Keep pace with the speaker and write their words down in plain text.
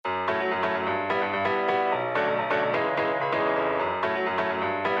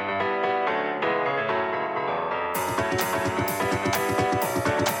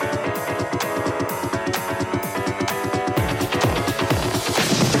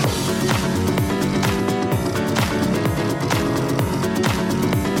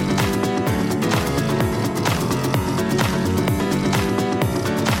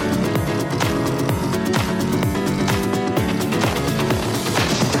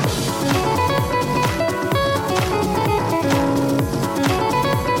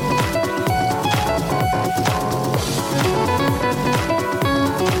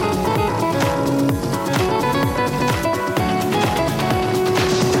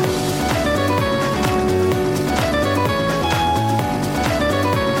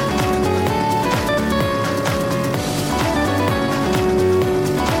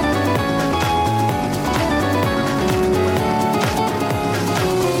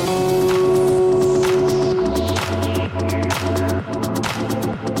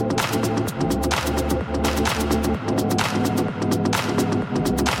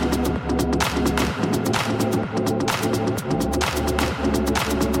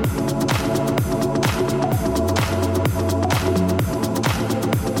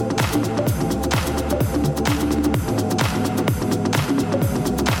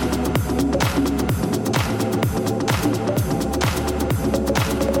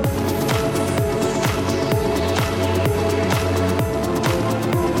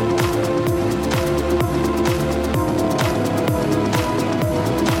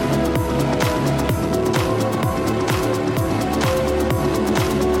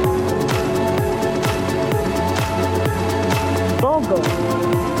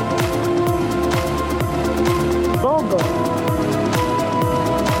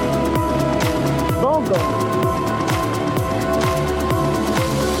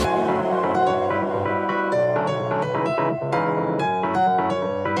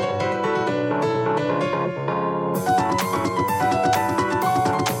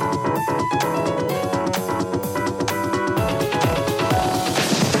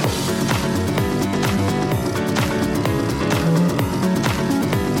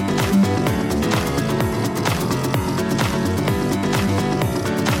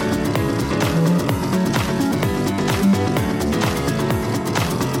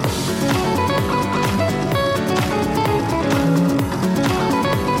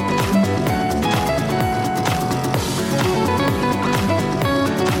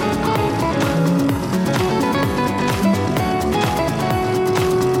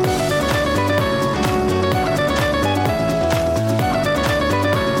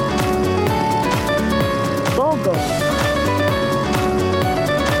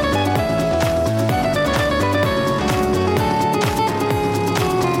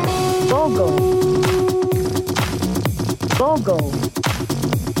BOGO. BOGO.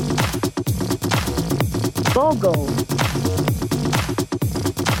 BOGO.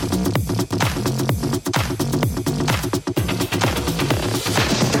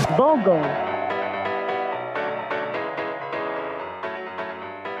 BOGO.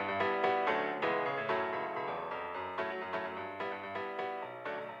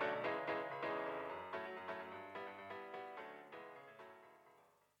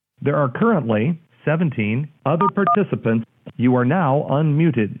 There are currently 17 other participants. You are now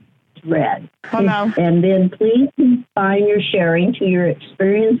unmuted. Red. Hello. And then please confine your sharing to your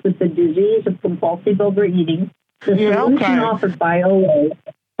experience with the disease of compulsive overeating, the solution offered by OA.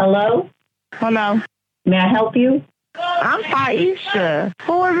 Hello? Hello. May I help you? I'm Taisha.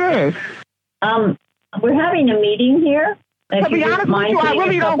 Who is this? We're having a meeting here. To be honest with you, I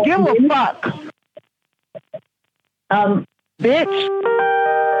really don't give a fuck. Bitch.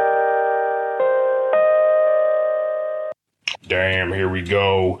 Damn, here we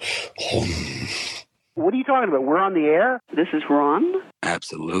go. What are you talking about? We're on the air? This is Ron?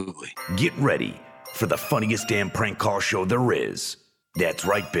 Absolutely. Get ready for the funniest damn prank call show there is. That's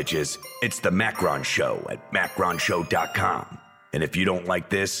right, bitches. It's the Macron Show at macronshow.com. And if you don't like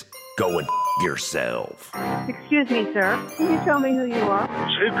this, go and yourself. Excuse me, sir. Can you tell me who you are?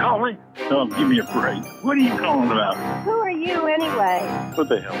 Who calling? Oh, give me a break. What are you calling about? Who are you, anyway? What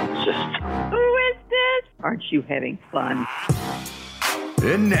the hell is this? Who is this? Aren't you having fun?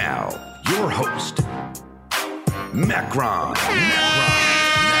 And now, your host, Macron.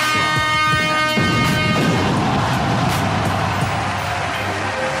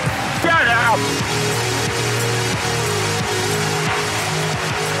 Shut up!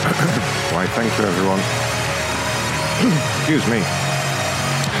 Why, thank you, everyone. Excuse me.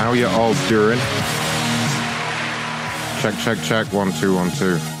 How you all doing? Check, check, check. 1, 2, 1,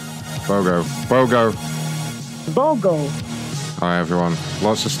 2. BOGO. BOGO. BOGO. Hi, everyone.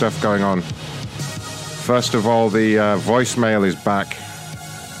 Lots of stuff going on. First of all, the voicemail is back.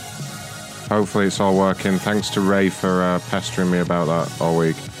 Hopefully it's all working. Thanks to Ray for pestering me about that all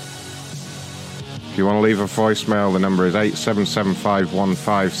week. If you want to leave a voicemail, the number is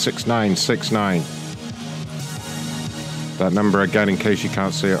 877-515-6969. That number again, in case you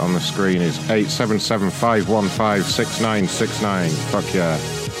can't see it on the screen, is 877-515-6969. Fuck yeah.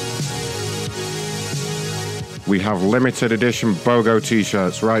 We have limited edition BOGO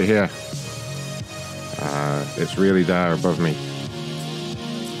t-shirts right here. It's really there above me.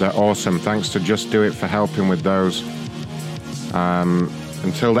 They're awesome. Thanks to Just Do It for helping with those.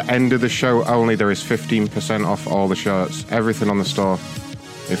 Until the end of the show only, there is 15% off all the shirts. Everything on the store.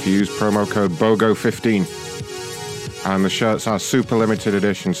 If you use promo code BOGO15. And the shirts are super limited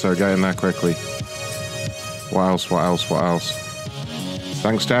edition, so get in there quickly. What else?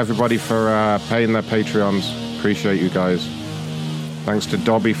 Thanks to everybody for paying their Patreons. Appreciate you guys. Thanks to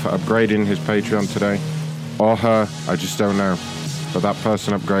Dobby for upgrading his Patreon today. Or her, I just don't know. But that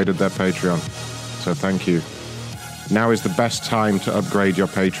person upgraded their Patreon. So thank you. Now is the best time to upgrade your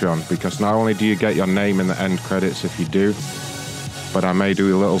Patreon, because not only do you get your name in the end credits if you do, but I may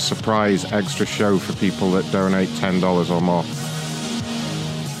do a little surprise extra show for people that donate $10 or more.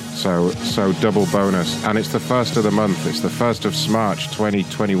 So double bonus. And it's the first of the month. It's the 1st of March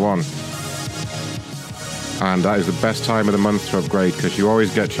 2021. And that is the best time of the month to upgrade, because you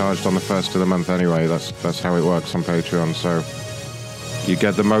always get charged on the 1st of the month anyway. That's how it works on Patreon. So you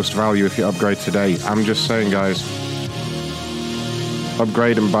get the most value if you upgrade today. I'm just saying, guys,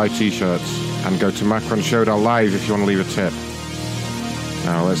 upgrade and buy t-shirts. And go to macronshow.live if you want to leave a tip.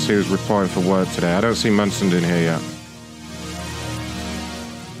 Now, let's see who's reporting for work today. I don't see Munson in here yet.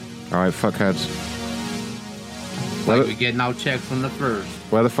 Alright, fuckheads. Like we're getting our check from the first.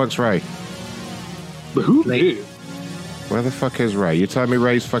 Where the fuck's Ray? Who? Late. Where the fuck is Ray? You tell me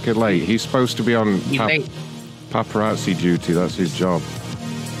Ray's fucking late. He's supposed to be on paparazzi duty. That's his job.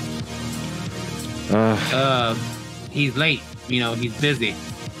 He's late. You know, he's busy.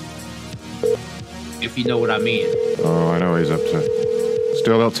 If you know what I mean. Oh, I know what he's up to. Let's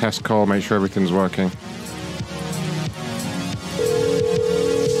do a little test call, make sure everything's working.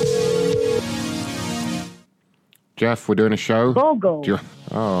 Jeff, we're doing a show. BOGO.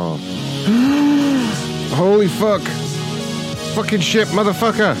 Oh. Holy fuck. Fucking shit,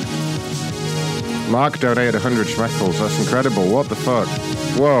 motherfucker. Mark donated 100 schmeckles. That's incredible. What the fuck?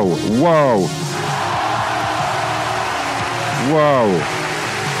 Whoa. Whoa. Whoa.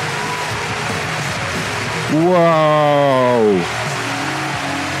 Whoa.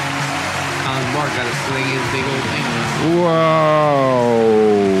 Mark got to sling his big old thing around. Whoa.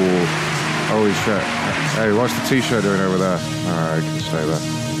 Holy shit. Hey, what's the t-shirt doing over there? Alright, I can stay there.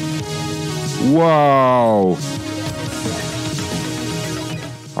 Whoa.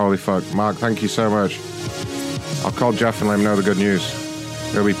 Holy fuck. Mark, thank you so much. I'll call Jeff and let him know the good news.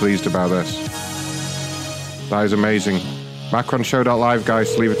 He'll be pleased about this. That is amazing. MacronShow.live,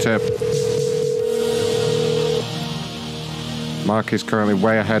 guys, leave a tip. Mark is currently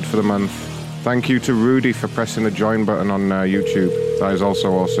way ahead for the month. Thank you to Rudy for pressing the join button on YouTube. That is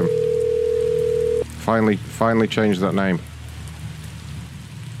also awesome. Finally changed that name.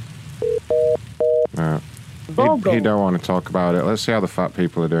 He don't want to talk about it. Let's see how the fat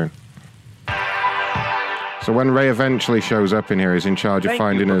people are doing. So when Ray eventually shows up in here, he's in charge of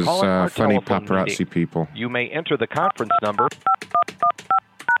finding us funny paparazzi people. You may enter the conference number.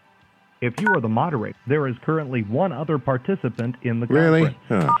 If you are the moderator, there is currently one other participant in the conference.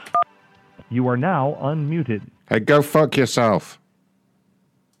 Really? You are now unmuted. Hey, go fuck yourself.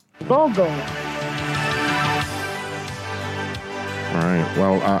 BOGO. All right,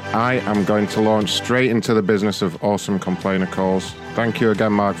 well, I am going to launch straight into the business of awesome complainer calls. Thank you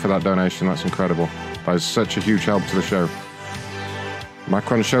again, Mark, for that donation. That's incredible. That is such a huge help to the show.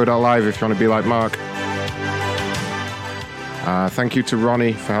 MacronShow.live if you want to be like Mark. Thank you to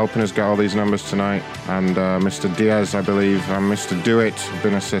Ronnie for helping us get all these numbers tonight. And Mr. Diaz, I believe, and Mr. Do-It have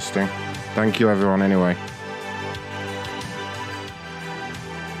been assisting. Thank you, everyone, anyway.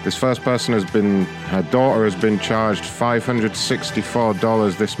 This first person her daughter has been charged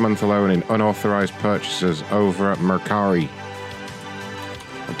 $564 this month alone in unauthorized purchases over at Mercari.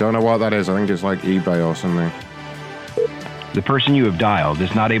 I don't know what that is. I think it's like eBay or something. The person you have dialed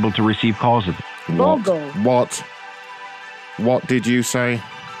is not able to receive calls at What did you say?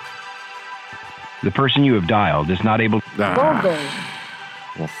 The person you have dialed is not able to...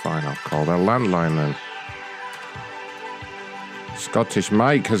 Well, fine, I'll call their landline then. Scottish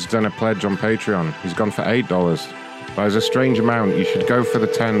Mike has done a pledge on Patreon. He's gone for $8. That is a strange amount. You should go for the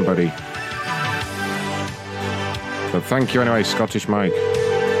 10, buddy. But thank you anyway, Scottish Mike.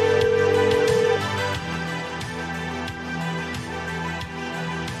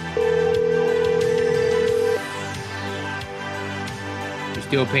 He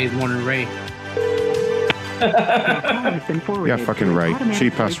still pays more than Ray. Yeah, fucking Ray.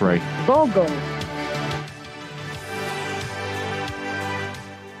 Cheap ass Ray. BOGO.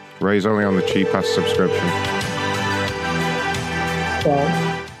 Ray's only on the cheap ass subscription.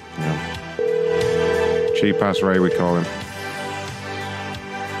 Yeah. Cheap ass Ray, we call him.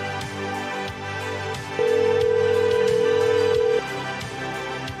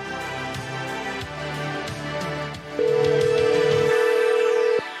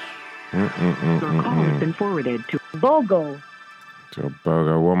 Your call has been forwarded to BOGO. To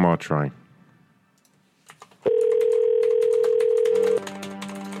BOGO. One more try.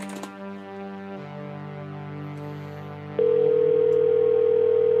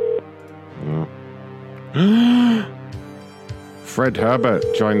 Fred Herbert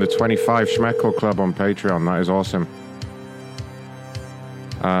joined the 25 Schmeckel Club on Patreon. That is awesome.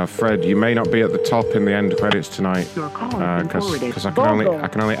 Fred, you may not be at the top in the end credits tonight because I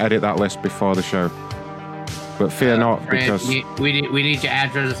can only edit that list before the show. But fear not, Fred, because we need your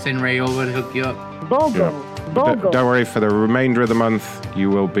address to send Ray over to hook you up. BOGO. BOGO. Don't worry. For the remainder of the month, you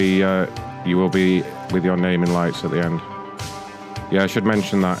will be with your name in lights at the end. Yeah, I should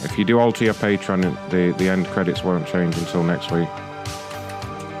mention that. If you do alter your Patreon, the end credits won't change until next week.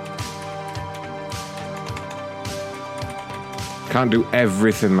 Can't do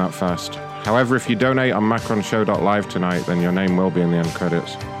everything that fast. However, if you donate on MacronShow.live tonight, then your name will be in the end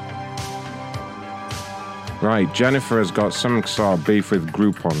credits. Right, Jennifer has got some sort of beef with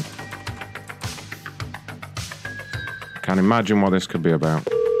Groupon. Can't imagine what this could be about.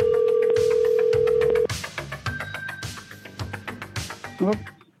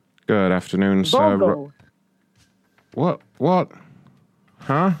 Good afternoon, sir. BOGO. What?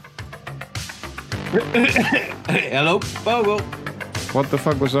 Huh? Hello, BOGO. What the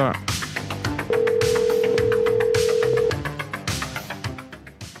fuck was that?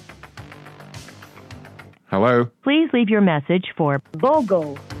 Hello? Please leave your message for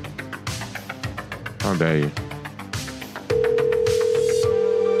BOGO. How dare you?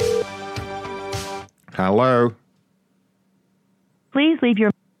 Hello? Please leave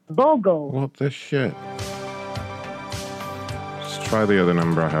your BOGO. What the shit? Let's try the other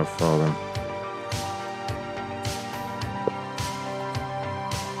number I have for them.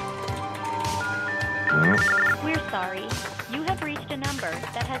 We're sorry. You have reached a number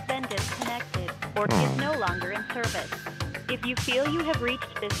that has been disconnected or is no longer in service. If you feel you have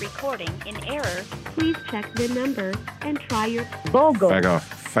reached this recording in error, please check the number and try your BOGO.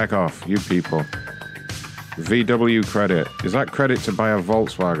 Feck off, you people. VW credit. Is that credit to buy a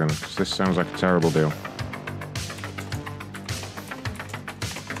Volkswagen? 'Cause this sounds like a terrible deal.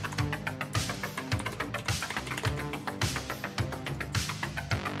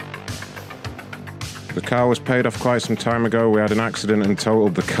 The car was paid off quite some time ago. We had an accident and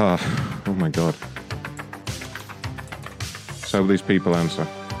totaled the car. Oh my god. So these people answer.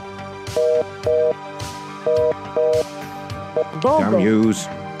 Damn yous.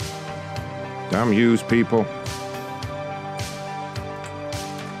 Damn yous, people.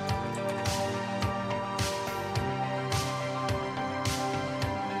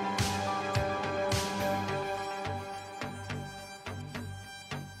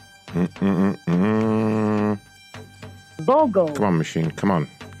 Bogo. Come on, machine. Come on.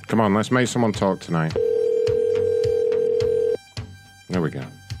 Come on, let's make someone talk tonight. There we go.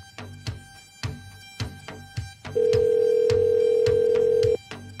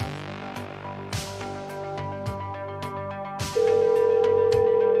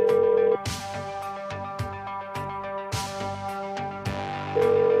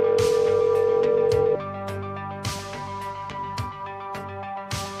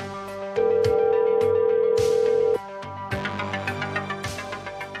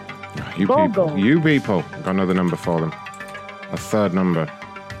 You people. Got another number for them. A third number.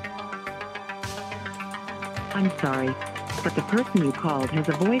 I'm sorry, but the person you called has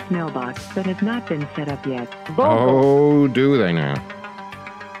a voice mailbox that has not been set up yet. Oh, do they now?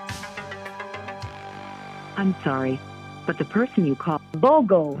 I'm sorry, but the person you called...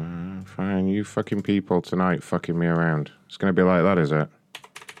 Bogo! Fine, you fucking people tonight fucking me around. It's gonna be like that, is it?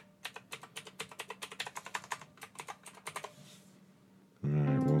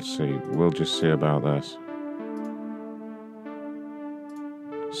 Alright, we'll see. We'll just see about this.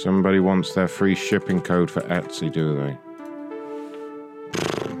 Somebody wants their free shipping code for Etsy, do they?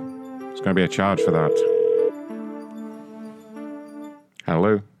 It's gonna be a charge for that.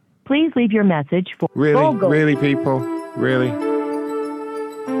 Hello? Please leave your message for... Really? Bogo. Really, people? Really?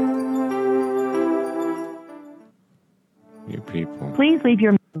 You people. Please leave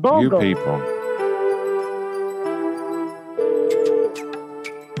your... Bogo. You people.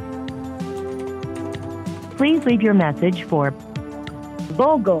 Please leave your message for...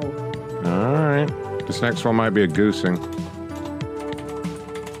 Bogo. Alright. This next one might be a goosing.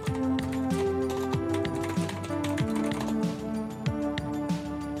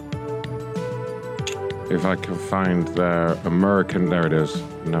 If I can find their American, there it is,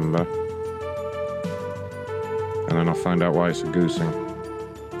 number. And then I'll find out why it's a goosing.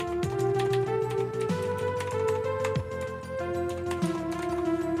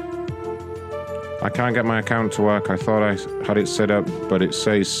 I can't get my account to work. I thought I had it set up, but it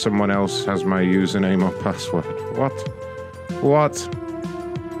says someone else has my username or password. What? What?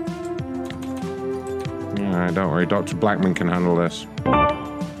 Alright, don't worry. Dr. Blackman can handle this.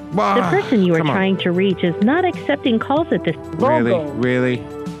 The person you are trying to reach is not accepting calls at this... Really? Really?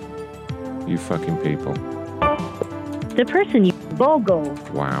 You fucking people. The person you... Bogo.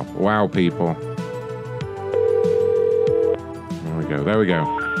 Wow. Wow, people. There we go. There we go.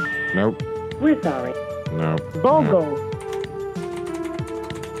 Nope. We're sorry. No. Bogo.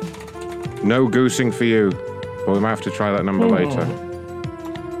 No goosing for you. But we might have to try that number later.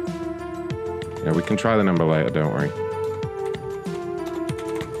 Yeah, we can try the number later, don't worry.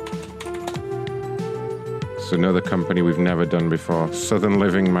 It's another company we've never done before. Southern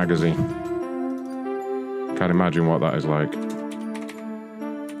Living Magazine. Can't imagine what that is like.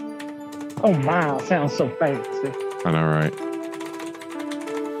 Oh wow, sounds so fancy. I know, right?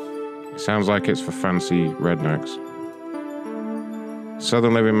 It sounds like it's for fancy rednecks.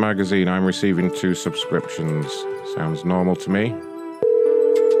 Southern Living Magazine, I'm receiving 2 subscriptions. Sounds normal to me.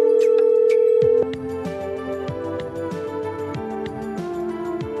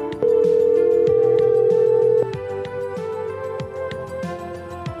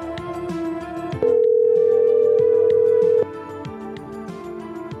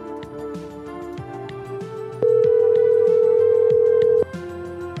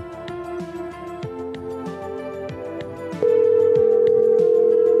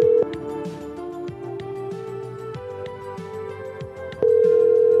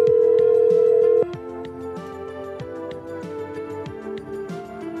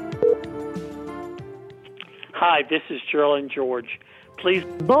 Hi, this is Gerald George. Please...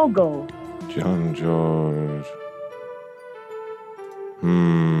 Bogo. John George.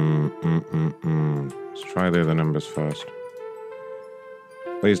 Let's try the other numbers first.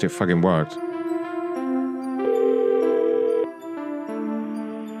 At least it fucking worked.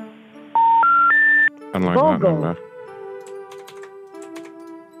 Unlike that number.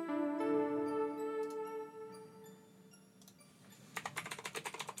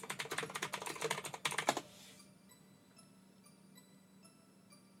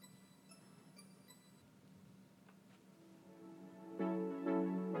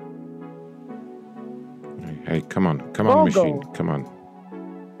 Hey, come on, machine, come on.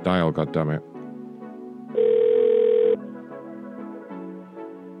 Dial, goddammit.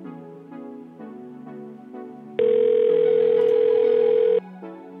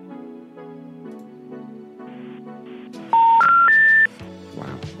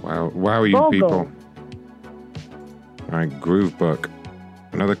 Wow, you people. All right, Groovebook.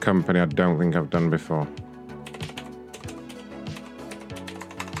 Another company I don't think I've done before.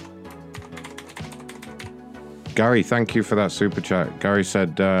 Gary, thank you for that super chat. Gary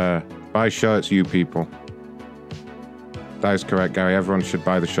said, buy shirts, you people. That is correct, Gary. Everyone should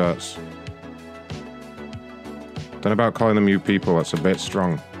buy the shirts. Don't know about calling them you people. That's a bit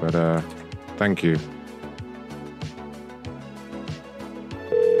strong, but thank you.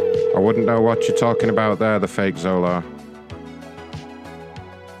 I wouldn't know what you're talking about there, the fake Zolar.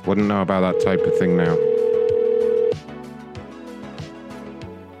 Wouldn't know about that type of thing now.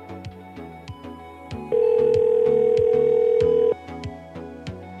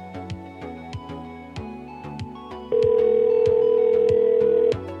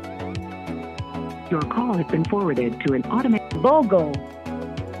 Your call has been forwarded to an automatic BOGO.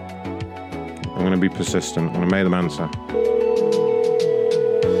 I'm going to be persistent. I'm going to make them answer.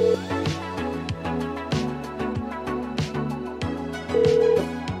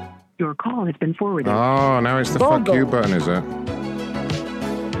 Your call has been forwarded. Oh, now it's the fuck you button, is it?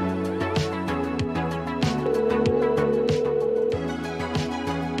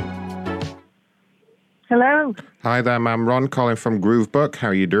 Hello. Hi there, ma'am. Ron calling from Groovebook. How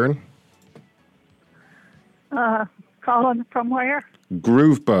are you doing? Calling from where?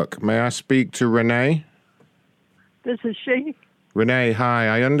 Groovebook. May I speak to Renee? This is she. Renee, hi.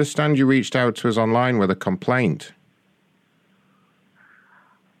 I understand you reached out to us online with a complaint.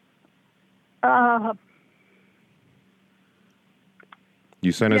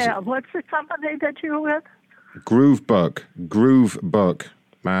 You sent us. Yeah, what's the company that you're with? Groovebook,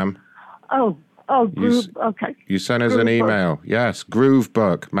 ma'am. Oh, Groove. Okay. You sent us an email. Yes,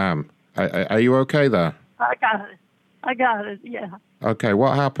 Groovebook, ma'am. Are you okay there? I got it. Yeah. Okay,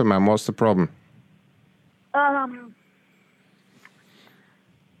 what happened, ma'am? What's the problem? I'm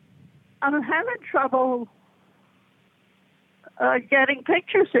having trouble getting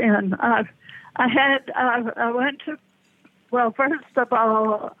pictures in. I went to. Well, first of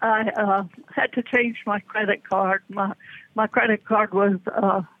all, I had to change my credit card. My credit card was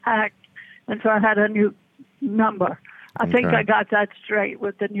hacked, and so I had a new number. I think I got that straight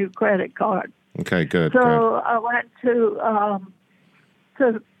with the new credit card. Okay, good. So good. I went to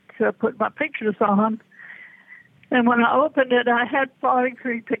put my pictures on, and when I opened it, I had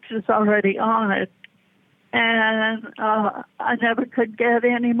 43 pictures already on it, and I never could get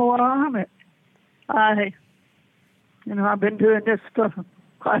any more on it. I've been doing this for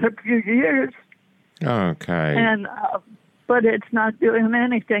quite a few years. Okay. And but it's not doing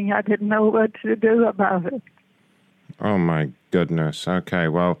anything. I didn't know what to do about it. Oh my goodness. Okay,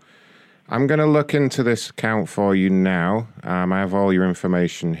 well, I'm going to look into this account for you now. I have all your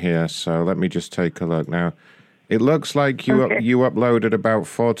information here, so let me just take a look now. It looks like you uploaded about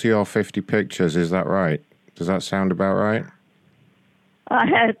 40 or 50 pictures. Is that right? Does that sound about right?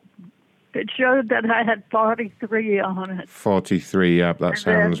 It showed that I had 43 on it. 43, yep, that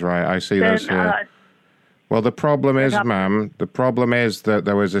sounds right. I see those here. Well, the problem is, ma'am, that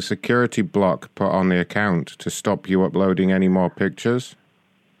there was a security block put on the account to stop you uploading any more pictures.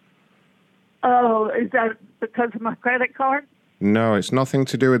 Oh, is that because of my credit card? No, it's nothing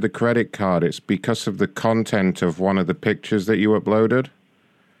to do with the credit card. It's because of the content of one of the pictures that you uploaded.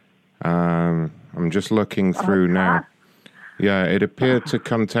 I'm just looking through now. Yeah, it appeared to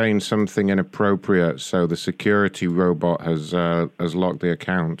contain something inappropriate, so the security robot has locked the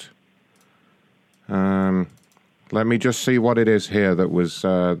account. Let me just see what it is here that was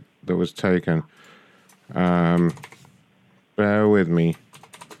taken. Bear with me.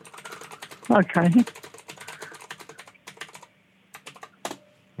 Okay.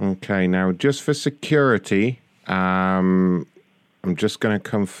 Okay, now just for security, I'm just going to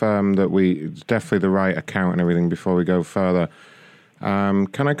confirm that it's definitely the right account and everything before we go further.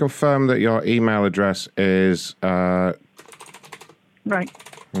 Can I confirm that your email address is... Right.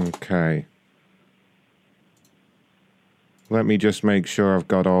 Okay. Let me just make sure I've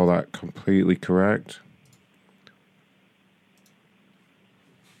got all that completely correct.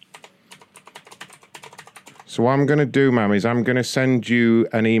 So what I'm going to do, ma'am, is I'm going to send you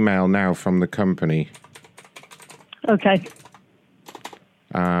an email now from the company. Okay.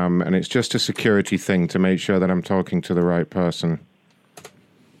 And it's just a security thing to make sure that I'm talking to the right person.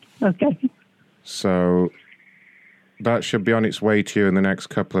 Okay. So That should be on its way to you in the next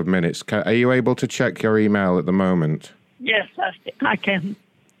couple of minutes. Are you able to check your email at the moment? Yes, I can.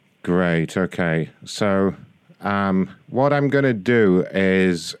 Great. Okay. So what I'm going to do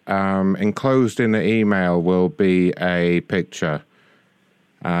is enclosed in the email will be a picture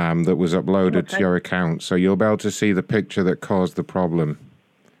that was uploaded to your account. So you'll be able to see the picture that caused the problem.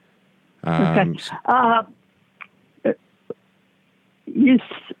 You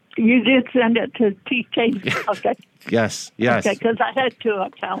did send it to TK. Okay. Yes. Okay, because I had 2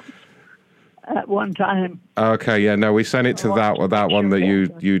 accounts at one time. Okay, yeah, no, we sent it to that one that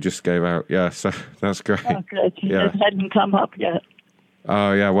you just gave out. Yeah, so that's great. Okay, yeah. It hadn't come up yet.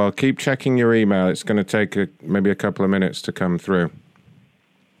 Oh, yeah, well, keep checking your email. It's going to take maybe a couple of minutes to come through.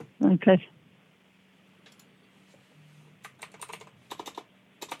 Okay.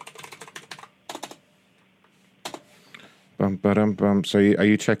 So are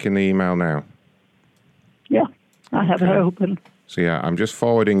you checking the email now? Yeah, I have it open. So yeah, I'm just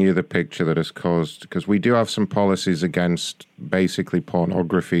forwarding you the picture that has caused, because we do have some policies against basically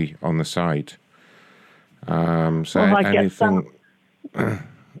pornography on the site. So anything...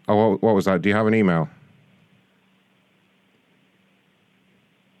 Oh, what was that? Do you have an email?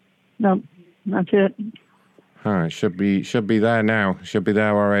 No, that's it. All right, should be there now. Should be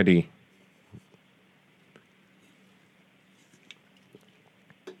there already.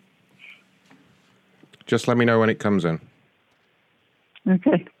 Just let me know when it comes in.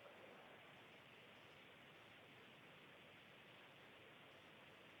 Okay.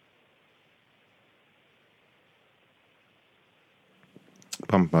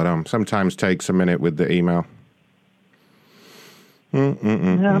 Sometimes takes a minute with the email.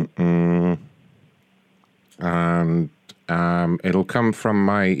 And it'll come from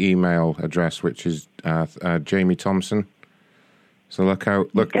my email address, which is Jamie Thompson. So look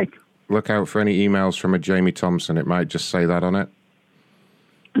out for any emails from a Jamie Thompson. It might just say that on it.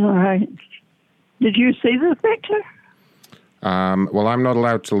 All right. Did you see the picture? Well, I'm not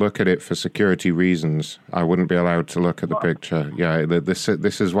allowed to look at it for security reasons. I wouldn't be allowed to look at the picture. Yeah, this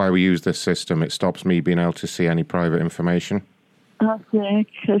is why we use this system. It stops me being able to see any private information. Okay,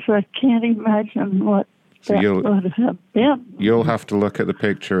 because I can't imagine what that would have been. You'll have to look at the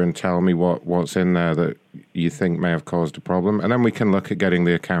picture and tell me what's in there that you think may have caused a problem, and then we can look at getting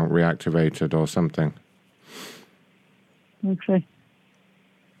the account reactivated or something. Okay.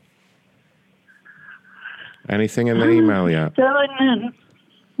 Anything in the email yet? Still in.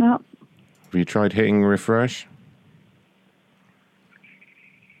 No. Have you tried hitting refresh?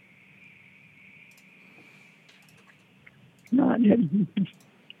 No, I didn't.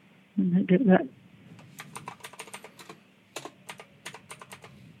 I did that.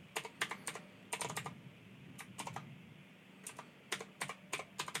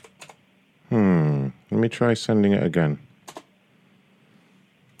 Let me try sending it again.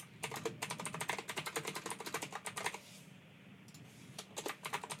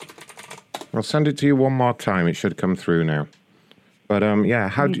 I'll send it to you one more time. It should come through now. But yeah,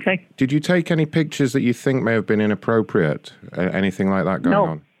 did you take any pictures that you think may have been inappropriate? Anything like that going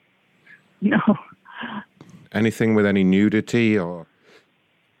on? No. Anything with any nudity or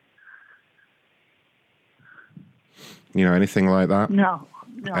anything like that? No.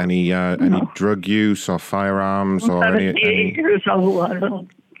 Any drug use or firearms or any years old. I don't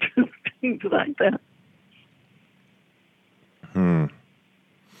do things like that.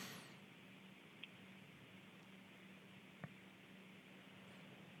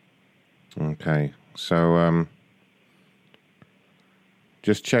 Okay, so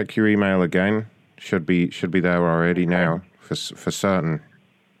just check your email again. Should be there already now for certain.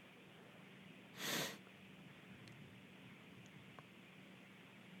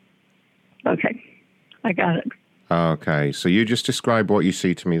 Okay, I got it. Okay, so you just describe what you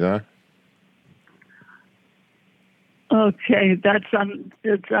see to me there. Okay,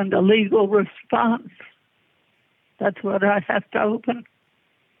 it's under legal response. That's what I have to open.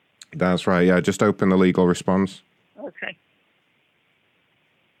 That's right, yeah, just open the legal response. Okay.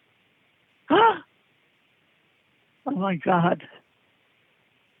 Oh my God.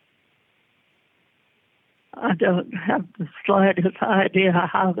 I don't have the slightest idea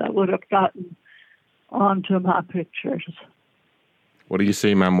how that would have gotten onto my pictures. What do you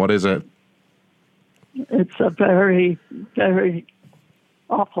see, ma'am? What is it? It's a very, very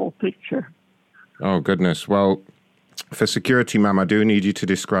awful picture. Oh, goodness. Well, for security, ma'am, I do need you to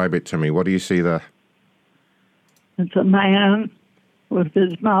describe it to me. What do you see there? It's a man with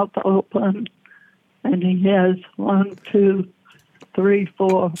his mouth open, and he has 1, 2, 3,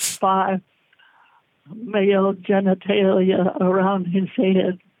 4, 5 male genitalia around his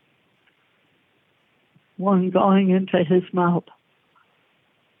head. one going into his mouth.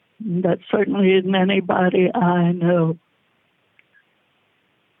 That certainly isn't anybody I know.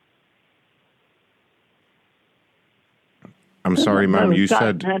 I'm sorry, ma'am. You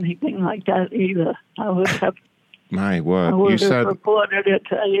said anything like that either. I would have. My word! I would You have said reported it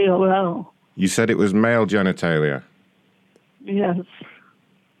to AOL. You said it was male genitalia. Yes.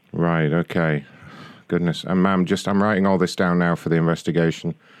 Right. Okay. Goodness. And ma'am, I'm writing all this down now for the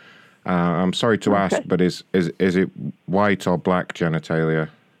investigation. I'm sorry to ask, but is it white or black genitalia?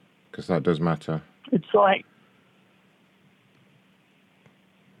 Because that does matter. It's white.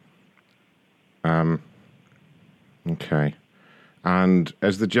 Okay. And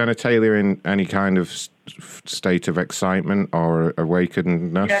is the genitalia in any kind of state of excitement or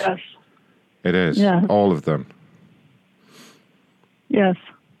awakenedness? Yes. It is? Yes. All of them? Yes.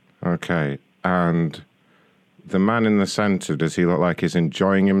 Okay. And the man in the center, does he look like he's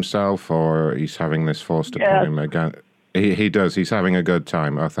enjoying himself or he's having this forced upon him again? He does. He's having a good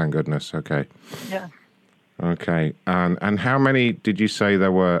time. Oh, thank goodness. Okay. Yeah. Okay. And how many did you say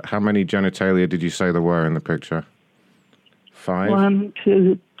there were? How many genitalia did you say there were in the picture? 5? 1,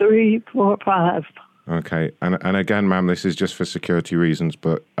 2, 3, 4, 5. Okay. And again, ma'am, this is just for security reasons,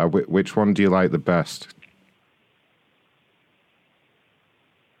 but which one do you like the best?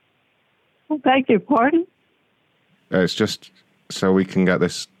 I beg your pardon? It's just so we can get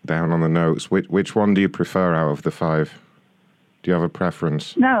this down on the notes. Which one do you prefer out of the 5? Do you have a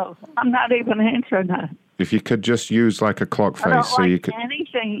preference? No, I'm not even answering that. If you could just use like a clock face, I don't so like you could.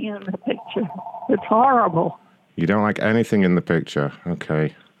 anything in the picture. It's horrible. You don't like anything in the picture.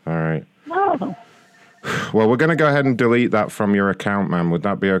 Okay. All right. No. Well, we're going to go ahead and delete that from your account, ma'am. Would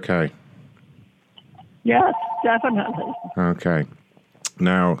that be okay? Yes, definitely. Okay.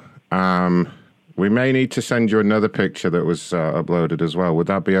 Now, we may need to send you another picture that was uploaded as well. Would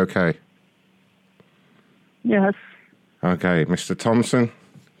that be okay? Yes. Okay, Mr. Thompson,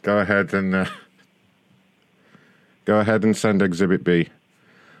 go ahead and send Exhibit B.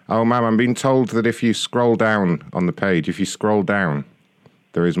 Oh, ma'am, I'm being told that if you scroll down on the page, if you scroll down,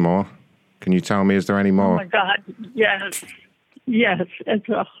 there is more. Can you tell me, is there any more? Oh my God! Yes, yes. It's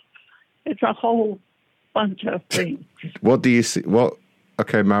a whole bunch of things. What do you see? What?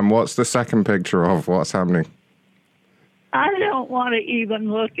 Okay, ma'am. What's the second picture of? What's happening? I don't want to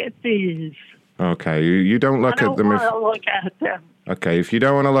even look at these. Okay, you don't look at them. I don't want to look at them. Okay, if you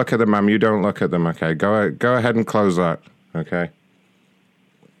don't want to look at them, ma'am, you don't look at them. Okay, go ahead and close that. Okay.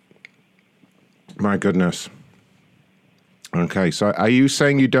 My goodness. Okay, so are you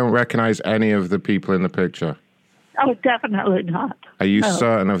saying you don't recognize any of the people in the picture? Oh, definitely not. Are you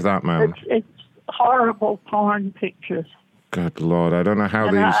certain of that, ma'am? It's horrible porn pictures. Good Lord, I don't know how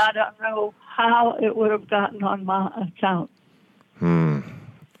and these... I don't know how it would have gotten on my account.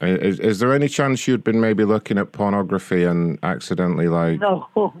 Is there any chance you'd been maybe looking at pornography and accidentally, No.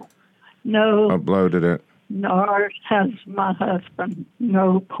 uploaded it? Nor has my husband.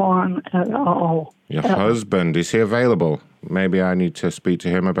 No porn at all. Your husband, is he available? Maybe I need to speak to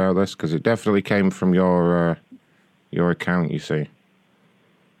him about this, because it definitely came from your account, you see.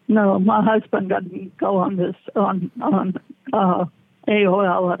 No, my husband doesn't go on this on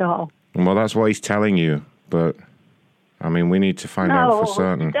AOL at all. Well, that's what he's telling you, but I mean, we need to find out for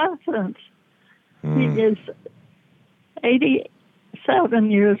certain. No, he doesn't. He is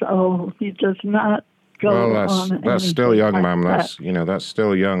 87 years old. He does not go on. That's still young, like ma'am. that. That's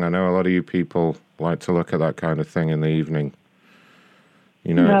still young. I know a lot of you people like to look at that kind of thing in the evening.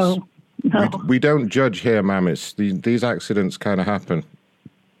 No. We don't judge here, ma'am. It's these accidents kind of happen.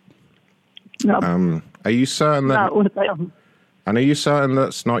 No. Are you certain that? Not with them. And are you certain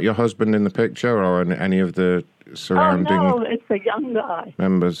that's not your husband in the picture or in any of the surrounding? Oh no, it's a young guy.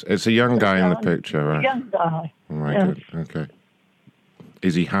 Members. It's a young guy in the picture, right? A young guy. All right. Yes. Good. Okay.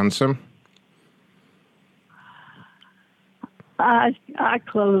 Is he handsome? I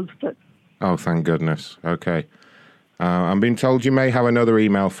closed it. Oh, thank goodness. Okay. I'm being told you may have another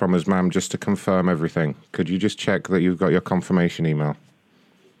email from us, ma'am, just to confirm everything. Could you just check that you've got your confirmation email?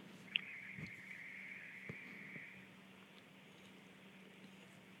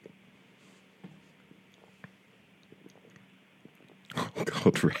 Oh,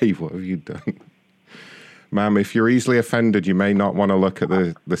 God, Ray, what have you done? Ma'am, if you're easily offended, you may not want to look at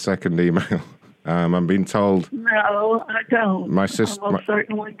the second email. I'm being told... No, I don't. I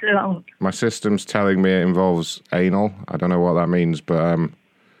certainly don't. My system's telling me it involves anal. I don't know what that means, but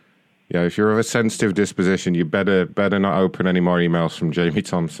yeah, if you're of a sensitive disposition, you better not open any more emails from Jamie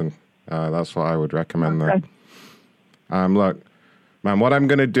Thompson. That's what I would recommend, okay. though. Look, ma'am, what I'm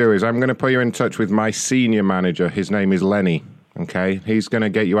going to do is I'm going to put you in touch with my senior manager. His name is Lenny. Okay? He's going to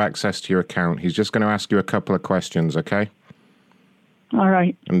get you access to your account. He's just going to ask you a couple of questions, okay? All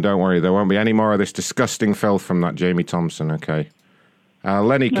right. And don't worry, there won't be any more of this disgusting filth from that Jamie Thompson, okay?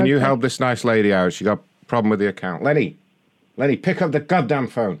 Lenny, can you help this nice lady out? She got a problem with the account. Lenny, pick up the goddamn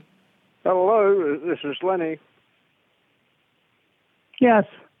phone. Hello, this is Lenny. Yes.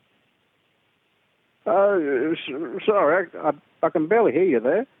 Sorry, I can barely hear you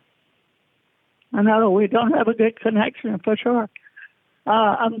there. I know we don't have a good connection for sure.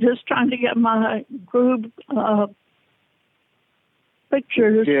 I'm just trying to get my group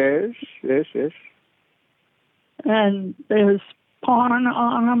pictures. Yes. And there's porn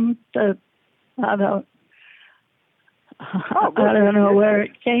on them that I don't know where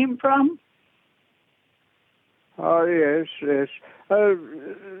it came from. Oh yes.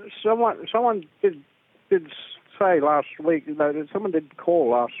 Someone did say last week. Someone did call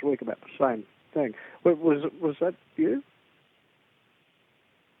last week about the same thing. Was that you?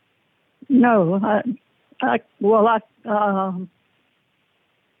 No,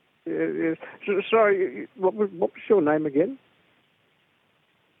 Yes. Sorry, what was your name again?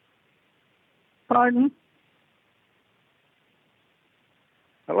 Pardon?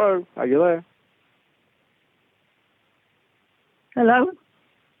 Hello, are you there? Hello?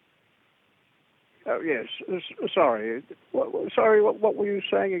 Oh, yes. Sorry. What were you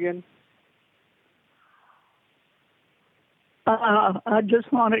saying again? I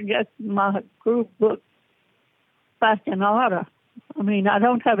just want to get my group book back in order. I mean, I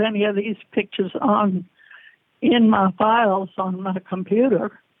don't have any of these pictures in my files on my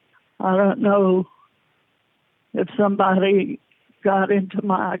computer. I don't know if somebody got into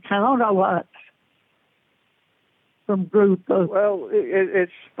my account or what from group book. Well,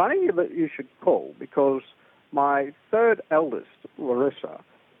 it's funny that you should call because my third eldest, Larissa,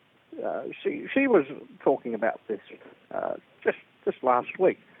 she was talking about this just last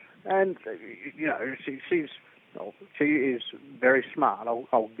week, and she is very smart.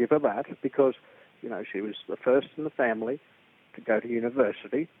 I'll give her that because she was the first in the family to go to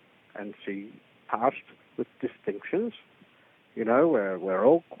university, and she passed with distinctions. We're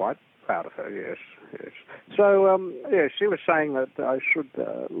all quite proud of her. Yes. So she was saying that I should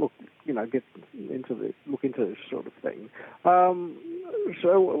look into this sort of thing.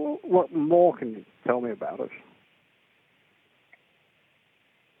 So what more can you tell me about it?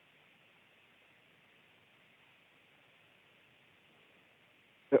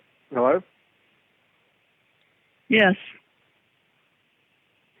 Hello? Yes.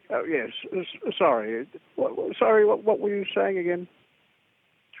 Oh, yes. Sorry. What were you saying again?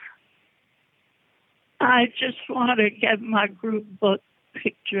 I just want to get my group book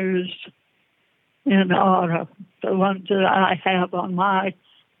pictures in order, the ones that I have on my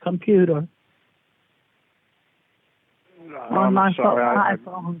computer. I'm sorry, I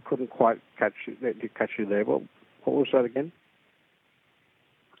couldn't quite catch you. Did catch you there? What was that again?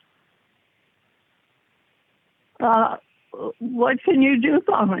 What can you do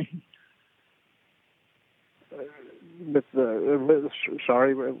for me?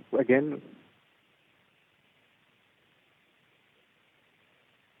 Sorry, again?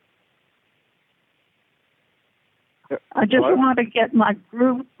 I just want to get my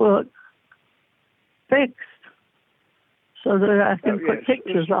group book fixed so that I can put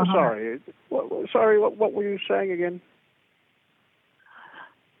pictures on it. Sorry, what were you saying again?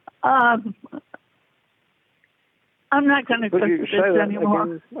 I'm not going to cook this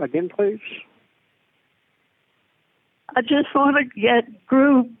anymore. Again, please? I just want to get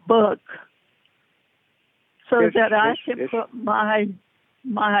group book so that I can put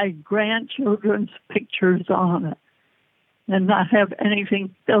my grandchildren's pictures on it and not have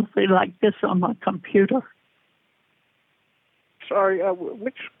anything filthy like this on my computer. Sorry,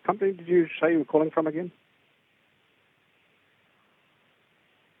 which company did you say you were calling from again?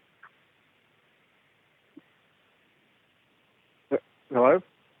 Hello?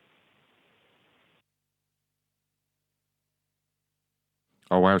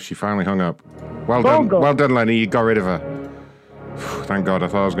 Oh, wow, she finally hung up. Well done, Lenny. You got rid of her. Thank God. I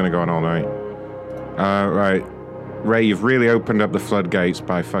thought I was going to go on all night. Right. Ray, you've really opened up the floodgates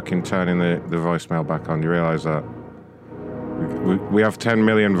by fucking turning the voicemail back on. You realise that? We have 10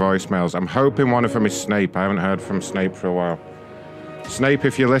 million voicemails. I'm hoping one of them is Snape. I haven't heard from Snape for a while. Snape,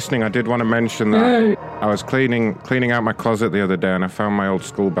 if you're listening, I did want to mention that I was cleaning out my closet the other day and I found my old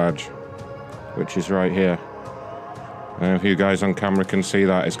school badge, which is right here. I don't know if you guys on camera can see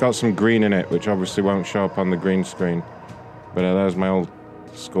that. It's got some green in it, which obviously won't show up on the green screen. But there's my old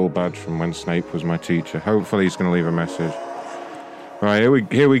school badge from when Snape was my teacher. Hopefully he's going to leave a message. Right,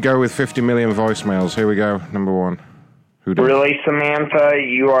 here we go with 50 million voicemails. Here we go, number one. Really, Samantha?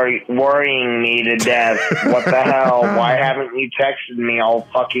 You are worrying me to death. What the hell? Why haven't you texted me all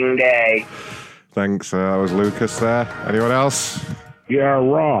fucking day? Thanks, that was Lucas there. Anyone else? Yeah,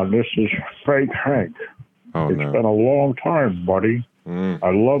 Ron, this is Fake Hank. Oh, It's been a long time, buddy.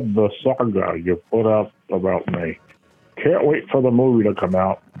 I love the saga you put up about me. Can't wait for the movie to come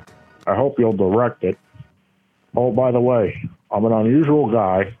out. I hope you'll direct it. Oh, by the way, I'm an unusual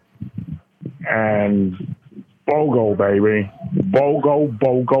guy. And BOGO, baby. BOGO,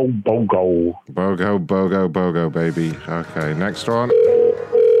 BOGO, BOGO. BOGO, BOGO, BOGO, baby. Okay, next one.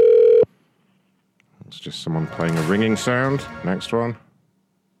 It's just someone playing a ringing sound. Next one.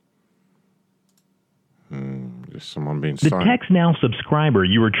 Just someone being The signed. Text Now subscriber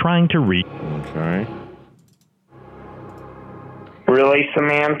you were trying to reach. Okay. Really,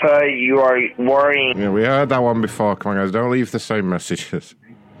 Samantha? You are worrying. Yeah, we heard that one before. Come on, guys, don't leave the same messages.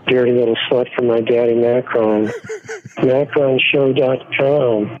 Dirty little slut from my daddy, Macron.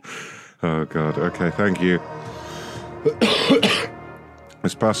 MacronShow.com. Oh, God. Okay, thank you.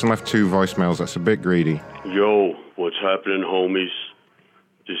 This person left 2 voicemails. That's a bit greedy. Yo, what's happening, homies?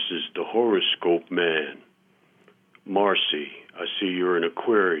 This is the horoscope man. Marcy, I see you're an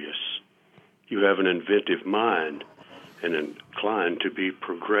Aquarius. You have an inventive mind and inclined to be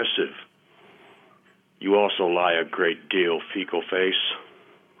progressive. You also lie a great deal, fecal face.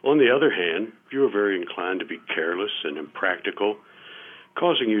 On the other hand, you are very inclined to be careless and impractical,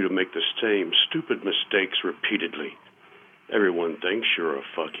 causing you to make the same stupid mistakes repeatedly. Everyone thinks you're a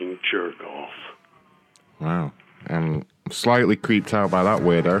fucking jerk-off. Wow. I'm slightly creeped out by that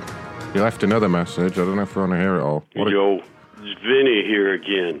weirdo. He left another message. I don't know if we want to hear it all. Yo, it's Vinny here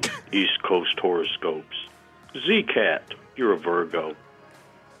again, East Coast Horoscopes. Z-Cat, you're a Virgo.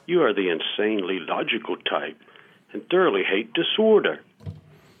 You are the insanely logical type and thoroughly hate disorder.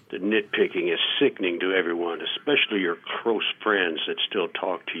 The nitpicking is sickening to everyone, especially your close friends that still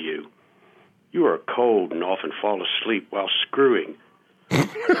talk to you. You are cold and often fall asleep while screwing.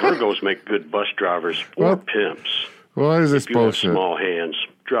 Virgos make good bus drivers or pimps. What is this if you bullshit? have small hands,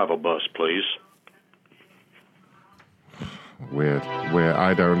 drive a bus, please. Weird.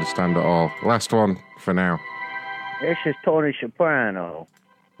 I don't understand at all. Last one for now. This is Tony Soprano.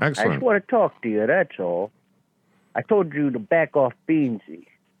 Excellent. I just want to talk to you, that's all. I told you to back off Beansy.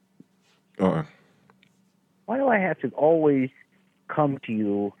 Why do I have to always come to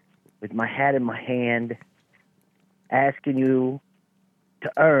you with my hat in my hand, asking you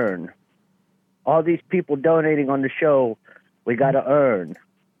to earn? All these people donating on the show, we got to earn.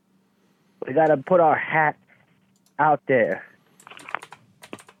 We got to put our hat out there.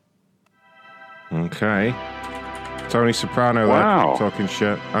 Okay. Tony Soprano there, talking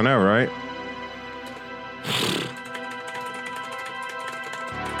shit. I know, right?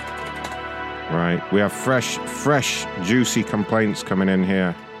 Right, we have fresh, juicy complaints coming in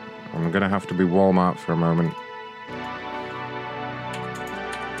here. I'm going to have to be Walmart for a moment.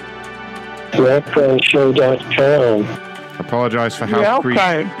 MacronShow.com. Apologize for how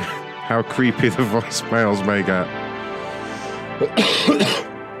creepy the voicemails may get.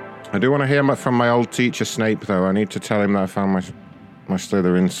 I do want to hear from my old teacher Snape, though. I need to tell him that I found my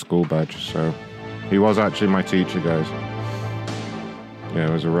Slytherin school badge. So he was actually my teacher, guys. Yeah,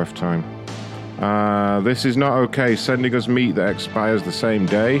 it was a rough time. This is not okay. Sending us meat that expires the same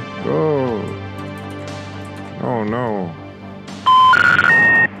day. Oh no.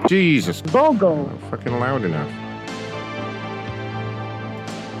 Jesus. BOGO. Not fucking loud enough.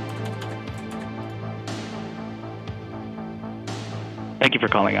 Thank you for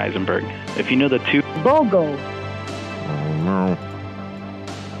calling Eisenberg. If you know the two... BOGO. Oh no.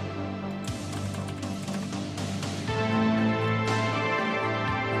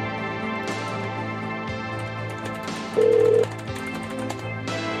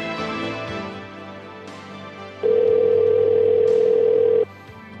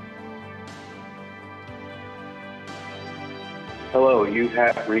 Hello, you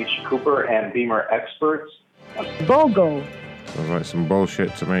have reached Cooper and Beamer Experts. BOGO. Sounds like some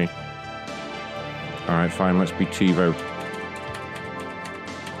bullshit to me. Alright, fine, let's be TiVo.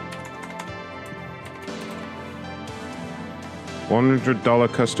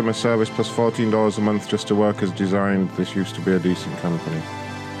 $100 customer service plus $14 a month just to work as designed. This used to be a decent company.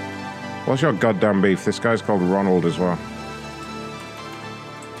 What's your goddamn beef? This guy's called Ronald as well.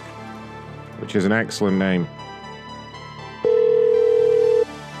 Which is an excellent name.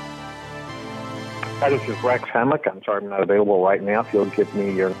 Hi, this is Rex Hammock. I'm sorry I'm not available right now. If you'll give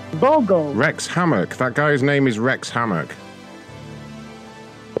me your... BOGO. Rex Hammock. That guy's name is Rex Hammock.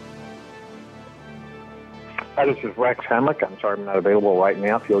 Hi, this is Rex Hammock. I'm sorry I'm not available right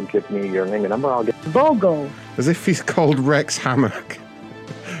now. If you'll give me your name and number, I'll get... BOGO. As if he's called Rex Hammock.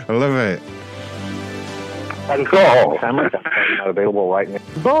 I love it. Hi, this is Rex Hammock. I'm sorry I'm not available right now.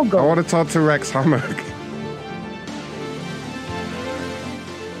 BOGO. I want to talk to Rex Hammock.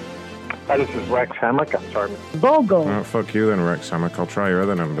 Hi, this is Rex Hammock. I'm sorry. BOGO. Oh, fuck you then, Rex Hammock. I'll try your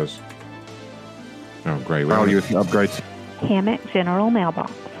other numbers. Oh, great. Well, you upgrade. Hammock General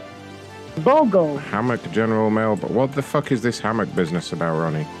Mailbox. BOGO. Hammock General Mail. But what the fuck is this hammock business about,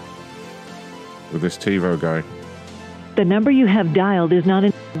 Ronnie? With this TiVo guy. The number you have dialed is not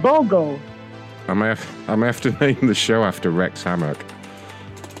in BOGO. I may have to name the show after Rex Hammock.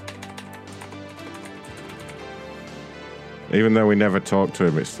 Even though we never talked to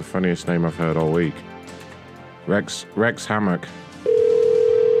him, it's the funniest name I've heard all week. Rex Hammock.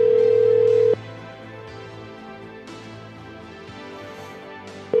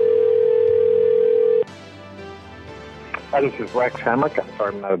 Hi, this is Rex Hammock. I'm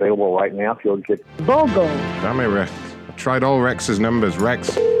sorry I'm not available right now. If you'll get... BOGO. Damn it, Rex. I tried all Rex's numbers.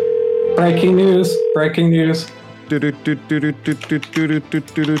 Rex. Breaking news. Breaking news. Loud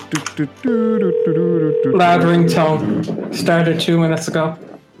ringtone. Started 2 minutes ago.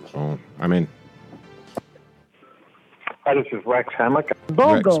 Oh, I'm in. Hi, this is Rex Hammock.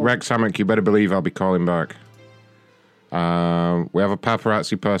 Rex Hammock, you better believe I'll be calling back. We have a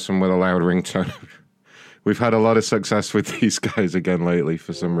paparazzi person with a loud ringtone. We've had a lot of success with these guys again lately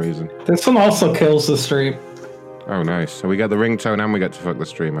for some reason. This one also kills the stream. Oh, nice. So we get the ringtone and we get to fuck the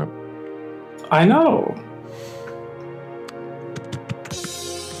stream up. I know.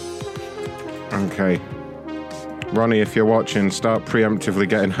 Okay. Ronnie, if you're watching, start preemptively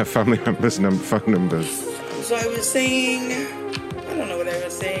getting her family members' phone numbers. So I was saying, I don't know what I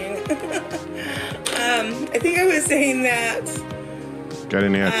was saying. I think I was saying that. Get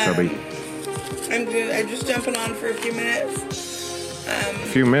in here, Chubby. I'm just jumping on for a few minutes. A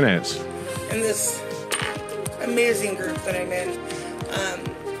few minutes? In this amazing group that I'm in.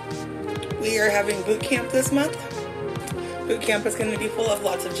 We are having boot camp this month. Boot camp is going to be full of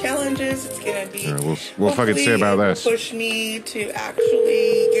lots of challenges. It's going to be... Yeah, we'll fucking see about this. Push me to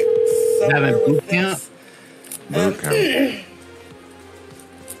actually get somewhere with this. Boot camp.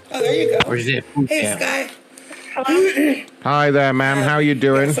 Oh, there you go. Or is it boot Hey, camp? Sky. Hello? Hi there, ma'am. How you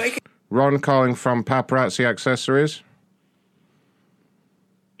doing? Yeah, so I can- Ron calling from Paparazzi Accessories.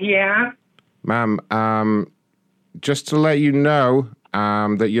 Yeah. Ma'am, just to let you know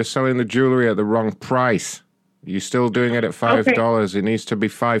that you're selling the jewelry at the wrong price. You're still doing it at $5. It needs to be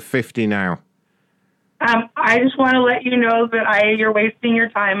 $5.50 now. I just want to let you know that you're wasting your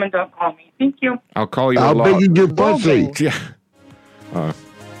time and don't call me. Thank you. I'll call you a I'll lot. beg your pussy. Yeah.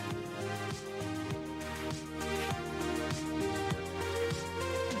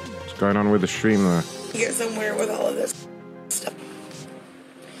 What's going on with the stream there? Get somewhere with all of this stuff.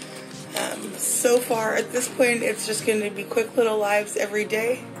 So far, at this point, it's just going to be quick little lives every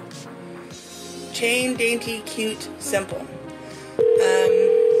day. Chain, dainty, cute, simple.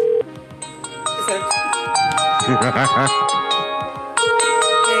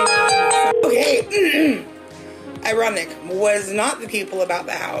 Okay. Ironic. Was not the people about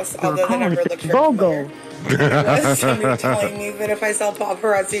the house, although the number looked very familiar. There was somebody telling me that if I sell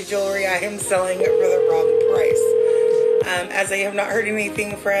paparazzi jewelry, I am selling it for the wrong price. As I have not heard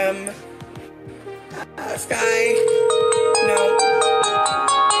anything from Sky, no.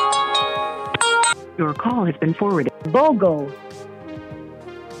 Your call has been forwarded. BOGO.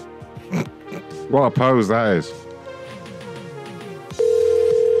 What a pose that is.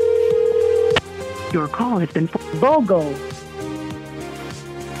 Your call has been BOGO.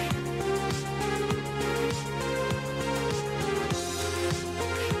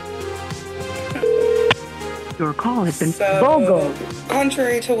 Your call has been BOGO.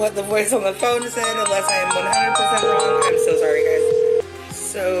 Contrary to what the voice on the phone said, unless I am 100% wrong, I'm so sorry, guys.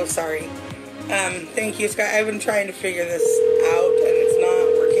 So sorry. Thank you, Scott. I've been trying to figure this out, and it's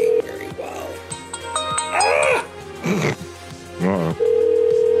not working very well. Ah!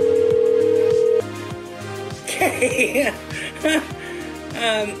 Okay.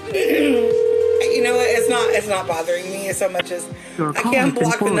 You know what? It's not bothering me so much as I can't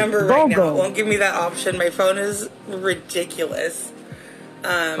block the number right now. It won't give me that option. My phone is ridiculous.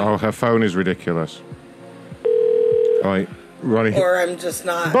 Her phone is ridiculous. Right, Ronnie. Or I'm just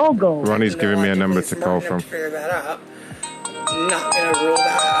not. Ronnie's giving me a number to call from. To figure that out. Not gonna rule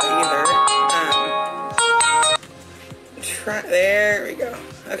that out either. There we go.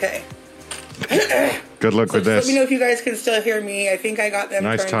 Okay. Good luck with this. Let me know if you guys can still hear me. I think I got them.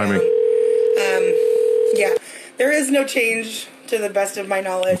 Nice turned timing. down. Yeah, there is no change to the best of my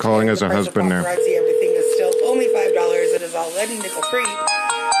knowledge. I'm calling as a husband now. Everything is still. solid and nickel free.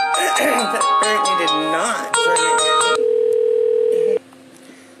 That apparently did not turn it in.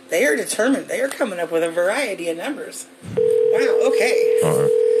 They are determined. They are coming up with a variety of numbers. Wow, okay.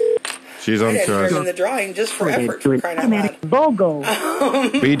 She's on to us. In the drawing just for effort, for crying out loud.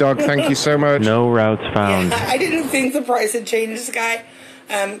 BOGO. B-Dog, thank you so much. No routes found. Yeah, I didn't think the price had changed, Sky.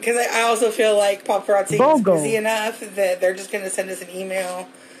 Because I also feel like Paparazzi is busy enough that they're just going to send us an email,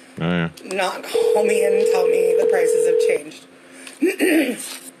 not call me and tell me the prices have changed.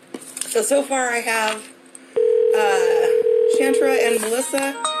 So far I have Chantra and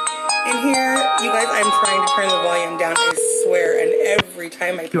Melissa in here. You guys, I'm trying to turn the volume down, I swear, and every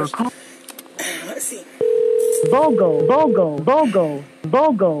time I push... Let's see. BOGO, BOGO, BOGO,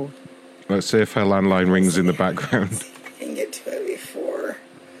 BOGO. Let's see if her landline rings in the background. I can get to it before...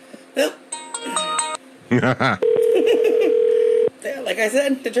 Nope. Like I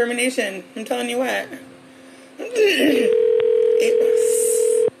said, determination. I'm telling you what.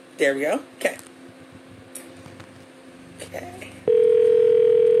 There we go. Okay.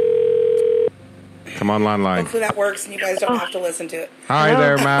 Come on, landline. Hopefully that works and you guys don't have to listen to it. Hi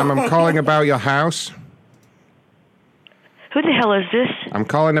there, ma'am. I'm calling about your house. Who the hell is this? I'm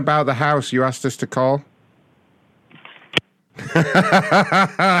calling about the house you asked us to call.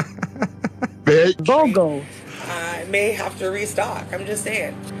 Bitch. BOGO. I may have to restock. I'm just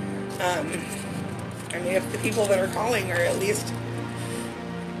saying. I mean, if the people that are calling are at least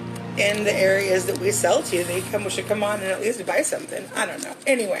in the areas that we sell to, they should come on and at least buy something. I don't know.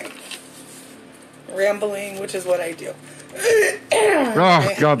 Anyway, rambling, which is what I do.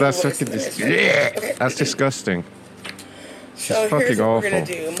 Oh God, that's fucking okay. That's disgusting. So fucking here's what awful. we're gonna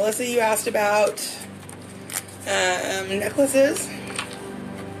do. Melissa, you asked about necklaces.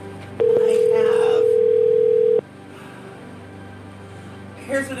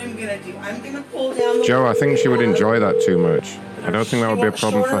 Here's what I'm gonna do. I'm gonna pull down the Joe, I think she would enjoy that too much. I don't think that would be a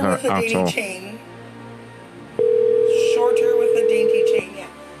problem for her at all. Chain. Shorter with a dainty chain, yeah.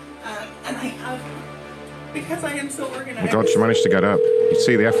 And I have, because I am so organized. Oh God, she managed to get up. You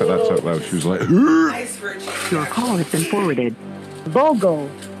see the effort that took, though. She was like, Your call has been forwarded. BOGO.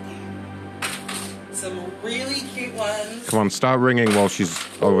 Some really cute ones. come on, start ringing while she's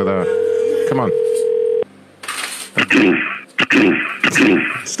over there. Come on.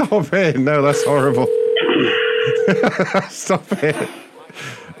 Stop it. No, that's horrible. Stop it.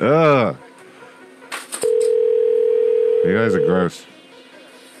 Ugh. You guys are gross.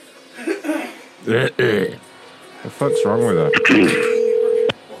 The fuck's wrong with that?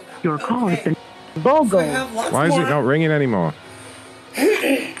 Your call has been... BOGO. Why is it not ringing anymore?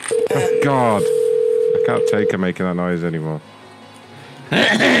 Oh, God. I can't take her making that noise anymore.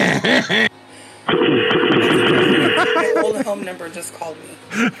 My old home number just called me.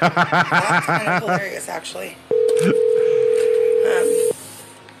 That's kind of hilarious, actually.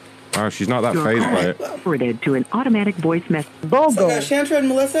 Oh, she's not that phased by it. Forwarded to an automatic voice message. So Chantra and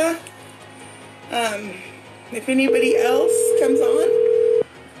Melissa, if anybody else comes on,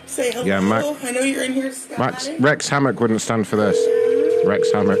 say hello. Yeah, Mac. I know you're in here, Scott. Rex Hammock wouldn't stand for this.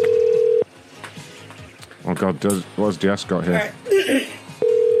 Rex Hammock. Oh God, what's DS got here? All right.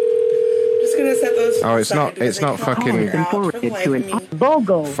 Just gonna set those. Oh, it's not fucking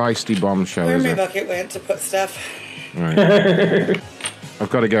BOGO. feisty bombshell, Where is my it? bucket went to put stuff. Right. I've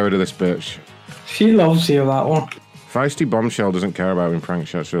got to get rid of this bitch. She loves you, that one. Feisty bombshell doesn't care about being pranked.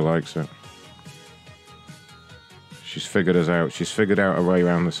 She actually likes it. She's figured us out. She's figured out a way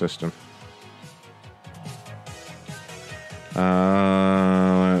around the system.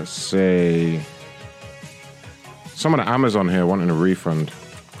 Let's see. Someone at Amazon here wanting a refund.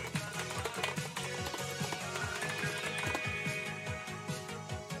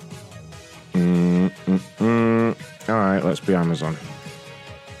 All right, let's be Amazon.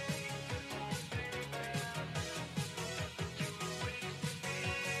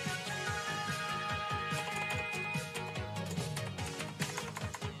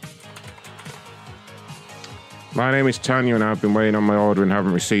 My name is Tanya and I've been waiting on my order and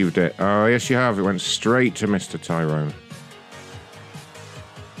haven't received it. Oh, yes you have. It went straight to Mr. Tyrone.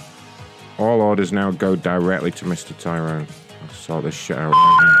 All orders now go directly to Mr. Tyrone. I'll sort this shit out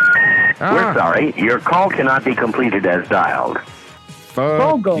right now. We're sorry. Your call cannot be completed as dialed.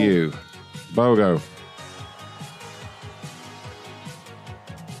 Fuck BOGO. you. BOGO.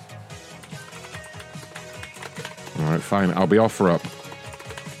 Alright, fine. I'll be offer up.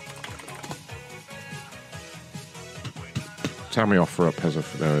 Tell me offer up has a...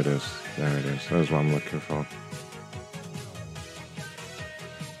 There it is. There it is. That's what I'm looking for.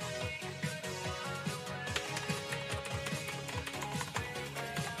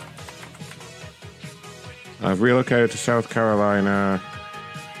 I've relocated to South Carolina.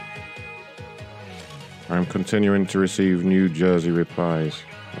 I'm continuing to receive New Jersey replies.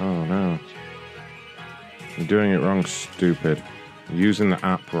 Oh no. You're doing it wrong, stupid. You're using the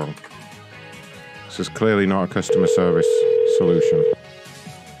app wrong. This is clearly not a customer service solution.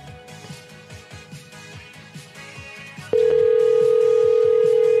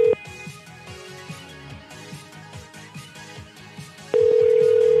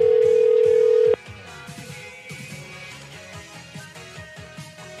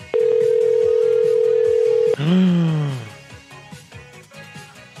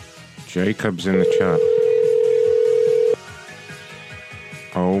 Jacob's in the chat.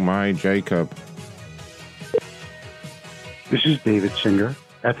 Oh my Jacob. This is David Singer.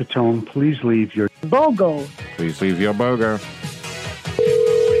 At the tone, please leave your BOGO. Please leave your BOGO.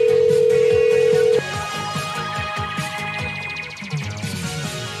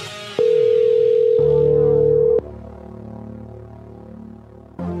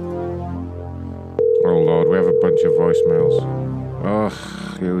 Oh Lord, we have a bunch of voicemails.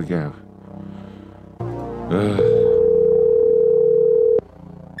 Ugh, here we go. Ugh.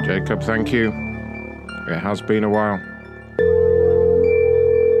 Jacob, thank you. It has been a while.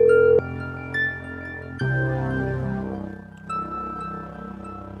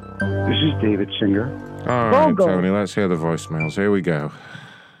 This is David Singer. All right, Tony, let's hear the voicemails. Here we go.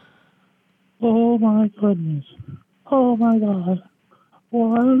 Oh my goodness. Oh my God.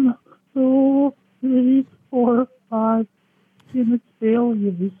 1, 2, 3, 4, 5 in its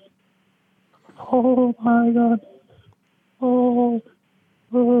failures. Oh my God. Oh.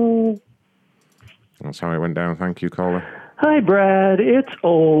 That's how it went down. Thank you, caller. Hi, Brad. It's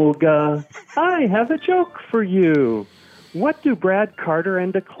Olga. I have a joke for you. What do Brad Carter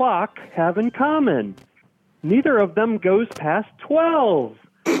and a clock have in common? Neither of them goes past 12.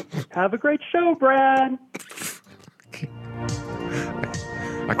 Have a great show, Brad.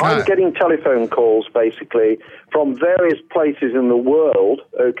 I'm getting telephone calls, basically, from various places in the world,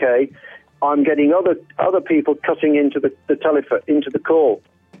 okay? I'm getting other people cutting into the telephone, into the call.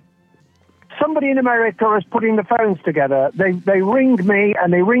 Somebody in America is putting the phones together. They ring me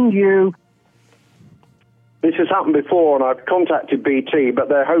and they ring you. This has happened before, and I've contacted BT, but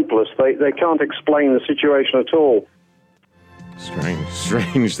they're hopeless. They can't explain the situation at all.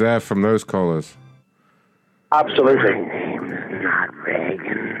 Strange there from those callers. Absolutely. My name is not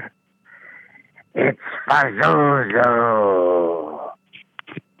Reagan. It's Pazuzu.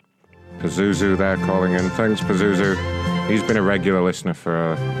 Pazuzu there calling in. Thanks, Pazuzu. He's been a regular listener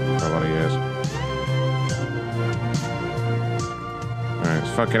for a lot of years. Alright,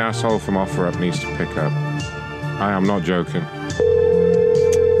 this fucking asshole from OfferUp needs to pick up. I am not joking.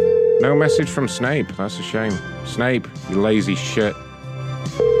 No message from Snape. That's a shame. Snape, you lazy shit.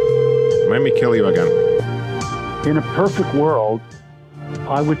 Made me kill you again. In a perfect world,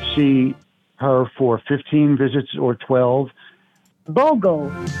 I would see her for 15 visits or 12.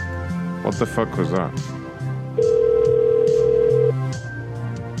 BOGO. What the fuck was that?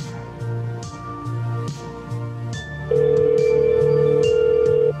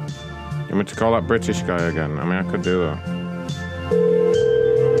 You want me to call that British guy again? I mean, I could do that.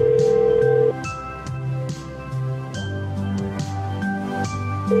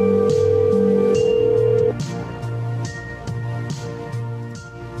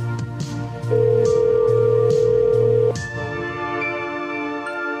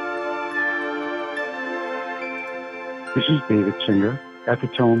 This is David Singer. At the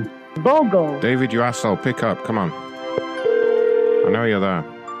tone, BOGO. David, you asshole, pick up. Come on. I know you're there.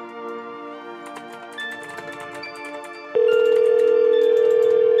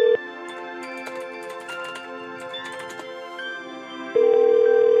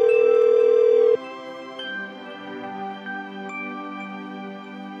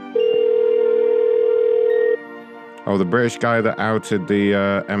 Oh, the British guy that outed the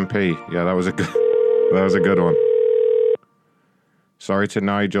MP. Yeah, that was a good one. Sorry to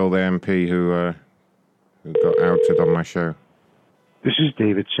Nigel, the MP, who got outed on my show. This is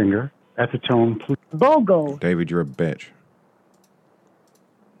David Singer. At the tone, please. BOGO. David, you're a bitch.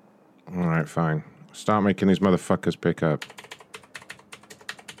 All right, fine. Start making these motherfuckers pick up.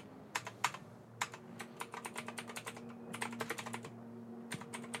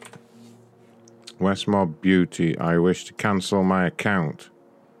 Westmore Beauty, I wish to cancel my account.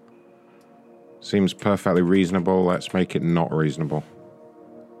 Seems perfectly reasonable. Let's make it not reasonable.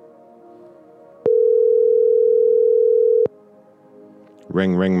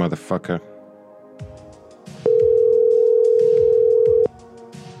 Ring, ring, motherfucker.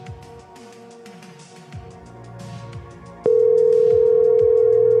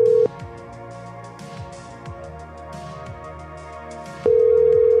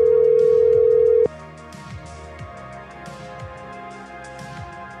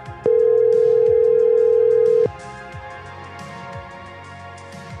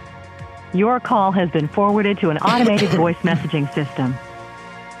 Your call has been forwarded to an automated voice messaging system.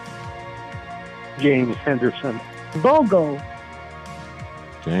 James Henderson. Bogo.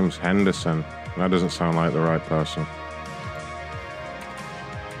 James Henderson. That doesn't sound like the right person.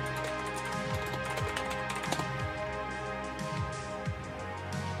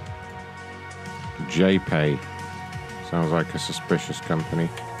 JPay. Sounds like a suspicious company.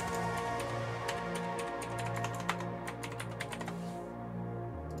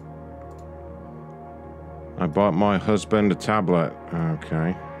 I bought my husband a tablet.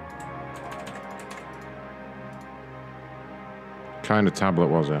 Okay. Kind of tablet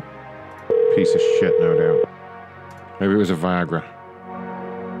was it? Piece of shit, no doubt. Maybe it was a Viagra.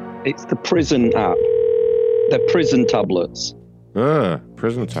 It's the prison app. They're prison tablets.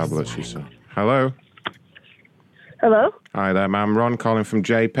 Prison tablets, you said. Hello? Hello? Hi there, ma'am. Ron calling from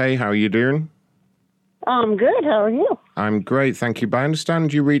JPay. How are you doing? I'm good. How are you? I'm great, thank you. But I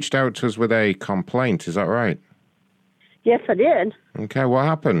understand you reached out to us with a complaint. Is that right? Yes, I did. Okay, what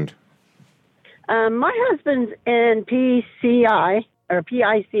happened? My husband's in PCI, or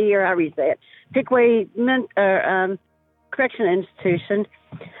PIC, or however you say it, Pickway Correction Institution.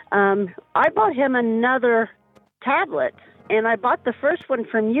 I bought him another tablet, and I bought the first one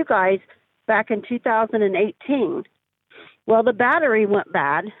from you guys back in 2018. Well, the battery went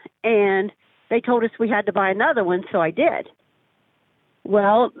bad, and they told us we had to buy another one, so I did.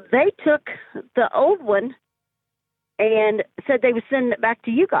 Well, they took the old one and said they would send it back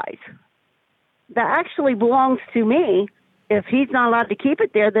to you guys. That actually belongs to me. If he's not allowed to keep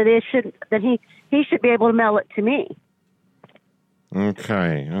it there, then he should be able to mail it to me.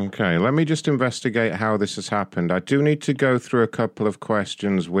 Okay. Let me just investigate how this has happened. I do need to go through a couple of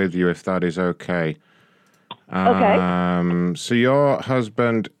questions with you, if that is okay. Okay. So your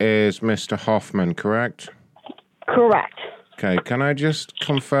husband is Mr. Hoffman, correct? Correct. Okay, can I just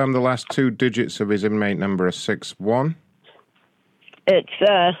confirm the last two digits of his inmate number are 61? It's,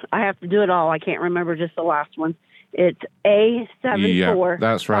 I have to do it all. I can't remember just the last one. It's A74. Yeah,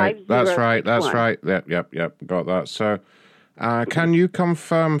 that's right. That's right. Yep. Got that. So, can you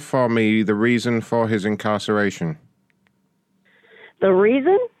confirm for me the reason for his incarceration? The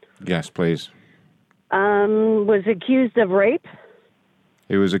reason? Yes, please. Was accused of rape.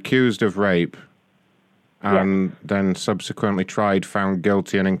 He was accused of rape and then subsequently tried, found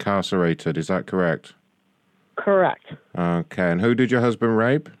guilty, and incarcerated. Is that correct? Correct. Okay. And who did your husband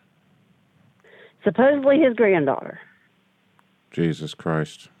rape? Supposedly his granddaughter. Jesus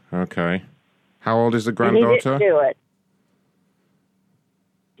Christ. Okay. How old is the granddaughter? And he didn't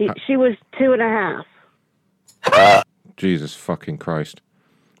do it. She was 2.5. Jesus fucking Christ.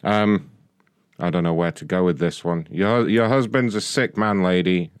 I don't know where to go with this one. Your husband's a sick man,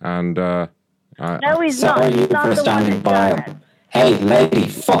 lady, and no, he's not. Sorry He's not for the one standing that by done him. Hey, lady,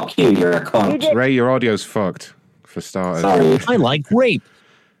 fuck you, you're a cunt. Ray, your audio's fucked, for starters. Sorry. I like rape.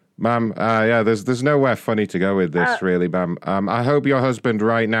 Ma'am, there's nowhere funny to go with this, really, ma'am. I hope your husband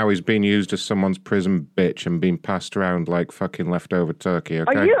right now is being used as someone's prison bitch and being passed around like fucking leftover turkey,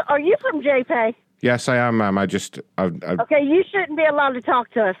 okay? Are you from JPay? Yes, I am, ma'am. Okay, you shouldn't be allowed to talk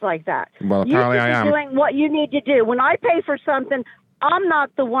to us like that. Well, apparently I am. You should be doing what you need to do. When I pay for something, I'm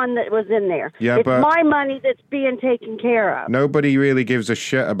not the one that was in there. Yeah, it's but my money that's being taken care of. Nobody really gives a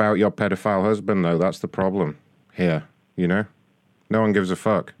shit about your pedophile husband, though. That's the problem here, you know? No one gives a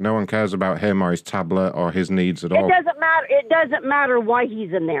fuck. No one cares about him or his tablet or his needs at all. It doesn't matter. It doesn't matter why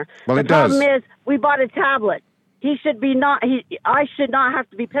he's in there. Well, the it does. problem is we bought a tablet. I should not have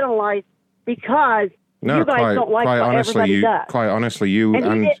to be penalized because you guys don't like what everybody does. Quite honestly, you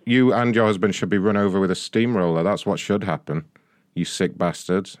and your husband should be run over with a steamroller. That's what should happen. You sick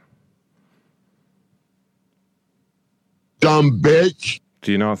bastards. Dumb bitch.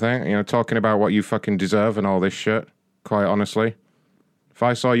 Do you not think? You know, talking about what you fucking deserve and all this shit. Quite honestly. If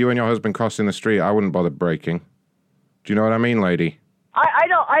I saw you and your husband crossing the street, I wouldn't bother braking. Do you know what I mean, lady?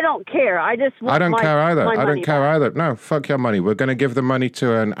 I don't care. I just want I don't care either. My I don't money care back. either. No, fuck your money. We're going to give the money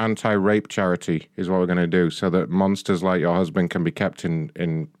to an anti-rape charity is what we're going to do so that monsters like your husband can be kept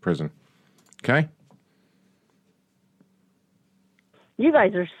in prison. Okay? You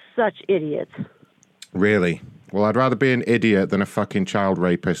guys are such idiots. Really? Well, I'd rather be an idiot than a fucking child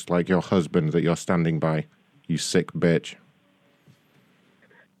rapist like your husband that you're standing by. You sick bitch.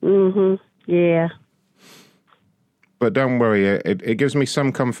 Yeah. But don't worry, it gives me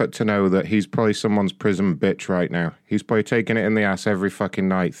some comfort to know that he's probably someone's prison bitch right now. He's probably taking it in the ass every fucking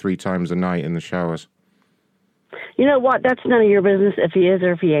night, 3 times a night in the showers. You know what? That's none of your business if he is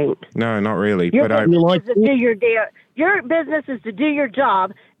or if he ain't. No, not really. Your But business is to do your business is to do your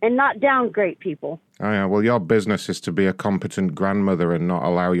job and not downgrade people. Oh, yeah. Well, your business is to be a competent grandmother and not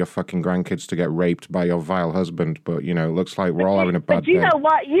allow your fucking grandkids to get raped by your vile husband. But, you know, it looks like we're all having a bad day. But you know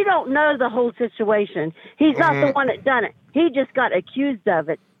what? You don't know the whole situation. He's not the one that done it. He just got accused of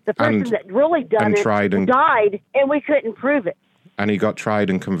it. The person that really done it died, and we couldn't prove it. And he got tried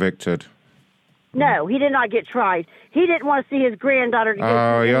and convicted. No, he did not get tried. He didn't want to see his granddaughter to go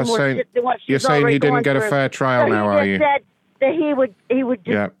through any more shit than what she's already he didn't get a through. fair trial now, are you? He just said that he would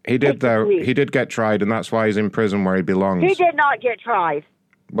just Yeah, he did though. He did get tried, and that's why he's in prison where he belongs. He did not get tried.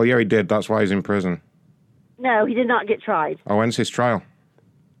 Well, yeah, he did. That's why he's in prison. No, he did not get tried. Oh, when's his trial?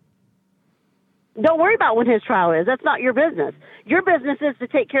 Don't worry about when his trial is. That's not your business. Your business is to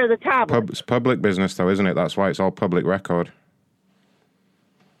take care of the tablet. It's public business, though, isn't it? That's why it's all public record.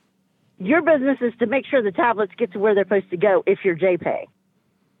 Your business is to make sure the tablets get to where they're supposed to go if you're JPay.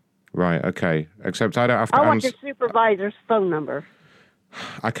 Right, okay. Except I don't have to I want your supervisor's phone number.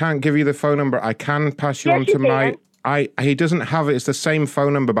 I can't give you the phone number. I can pass you on to my... He doesn't have it. It's the same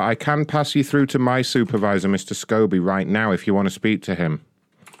phone number, but I can pass you through to my supervisor, Mr. Scobie, right now if you want to speak to him.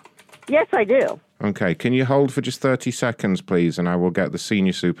 Yes, I do. Okay, can you hold for just 30 seconds, please, and I will get the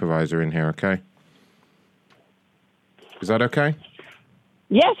senior supervisor in here, okay? Is that okay?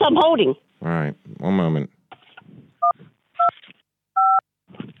 Yes, I'm holding. All right, one moment.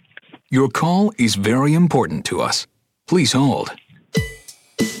 Your call is very important to us. Please hold.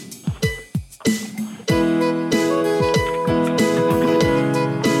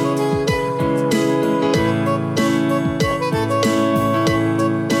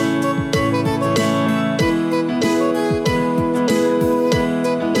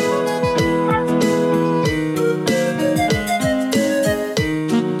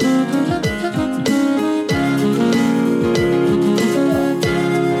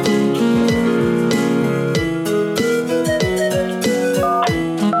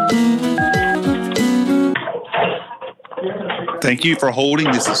 Thank you for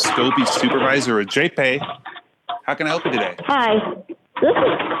holding. This is Scobie's supervisor at JPay. How can I help you today? Hi.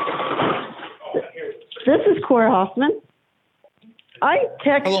 This is Cora Hoffman. I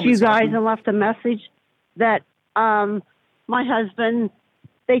texted you guys and left a message that my husband,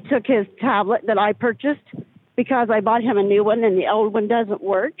 they took his tablet that I purchased because I bought him a new one and the old one doesn't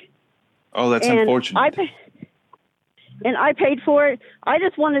work. Oh, that's unfortunate. I paid for it. I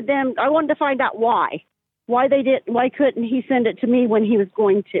wanted to find out why. Why couldn't he send it to me when he was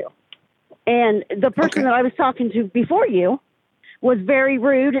going to? And the person that I was talking to before you was very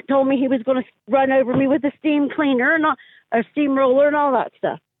rude. It told me he was going to run over me with a steam cleaner and a steamroller and all that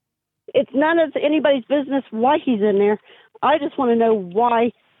stuff. It's none of anybody's business why he's in there. I just want to know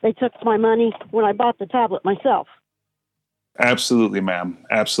why they took my money when I bought the tablet myself. Absolutely, ma'am.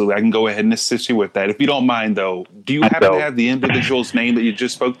 Absolutely. I can go ahead and assist you with that. If you don't mind, though, do you happen to have the individual's name that you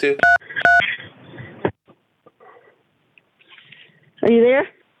just spoke to? Are you there?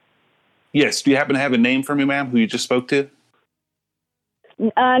 Yes. Do you happen to have a name for me, ma'am, who you just spoke to?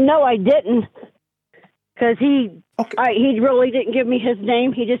 No, I didn't. Because he really didn't give me his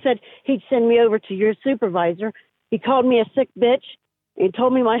name. He just said he'd send me over to your supervisor. He called me a sick bitch. He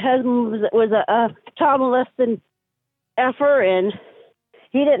told me my husband was a child molesting effer, and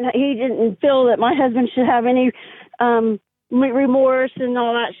he didn't feel that my husband should have any remorse and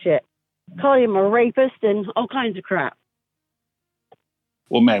all that shit. Called him a rapist and all kinds of crap.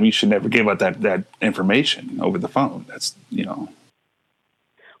 Well, ma'am, you should never give out that information over the phone. That's, Well,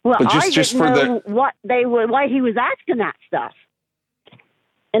 but I didn't know why he was asking that stuff,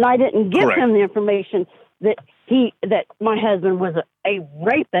 and I didn't give him the information that my husband was a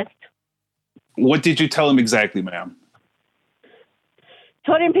rapist. What did you tell him exactly, ma'am?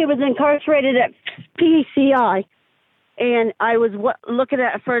 Told him he was incarcerated at PCI, and I was looking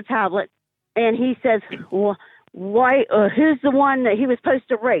at for a tablet, and he says, "Well, why? Who's the one that he was supposed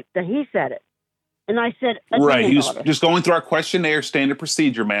to rape?" That he said it, and I said, "Right." He was just going through our questionnaire, standard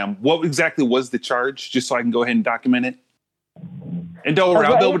procedure, ma'am. What exactly was the charge, just so I can go ahead and document it? And don't worry,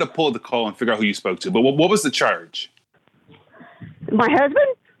 I'll be able to pull the call and figure out who you spoke to. But what was the charge? My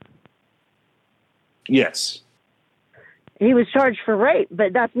husband? Yes. He was charged for rape,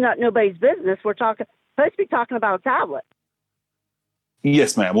 but that's not nobody's business. We're supposed to be talking about a tablet.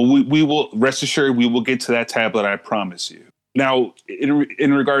 Yes, ma'am. Well, we will rest assured we will get to that tablet. I promise you. Now,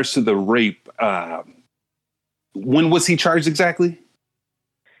 in regards to the rape, when was he charged exactly?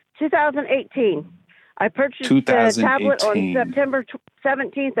 2018. I purchased the tablet on September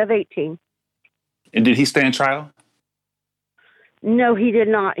 17th of 18. And did he stand trial? No, he did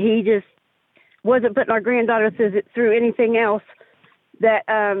not. He just wasn't putting our granddaughter through anything else that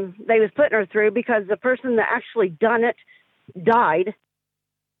they was putting her through, because the person that actually done it died.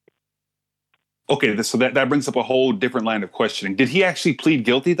 Okay, so that brings up a whole different line of questioning. Did he actually plead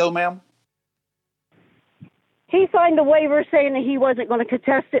guilty, though, ma'am? He signed a waiver saying that he wasn't going to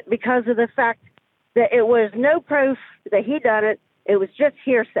contest it because of the fact that it was no proof that he done it. It was just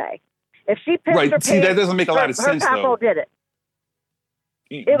hearsay. If she pissed her pants, that doesn't make a lot of sense, though. Did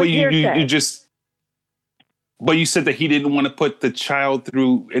it. But you just... But you said that he didn't want to put the child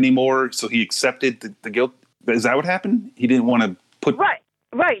through anymore, so he accepted the guilt. Is that what happened? He didn't want to put... Right.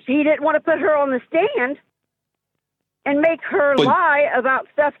 He didn't want to put her on the stand and make her lie about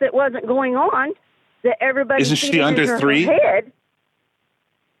stuff that wasn't going on, that everybody... Isn't she under 3? Head.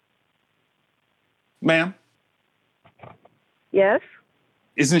 Ma'am? Yes?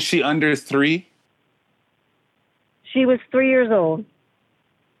 Isn't she under 3? She was 3 years old.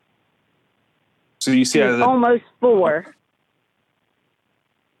 So you see... almost 4.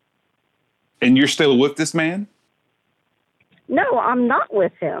 And you're still with this man? No, I'm not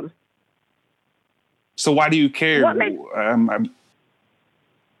with him. So why do you care?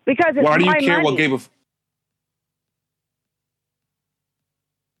 Because it's why do you my care money. what gave a...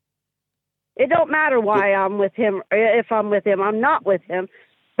 It don't matter why I'm with him. If I'm with him, I'm not with him.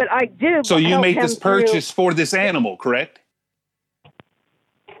 But I do. So you made this purchase for this animal, correct?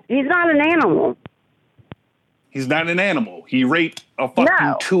 He's not an animal. He's not an animal. He raped a fucking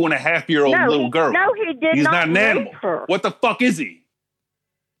 2.5-year-old little girl. No, he did He's not not an rape animal. her. What the fuck is he?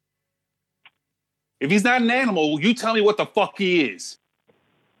 If he's not an animal, you tell me what the fuck he is.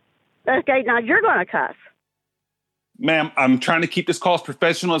 Okay, now you're going to cuss. Ma'am, I'm trying to keep this call as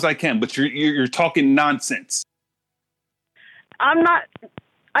professional as I can, but you're talking nonsense. I'm not.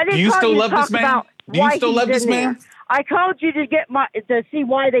 I didn't. Do you call still you love to talk this man? about Do you why still he's love this in there. man? I called you to see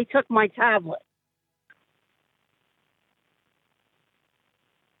why they took my tablet.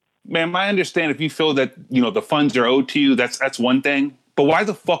 Ma'am, I understand if you feel that, the funds are owed to you, that's one thing. But why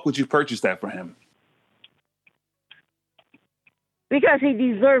the fuck would you purchase that for him? Because he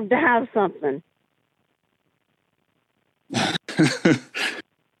deserved to have something.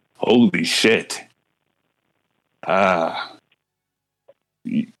 Holy shit.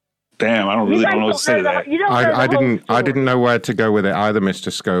 Damn, I don't know what to say to that. I didn't know where to go with it either,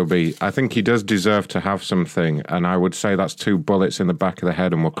 Mr. Scobie. I think he does deserve to have something, and I would say that's 2 bullets in the back of the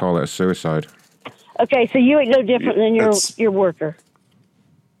head, and we'll call it a suicide. Okay, so you ain't no different than your worker.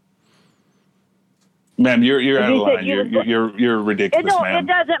 Ma'am, you're out of line. You're ridiculous, ma'am. It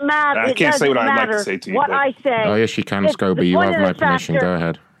doesn't matter. I can't say what I'd like to say to you. What I say. Oh, yes, you can, Scobie. You have my permission. Go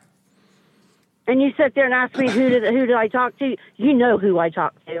ahead. And you sit there and ask me who did I talk to? You know who I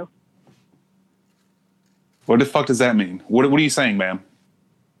talked to. What the fuck does that mean? What are you saying, ma'am?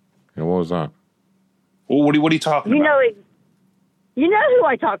 Yeah, what was that? Well, what are you talking about? You know who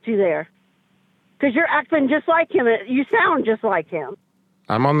I talked to there. Because you're acting just like him. You sound just like him.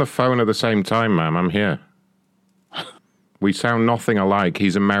 I'm on the phone at the same time, ma'am. I'm here. We sound nothing alike.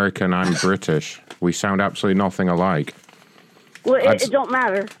 He's American, I'm British. We sound absolutely nothing alike. Well, it don't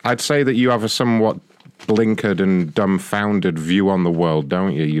matter. I'd say that you have a somewhat blinkered and dumbfounded view on the world,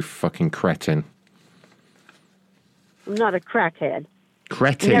 don't you, you fucking cretin? I'm not a crackhead.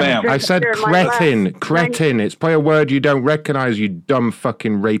 Cretin. I said cretin. Cretin. It's probably a word you don't recognize, you dumb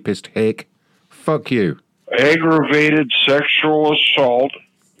fucking rapist hick. Fuck you. Aggravated sexual assault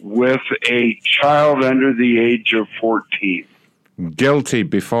with a child under the age of 14. Guilty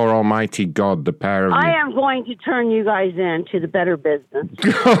before Almighty God, the pair of you. I am going to turn you guys into the better business.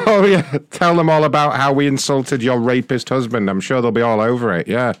 Oh, yeah. Tell them all about how we insulted your rapist husband. I'm sure they'll be all over it,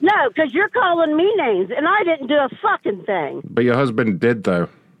 yeah. No, because you're calling me names, and I didn't do a fucking thing. But your husband did, though.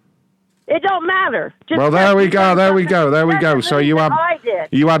 It don't matter. Well, there we go. So you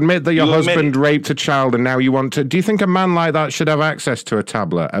admit that your husband raped a child, and now you want to... Do you think a man like that should have access to a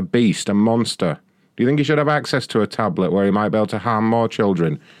tablet, a beast, a monster? Do you think he should have access to a tablet where he might be able to harm more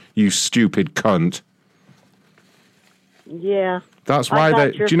children? You stupid cunt. Yeah. That's why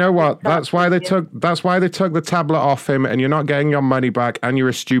they... Do you know what? That's why they took the tablet off him, and you're not getting your money back, and you're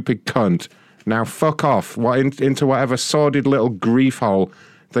a stupid cunt. Now fuck off into whatever sordid little grief hole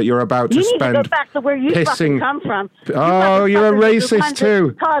that you're about to spend. You need to go back to where you fucking come from. Oh, you're a racist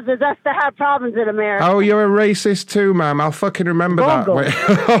too. Causes us to have problems in America. Oh, you're a racist too, ma'am. I'll fucking remember that.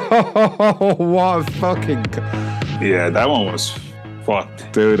 Oh, what a fucking... Yeah, that one was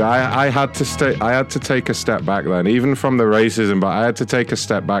fucked. Dude, I had to take a step back then, even from the racism, but I had to take a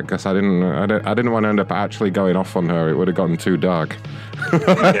step back because I didn't want to end up actually going off on her. It would have gotten too dark.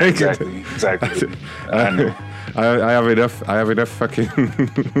 Yeah, exactly. I know. I have enough. I have enough fucking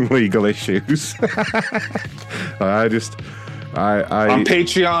legal issues. I on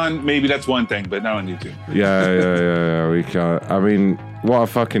Patreon, maybe that's one thing, but not on YouTube. Yeah. We can't. I mean, what a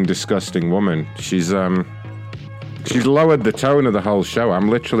fucking disgusting woman. She's lowered the tone of the whole show. I'm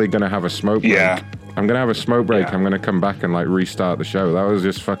literally gonna have a smoke break. Yeah. I'm gonna have a smoke break. I'm gonna come back and like restart the show. That was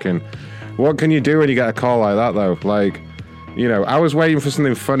just fucking. What can you do when you get a call like that though? Like, you know, I was waiting for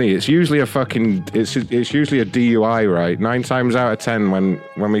something funny. It's usually a fucking. It's usually a DUI, right? 9 times out of 10 when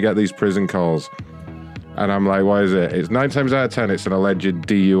we get these prison calls. And I'm like, what is it? It's 9 times out of 10, it's an alleged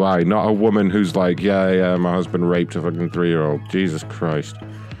DUI, not a woman who's like, yeah, my husband raped a fucking 3-year-old. Jesus Christ.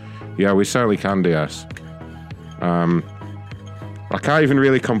 Yeah, we certainly can, DS. I can't even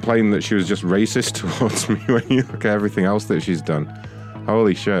really complain that she was just racist towards me when you look at everything else that she's done.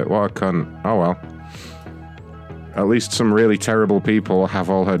 Holy shit, what a cunt. Oh well. At least some really terrible people have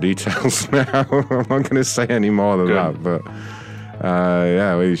all her details now. I'm not going to say any more than that, but...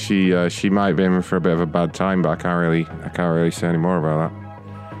 she might be in for a bit of a bad time, but I can't really say any more about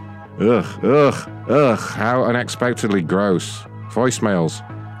that. Ugh, how unexpectedly gross. Voicemails.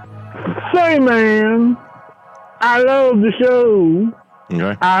 Say, man, I love the show.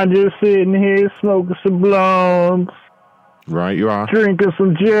 Okay. I'm just sitting here smoking some blunts. Right, you are. Drinking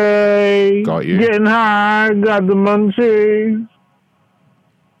some J. Got you. Getting high, got the munchies.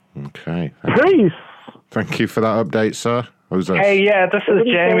 Okay. Peace. Thank you for that update, sir. Who's this? Hey, yeah, this is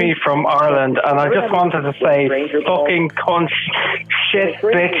Jamie from Ireland, and I just wanted to say, fucking cunt, shit,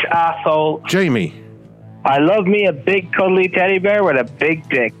 bitch, asshole. Jamie. I love me a big cuddly teddy bear with a big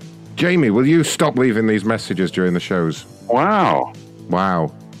dick. Jamie, will you stop leaving these messages during the shows? Wow.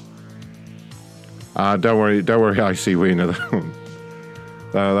 Don't worry, I see Wiener.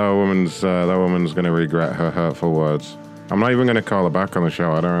 That woman's going to regret her hurtful words. I'm not even going to call her back on the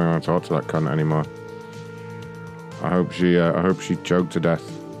show. I don't really want to talk to that cunt anymore. I hope she choked to death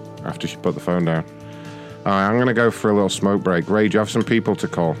after she put the phone down. All right, I'm going to go for a little smoke break. Ray, do you have some people to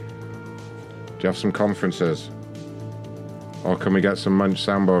call? Do you have some conferences? Or can we get some Munch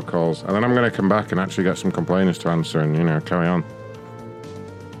soundboard calls? And then I'm going to come back and actually get some complainers to answer and, carry on.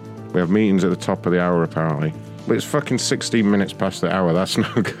 We have meetings at the top of the hour, apparently. But it's fucking 16 minutes past the hour. That's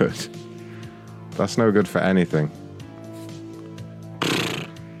no good. That's no good for anything.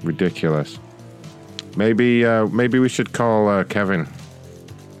 Ridiculous. Maybe we should call Kevin.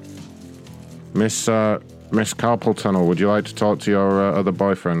 Miss Carpal Tunnel, would you like to talk to your other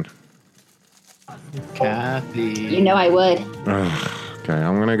boyfriend? Kathy. You know I would. Okay,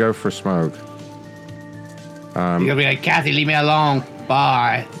 I'm gonna go for a smoke. You're gonna be like, Kathy, leave me alone.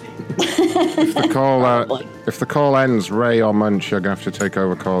 Bye. If the call ends, Ray or Munch, you're gonna have to take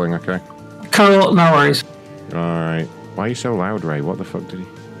over calling, okay? Cool, no worries. All right. Why are you so loud, Ray? What the fuck did he?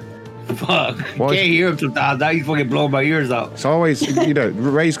 Fuck. Can't hear him sometimes. Now he's fucking blowing my ears out. It's always,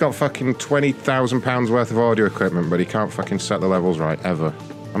 Ray's got fucking £20,000 worth of audio equipment, but he can't fucking set the levels right, ever.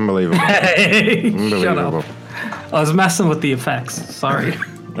 Unbelievable. Hey, Unbelievable. shut up. I was messing with the effects. Sorry.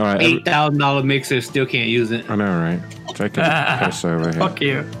 All right. $8,000 mixer, still can't use it. I know, right? Take a piss over here. Fuck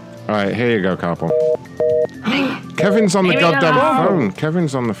you. All right, here you go, Carpal. Kevin's on the goddamn phone.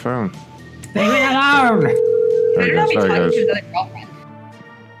 Kevin's on the phone. Leave me alone. There he goes. There he goes.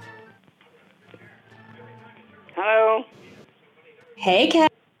 Hello. Hey,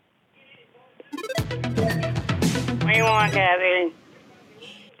 Kat. What do you want, Kathy?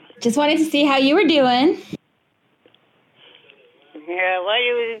 Just wanted to see how you were doing. Yeah, what do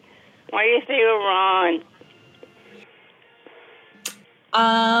you think you're wrong?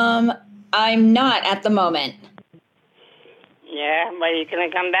 I'm not at the moment. Yeah, but he's gonna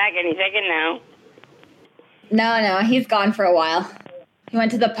come back any second now. No, he's gone for a while. He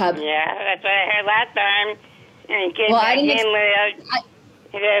went to the pub. Yeah, that's what I heard last time. And he came Well, back I didn't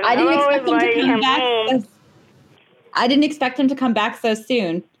in I didn't expect him to come back. I didn't expect him to come back so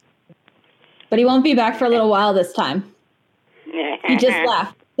soon. But he won't be back for a little while this time. He just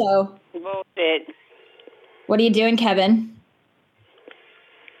left, so. Bullshit. What are you doing, Kevin?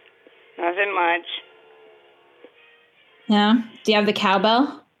 Nothing much. Yeah? Do you have the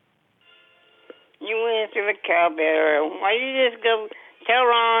cowbell? You answer the cowbell. Why don't you just go tell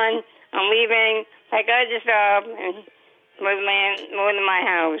Ron I'm leaving, I got this job, and move to my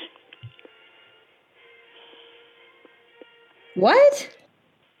house. What?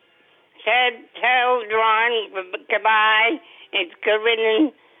 Tell Ron goodbye. It's good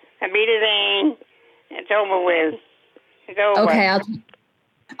riddance. Abita. It's over with. It's over. Okay,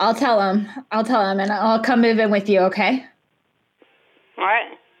 I'll tell him. And I'll come move in with you, okay?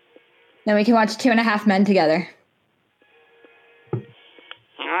 What? Then we can watch 2.5 Men together.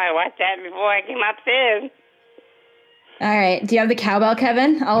 I watched that before I came upstairs. All right. Do you have the cowbell,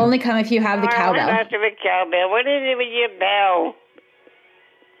 Kevin? I'll only come if you have the cowbell. I don't have a cowbell. What is it with your bell?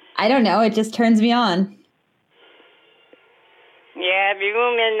 I don't know. It just turns me on. Yeah, if you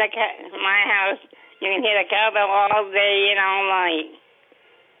go in my house, you can hear the cowbell all day and all night.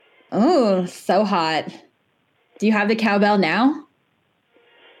 Oh, so hot. Do you have the cowbell now?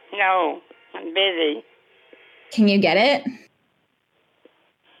 No, I'm busy. Can you get it?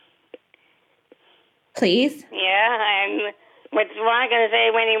 Please? Yeah, and what's Ron going to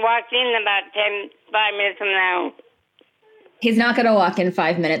say when he walks in about 5 minutes from now? He's not going to walk in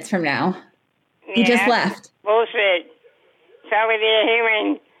 5 minutes from now. He just left. Bullshit. Sorry they're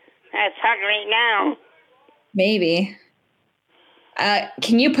hearing that talk right now. Maybe.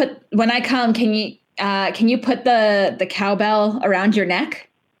 Can you put, when I come, can you put the cowbell around your neck?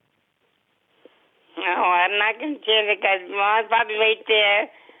 No, I'm not going to change it because Ron's probably right there.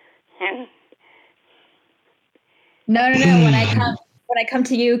 And No. When I come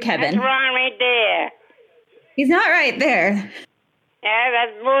to you, Kevin. That's Ron right there. He's not right there. Yeah,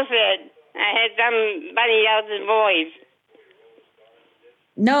 that's bullshit. I heard somebody else's voice.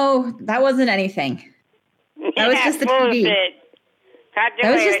 No, that wasn't anything. That was just the bullshit. TV. Talk to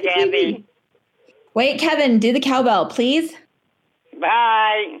That was you just later, the TV. Gabby. Wait, Kevin, do the cowbell, please.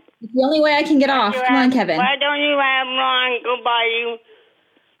 Bye. It's the only way I can get off. Come on, Kevin. Why don't you have Ron go by you?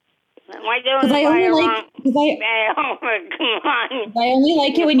 Why don't Because I you buy only Ron? Come on. I only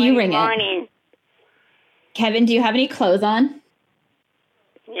like it when you ring it. Morning. Kevin, do you have any clothes on?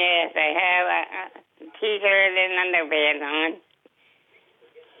 Yes, I have a t-shirt and underpants on.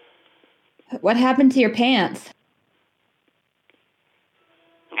 What happened to your pants?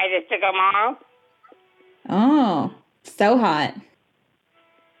 I just took them off. Oh, so hot.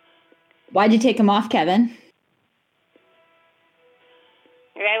 Why'd you take them off, Kevin?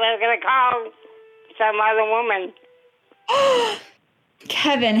 I was going to call some other woman.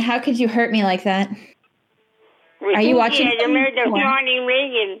 Kevin, how could you hurt me like that? Are you watching? Yeah, you married to Ronnie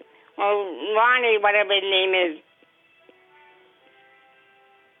Reagan. Or Ronnie, whatever his name is.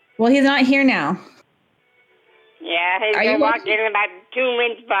 Well, he's not here now. Yeah, he's going to walk in about 2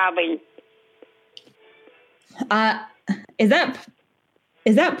 minutes probably.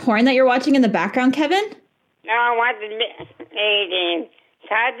 Is that porn that you're watching in the background, Kevin? No, I want the anything.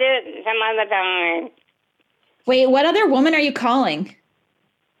 Talk to some other time. Wait, what other woman are you calling?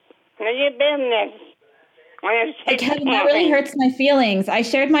 What's your business? Kevin, that really hurts my feelings. I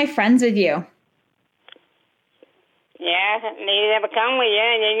shared my friends with you. Yeah, they never come with you,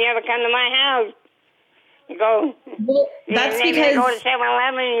 and they never come to my house. You go. Well, that's because they go to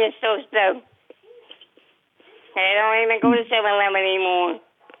 7-Eleven and you're so stuff. They don't even go to 7-Eleven anymore.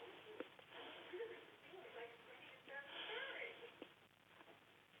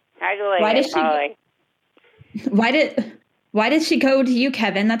 Why did she go to you,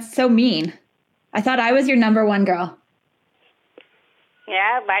 Kevin? That's so mean. I thought I was your number one girl.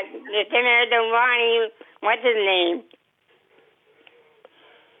 Yeah, but you're similar to Ronnie. What's his name?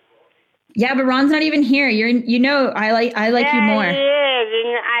 Yeah, but Ron's not even here. You know, I like you more. Yeah, he is.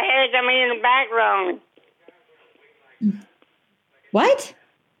 And I heard somebody in the background. What?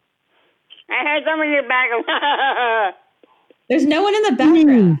 I heard somebody in the background. There's no one in the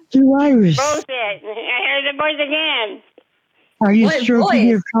background. You Iris. Bullshit. I heard the voice again. Are you What stroking voice?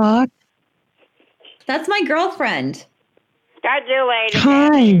 your cock? That's my girlfriend. Talk to you later.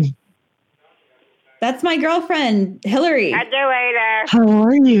 Hi. That's my girlfriend, Hillary. Talk to you later. How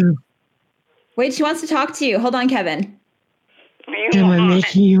are you? Wait, she wants to talk to you. Hold on, Kevin. Am I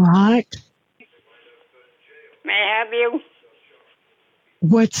making you hot? May I help you?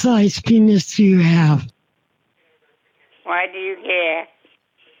 What size penis do you have? Why do you care?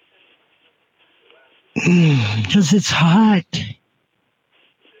 Because it's hot.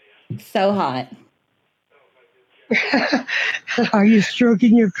 So hot. Are you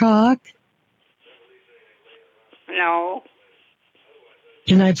stroking your cock? No.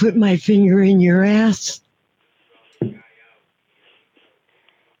 Can I put my finger in your ass? You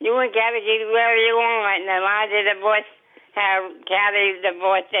and Kathy do whatever you want. And the Elijah divorce, have Kathy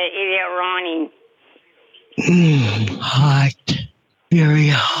divorce the idiot Ronnie. Hot. Very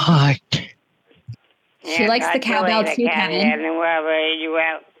hot. She likes the cowbell too, Kevin. And whoever you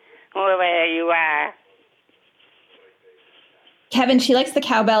are. Kevin, she likes the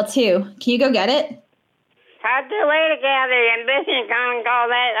cowbell too. Can you go get it? Talk to you later, Kathy. I'm busy. Come and call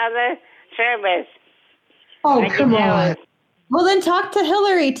that other service. Oh, come on. Well, then talk to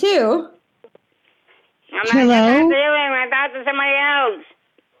Hillary too. I'm not Hello? talking to you. I'm talking to somebody else.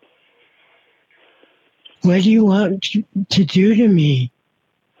 What do you want to do to me?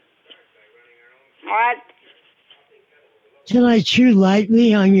 What? Can I chew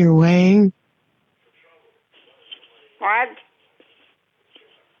lightly on your wang? What?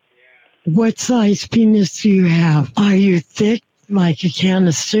 What size penis do you have? Are you thick like a can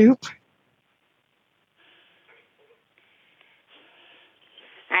of soup?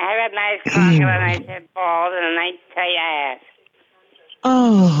 I have a nice cock and a nice head balls and a nice tight ass.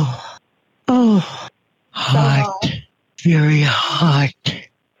 Oh, hot. Very hot.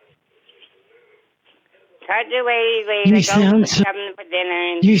 Touch your lady, You go sound so, come for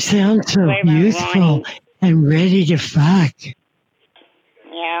dinner. And you sound so play my youthful Ronnie. and ready to fuck.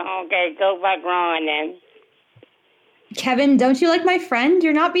 Yeah, okay, go fuck Ron then. Kevin, don't you like my friend?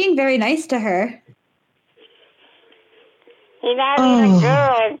 You're not being very nice to her. He's not even a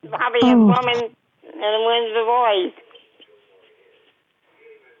girl. It's probably a woman and wins the voice.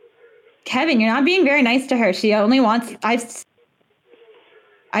 Kevin, you're not being very nice to her. She only wants... I've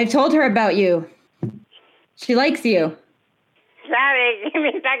told her about you. She likes you. Sorry, give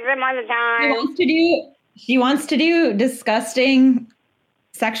me back some other time. She wants to do disgusting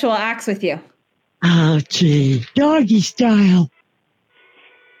sexual acts with you. Oh, gee. Doggy style.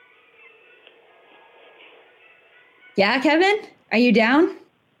 Yeah, Kevin? Are you down?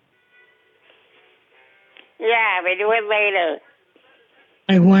 Yeah, we do it later.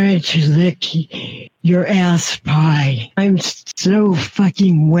 I wanted to lick your ass pie. I'm so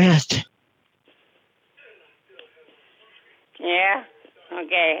fucking wet. Yeah?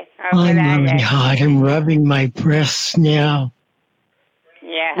 Okay. I'm really hot. I'm rubbing my breasts now.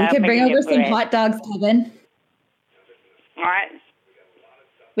 Yeah. We could bring over some hot dogs, Kevin. What?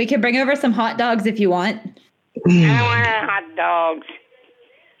 We could bring over some hot dogs if you want. I don't want hot dogs.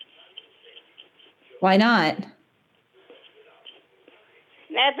 Why not?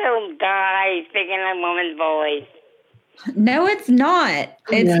 That's a guy speaking a woman's voice. No, it's not.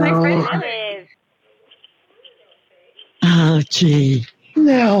 It's my friend. It is. Oh, gee.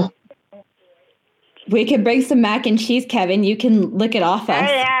 No. We could bring some mac and cheese, Kevin. You can lick it off us.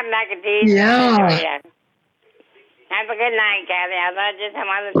 Yeah, mac and cheese. Yeah. Have a good night, Kathy. I'll talk to you some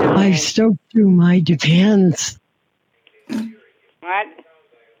other time. I've stoked through my depends. What?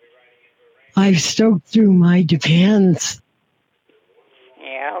 I've stoked through my depends.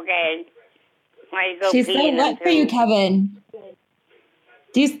 Yeah, okay. Why you go She's so peeing wet too? for you, Kevin.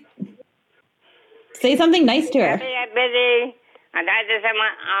 Do you say something nice to her? Kathy, I'm busy. I'll talk to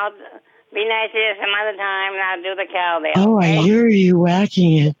someone. I'll be nice to you some other time, and I'll do the cowbell. Oh, I hear you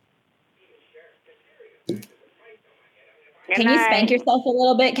whacking it. Can you spank yourself a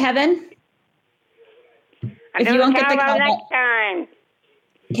little bit, Kevin? I'll do the cowbell next time.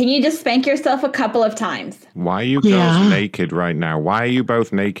 Can you just spank yourself a couple of times? Why are you girls naked right now? Why are you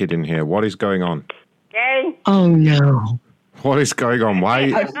both naked in here? What is going on? Okay? Oh, no. What is going on? Why?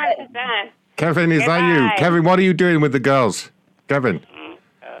 Kevin, is that you? Kevin, what are you doing with the girls? Kevin.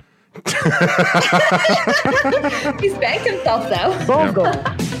 He spanked himself, though.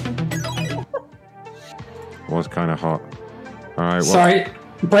 Was kind of hot. All right. Well. Sorry.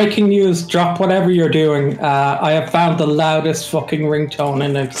 Breaking news. Drop whatever you're doing. I have found the loudest fucking ringtone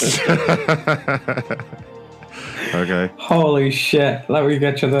in existence. Okay. Holy shit. Let me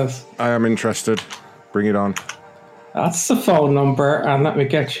get you this. I am interested. Bring it on. That's the phone number, and let me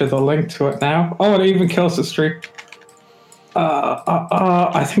get you the link to it now. Oh, it even kills the streak.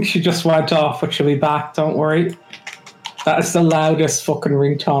 I think she just went off, but she'll be back. Don't worry. That is the loudest fucking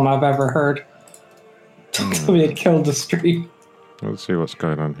ringtone I've ever heard. Tell me it killed the streak. Let's see what's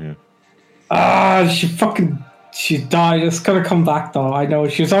going on here. She died. It's gonna come back though. I know.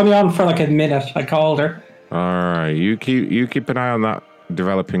 She was only on for like a minute. I called her. All right, you keep an eye on that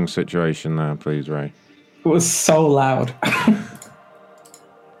developing situation there, please, Ray. It was so loud.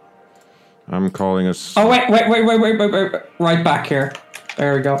 I'm calling us. Oh wait! Right back here.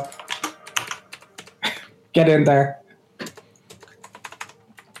 There we go. Get in there.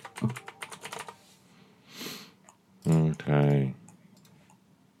 Okay.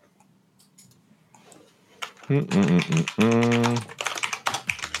 The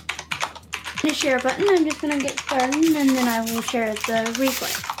share button. I'm just going to get started and then I will share the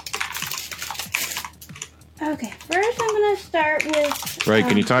replay. Okay, first I'm going to start with... Ray,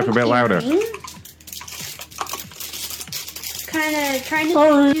 can you type a bit louder? Kind of trying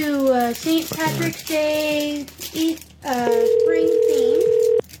to do St. Patrick's Day spring theme.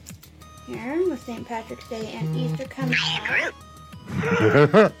 Here, with St. Patrick's Day and Easter coming up.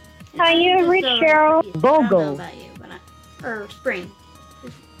 Hi, you reached Cheryl Bogle. Or spring.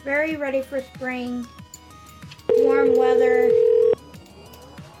 Just very ready for spring. Warm weather.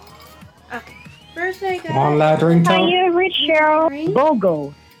 Okay. First I got... One loud ringtone. Hi, you reached Cheryl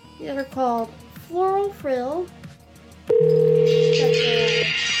Bogle. These are called Floral Frill.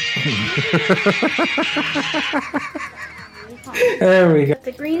 There we go. Got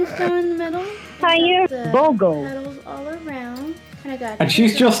the green stone in the middle. Hiya, Bogo. Petals all around. Kind of got. And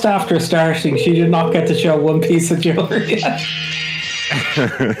she's just after starting. She did not get to show one piece of jewelry yet.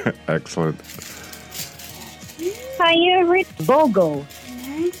 Excellent. Hiya, Bogo.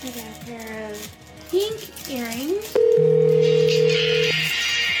 Next, I got a pair of pink earrings.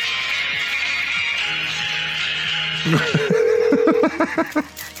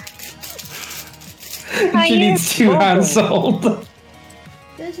 She needs 2 hands sold.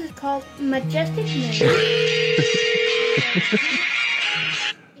 This is called Majestic Moon.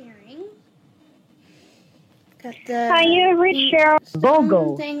 Earring. Got the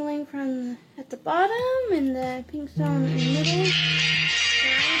Bogo dangling from at the bottom and the pink stone in the middle.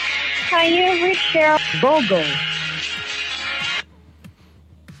 Hiya, Bogo.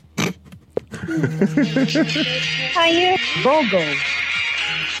 Hiya, Bogo.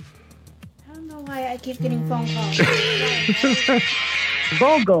 I don't know why I keep getting phone calls.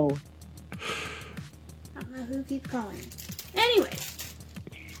 Bogo. I don't know who keeps calling. Anyway.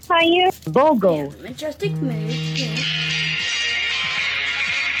 Hiya, Bogo. Majestic Mood.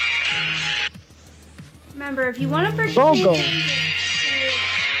 Remember, if you want to purchase Bogo.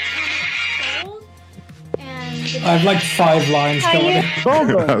 I have like 5 lines going.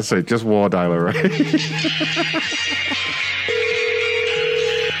 I'll say just war dialer, right?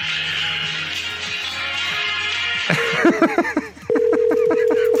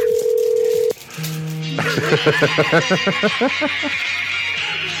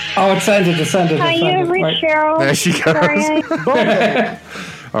 Oh, it sent it. Hiya, Right. There she goes.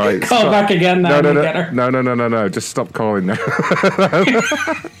 All right, call stop. back again now. No. Get her. Just stop calling now.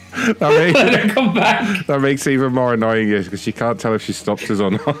 Let her come back. That makes it even more annoying because she can't tell if she stops us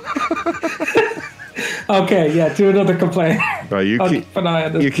or not. Okay, yeah, do another complaint. Right, you keep an eye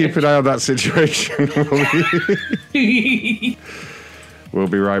on this. You keep an eye on that situation. We'll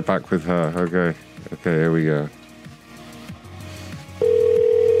be right back with her. Okay, here we go.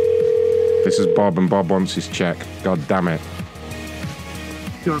 This is Bob, and Bob wants his check. God damn it.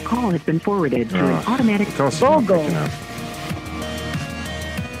 Your call has been forwarded to an automatic Bogo.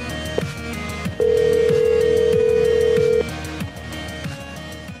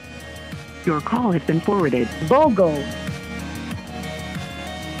 Your call has been forwarded. Bogo.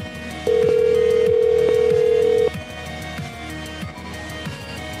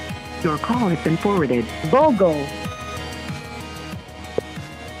 Your call has been forwarded. Bogo.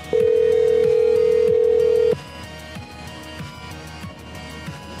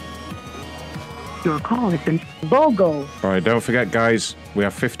 Your call has been Bogo. All right, don't forget, guys, we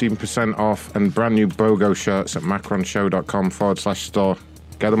have 15% off and brand new Bogo shirts at macronshow.com/store.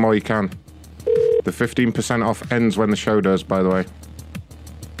 Get them while you can. The 15% off ends when the show does, by the way.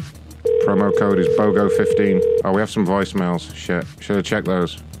 Promo code is BOGO15. Oh, we have some voicemails. Shit. Should have checked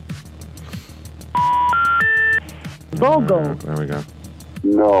those. Bogo. There we go.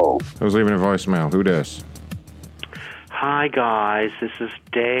 No. Who's leaving a voicemail? Who dis? Hi, guys. This is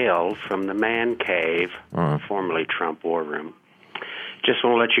Dale from the Man Cave, formerly Trump War Room. Just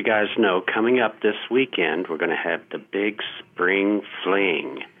want to let you guys know, coming up this weekend, we're going to have the big spring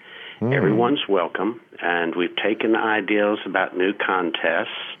fling. Everyone's welcome, and we've taken ideas about new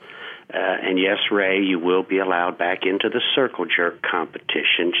contests. And yes, Ray, you will be allowed back into the circle jerk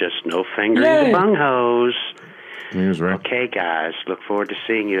competition. Just no fingering the bunghos. News, Ray. Okay, guys. Look forward to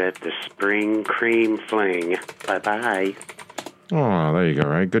seeing you at the spring cream fling. Bye-bye. Oh, there you go,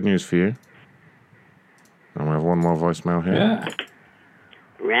 Ray. Good news for you. And we have one more voicemail here. Yeah.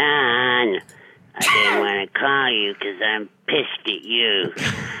 Ron, I didn't want to call you because I'm pissed at you.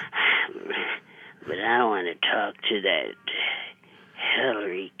 But I want to talk to that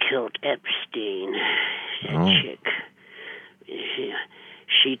Hillary Kilt Epstein, that chick.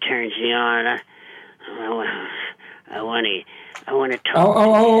 She turns me on. I want to talk to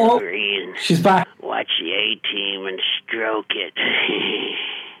Hillary and she's back. Watch the A-Team and stroke it.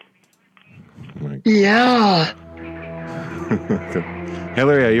 Yeah.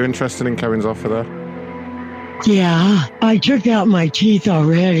 Hillary, are you interested in Kevin's offer there? Yeah, I took out my teeth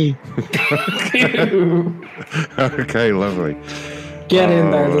already. Okay, lovely. Get in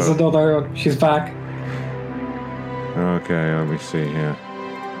there. There's another one. She's back. Okay, let me see here.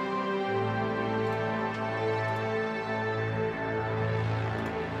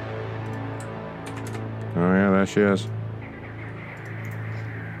 Oh, yeah, there she is.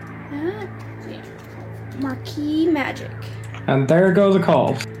 Marquee Magic. And there go the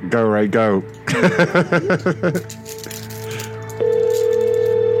calls. Go, Ray, go.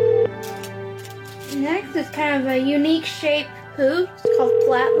 Next is kind of a unique shape hoops called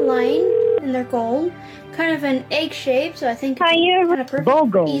flat line, and they're gold. Kind of an egg shape, so I think it's kind of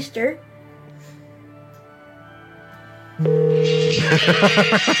perfect for Easter.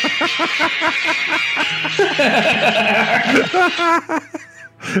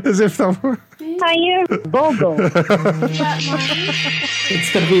 As if that were... Bogo. It's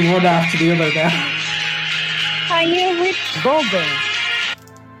going to be one after the other now. Bogo.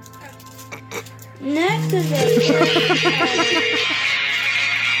 Next is a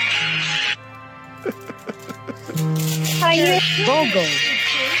Bogo.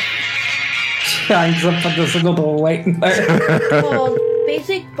 Hangs up and there's another one waiting there. called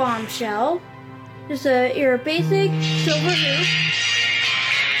Basic Bombshell. Just your basic silver hoop.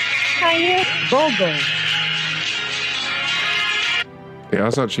 Bogo. Yeah,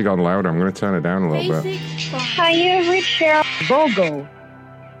 that's actually gone louder. I'm going to turn it down a little bit. Bogo.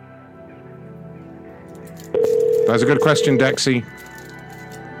 That's a good question, Dexy.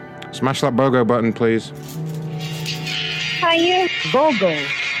 Smash that BOGO button, please. Bogo.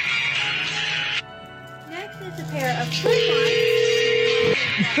 Next is a pair of slip-ons.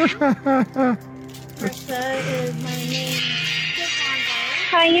 Marissa is my main slip-on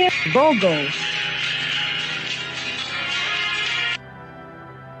buyer. Bogo.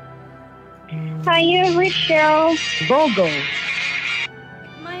 Bogo.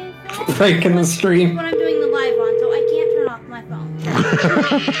 My phone Breaking the stream. when I'm doing the live on, so I can't turn off my phone.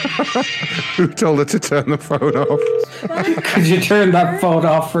 Who told her to turn the phone off? Could you turn that phone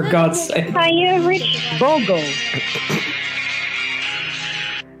off, for God's sake? Bogo.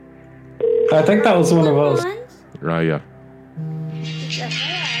 I think that was one of us. Right, yeah.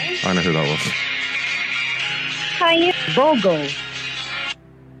 I know who that was. Bogo.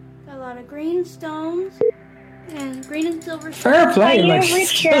 Got a lot of green stones and green and silver stones. Fair play, like she's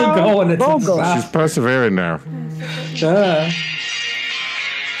still going. It's a She's disaster. persevering now. Yeah.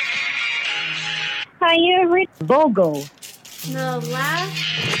 Bogo. The last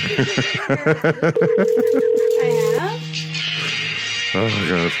I have. Oh my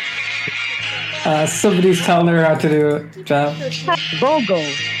God. Somebody's telling her how to do it. Job. Bogo.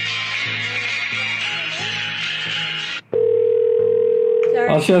 Sorry.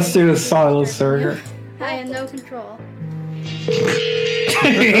 I'll just do a silencer. I have no control.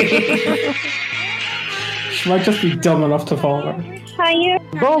 She might just be dumb enough to fall over.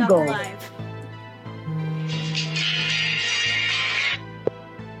 Bogo.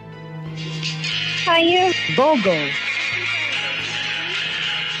 Bogo.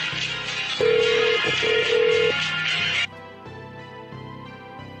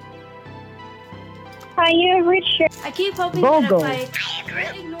 I keep hoping Bogo. that if I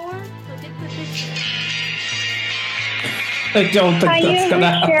ignore, they'll get the picture. I don't think that's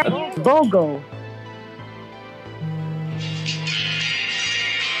gonna happen. Bogo.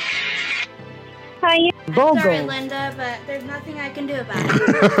 Bogo. Sorry, Linda, but there's nothing I can do about it.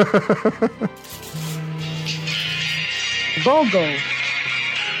 Bogo.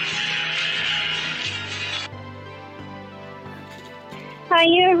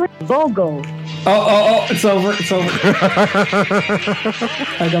 Bogo. Oh, it's over, it's over.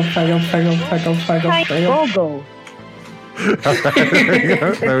 Hang on. Bogo.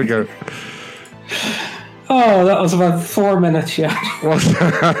 There we go. Oh, that was about 4 minutes, yeah.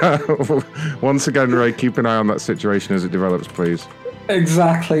 Once again, Ray, keep an eye on that situation as it develops, please.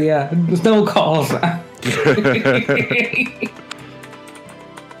 Exactly, yeah. There's no calls.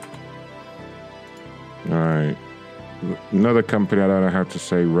 Alright. Another company I don't know how to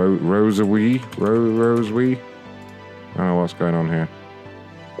say. Rosewee? Rosewee? I don't know what's going on here.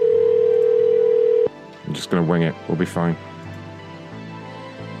 I'm just going to wing it. We'll be fine.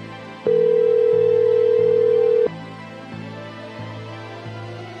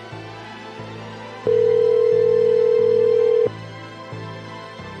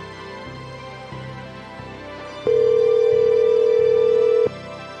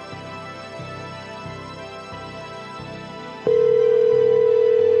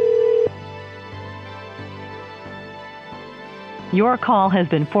 Your call has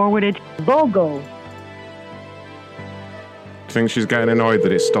been forwarded. Bogo. I think she's getting annoyed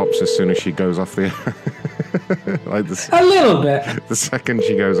that it stops as soon as she goes off the air. Like a little bit. The second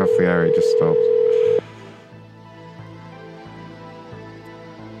she goes off the air, it just stops.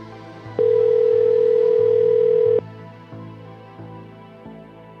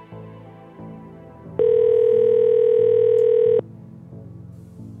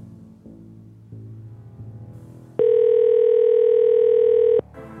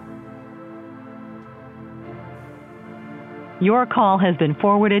 Your call has been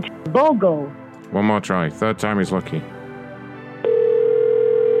forwarded. Bogo. One more try. Third time is lucky.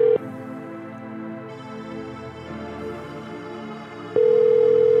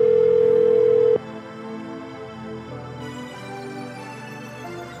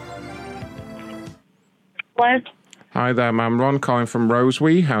 What? Hi there, ma'am. Ron calling from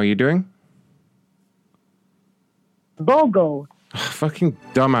Rosewee. How are you doing? Bogo. Fucking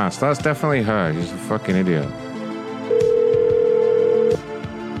dumbass. That's definitely her. She's a fucking idiot.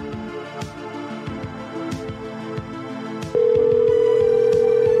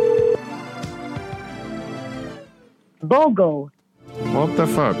 Bogo. What the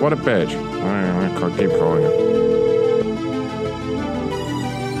fuck? What a bitch. I can't keep calling her.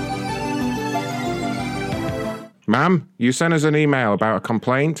 Ma'am, you sent us an email about a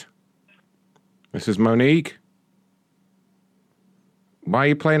complaint. This is Monique. Why are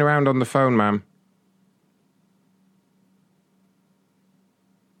you playing around on the phone, ma'am?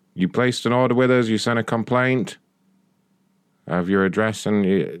 You placed an order with us, you sent a complaint. I have your address and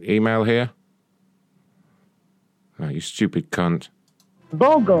your email here. Oh, you stupid cunt.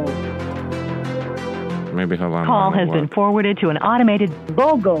 Bogo. Maybe her landline Call has will been work. forwarded to an automated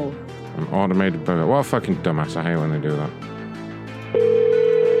Bogo. An automated burger. What a fucking dumbass. I hate when they do that.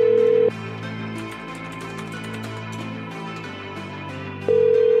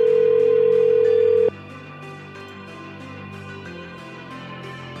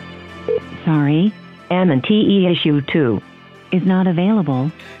 Sorry, M&TE issue 2 is not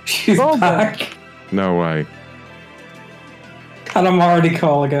available. She's back. No way. And I'm already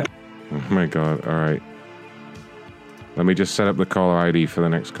calling it. Oh my god. All right. Let me just set up the caller ID for the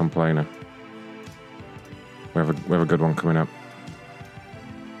next complainer. We have a good one coming up.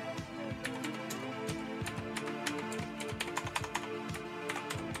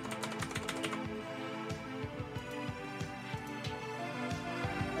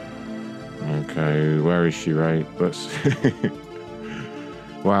 Okay, where is she? Right, let's.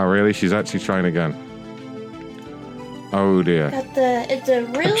 Wow, really? She's actually trying again. Oh dear. It's a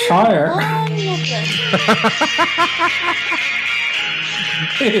really Chire. long necklace.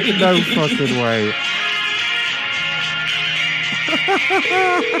 No fucking way.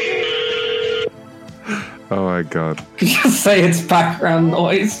 Oh my god. Just say it's background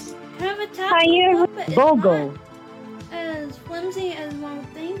noise. Kind of a tacky Hiya, but it's Bogo. not as flimsy as one would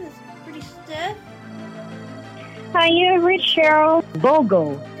think. It's pretty stiff. Hiya, Rich Cheryl.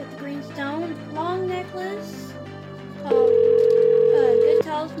 Bogo. Got the green stone, long necklace. Called Good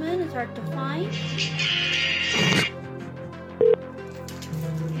Talisman. It's hard to find.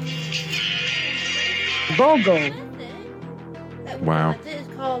 Bogo. Wow. It's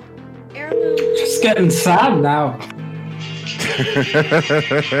called Heirloom. Just getting sad now.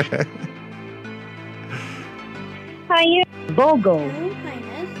 Hiya, Bogo. Heirloom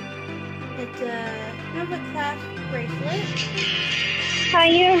Highness. It's a kind of a clasp bracelet.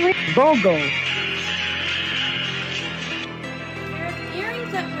 Hiya, Rich Bogo.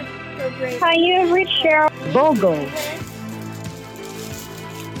 Earrings that would go great. Hiya, Rich Cheryl. Bogo.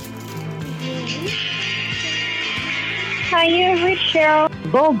 Hiya, Rich Cheryl.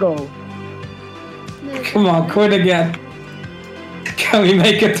 Bogo. Come on, quit again. Can we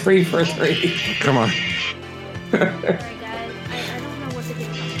make it 3 for 3? Come on.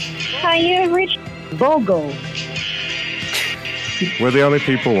 Hiya, Rich Bogo. We're the only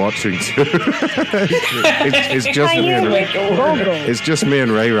people watching too. it's just me and Ray. It's just me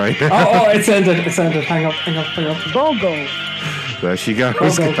and Ray right now. Oh, it's ended. It's ended. Hang up. Bogo. There she goes.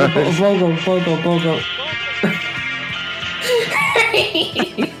 Bogo.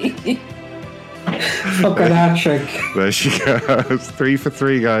 Fucking hat trick. There she goes. 3 for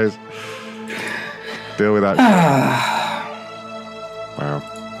 3, guys. Deal with that. Wow.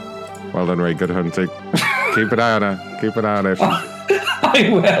 Well done, Ray. Good hunting. Keep an eye on her. Keep an eye on her. I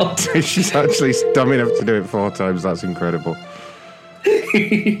will. She's actually dumb enough to do it 4 times. That's incredible.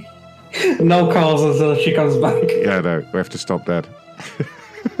 No calls until she comes back. Yeah, no. We have to stop that.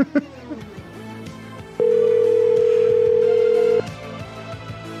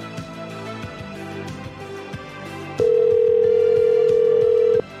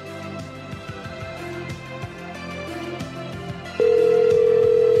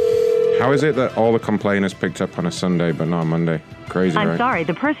 How is it that all the complainers picked up on a Sunday but not on Monday? Crazy, I'm right? sorry,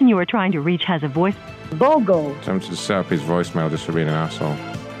 the person you were trying to reach has a voice. Bogo. Tempted to set up his voicemail just for being an asshole.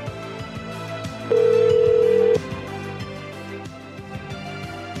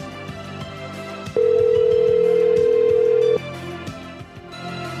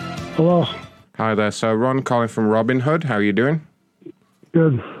 Hello. Hi there. So Ron calling from Robin Hood. How are you doing?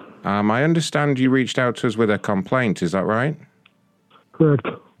 Good. I understand you reached out to us with a complaint. Is that right? Correct.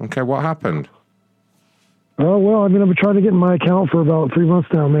 Okay, what happened? Oh, well, I've been trying to get in my account for about 3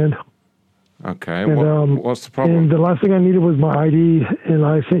 months now, man. Okay, And, what's the problem? And the last thing I needed was my ID, and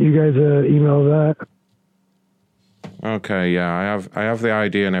I sent you guys an email of that. Okay, yeah, I have the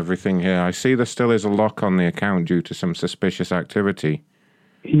ID and everything here. I see there still is a lock on the account due to some suspicious activity.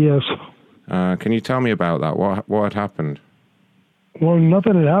 Yes. Can you tell me about that? What had happened? Well,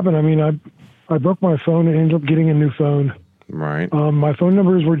 nothing had happened. I mean, I broke my phone and ended up getting a new phone. Right. My phone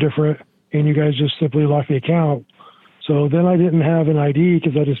numbers were different, and you guys just simply locked the account. So then I didn't have an ID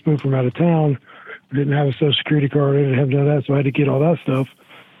because I just moved from out of town. I didn't have a social security card. I didn't have none of that, so I had to get all that stuff.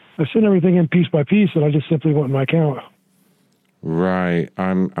 I sent everything in piece by piece, and I just simply went in my account. Right.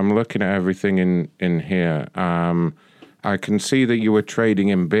 I'm looking at everything in here. I can see that you were trading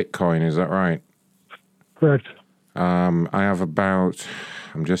in Bitcoin. Is that right? Correct. I have about...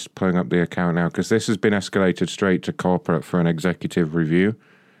 I'm just pulling up the account now because this has been escalated straight to corporate for an executive review.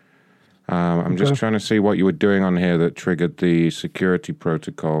 I'm just trying to see what you were doing on here that triggered the security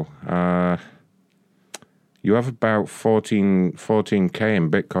protocol. You have about 14K in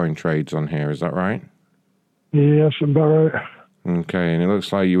Bitcoin trades on here. Is that right? Yes, about right. Okay, and it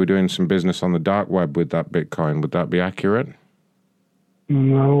looks like you were doing some business on the dark web with that Bitcoin. Would that be accurate?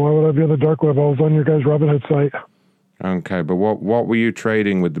 No, why would I be on the dark web? I was on your guys' Robinhood site. Okay, but what were you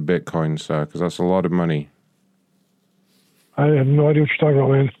trading with the Bitcoin, sir? Because that's a lot of money. I have no idea what you're talking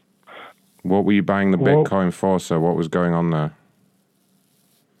about, man. What were you buying the Bitcoin for, sir? What was going on there?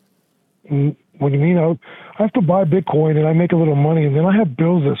 What do you mean? I have to buy Bitcoin, and I make a little money, and then I have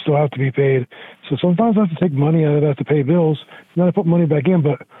bills that still have to be paid. So sometimes I have to take money out of that to pay bills, and then I put money back in,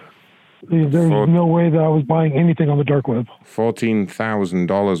 but there's no way that I was buying anything on the dark web.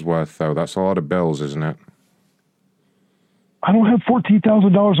 $14,000 worth, though. That's a lot of bills, isn't it? I don't have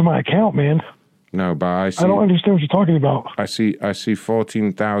 $14,000 in my account, man. No, but I see... I don't understand what you're talking about. I see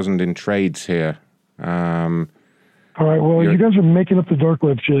 14,000 in trades here. All right, well, you guys are making up the dark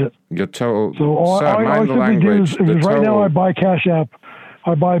web shit. Your total... So all I simply do is right now I buy Cash App.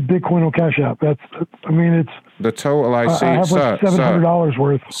 I buy Bitcoin on Cash App. It's... The total I see... I have like $700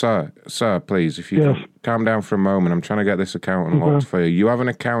 worth. Sir, please, if you can calm down for a moment. I'm trying to get this account unlocked for you. You have an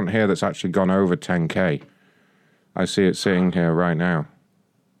account here that's actually gone over 10K. I see it sitting here right now.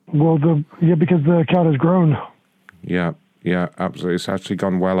 Well, because the account has grown. Yeah, absolutely. It's actually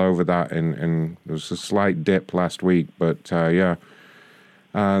gone well over that. And there was a slight dip last week, but yeah.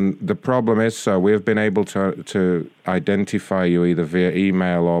 And the problem is, sir, we have been able to identify you either via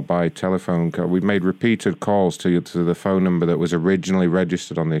email or by telephone. We've made repeated calls to the phone number that was originally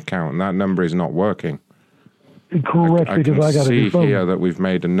registered on the account, and that number is not working. Correct, because I got a new phone. I can see here that we've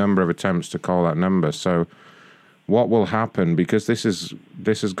made a number of attempts to call that number. So what will happen, because this has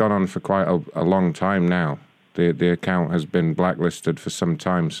gone on for quite a long time now. The account has been blacklisted for some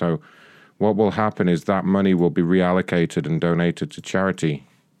time. So what will happen is that money will be reallocated and donated to charity.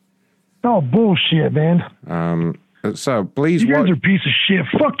 Oh, bullshit, man. So please... You guys are a piece of shit.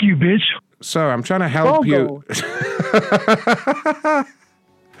 Fuck you, bitch. Sir, I'm trying to help you.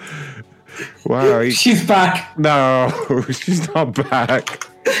 Wow. She's back. No, she's not back.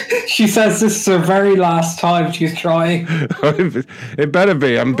 She says this is her very last time she's trying. It better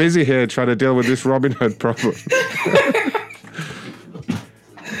be. I'm busy here trying to deal with this Robin Hood problem.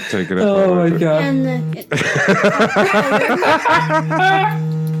 Taking it. Oh my god.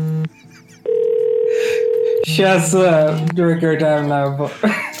 She has to drink her down now, but.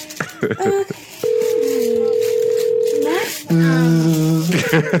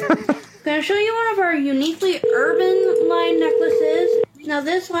 I'm going to show you one of our uniquely urban line necklaces. Now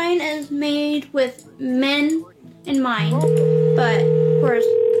this line is made with men in mind, but of course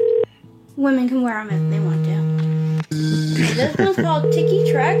women can wear them if they want to. This one's called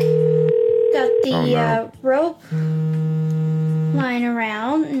Tiki Trek. Got the rope lying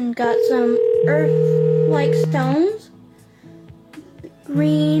around and got some earth-like stones.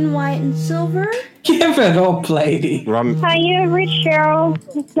 Green, white, and silver. Give it up, lady. Hi, you have reached Cheryl.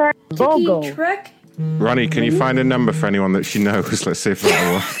 Tiki Trek. Ronnie, can you find a number for anyone that she knows? Let's see if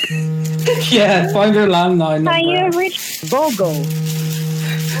that'll work. Yeah, find her landline number. Hi, you have reached Bogo.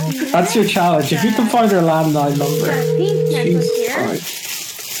 That's your challenge. If you can find her landline number. Pink necklace here. Christ.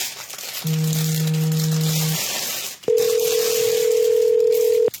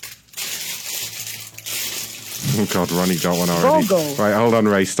 Oh God, Ronnie got one already. Bogo. Right, hold on,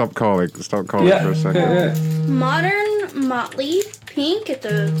 Ray. Stop calling for a second. Yeah. Modern motley pink. It's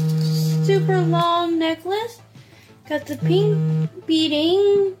a super long necklace. Got the pink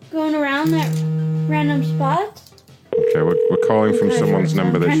beading going around that random spots. Okay, we're calling from someone's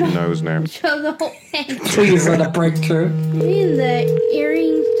number that she knows now. Show the whole thing. Please let it break through. And the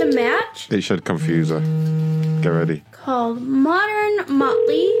earrings to match. It should confuse her. Get ready. Called Modern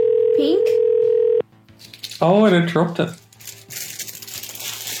Motley Pink. Oh, it interrupted.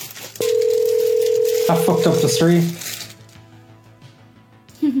 I fucked up the stream.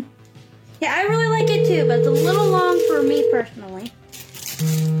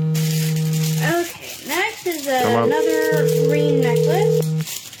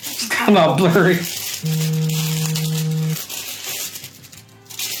 not blurry.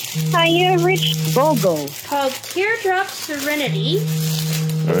 Hi, you have reached Bogo. Called Teardrop Serenity.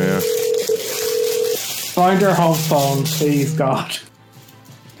 Oh, yeah. Find her home phone, please, God.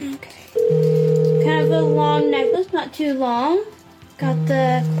 Okay. Kind of a long necklace, not too long. Got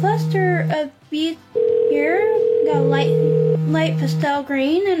the cluster of beads here. Got light pastel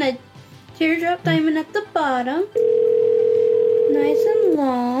green and a teardrop diamond at the bottom. Nice and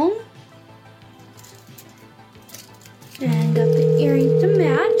long. And got the earrings to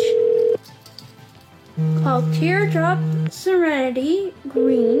match. Called Teardrop Serenity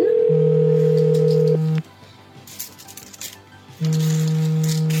Green.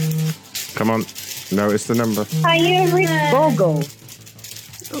 Come on. No, it's the number. Hi, you have reached Bogo.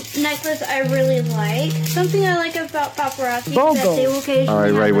 Necklace I really like. Something I like about paparazzi Bogo. that they will occasionally All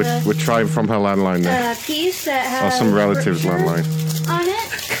right, Ray, have we're trying from her landline now. a piece that Or has some relative's scripture landline. on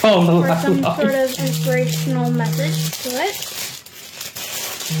it Oh, the or some landline. sort of inspirational message to it.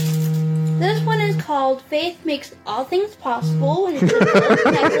 This one is called Faith Makes All Things Possible, and it's a gold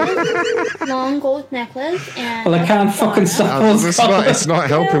necklace, long gold necklace, and Well, I can't fucking stop It's not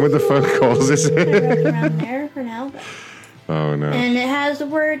helping with the phone calls, is it? around there for now. But. Oh, no. And it has the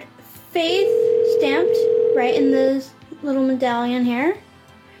word faith stamped right in this little medallion here.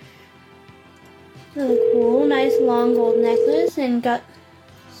 Really cool, nice long gold necklace, and got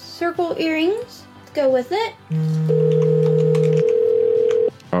circle earrings to go with it.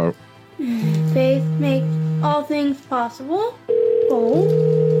 Oh. Faith makes all things possible. Gold.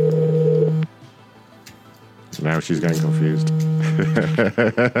 Now she's getting confused.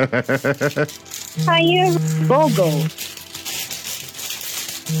 Hi, you have Bogo.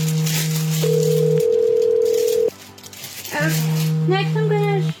 Okay. Next, I'm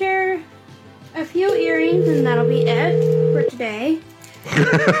going to share a few earrings, and that'll be it for today.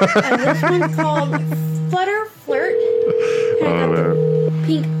 This one's called Flutter Flirt.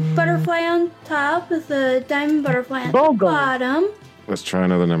 Pink butterfly on top with a diamond butterfly on the bottom. Let's try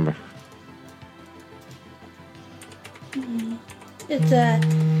another number. It's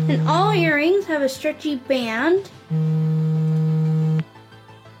and all earrings have a stretchy band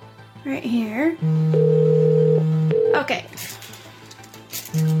right here. Okay.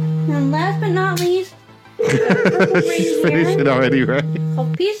 And last but not least, She's finishing already, right?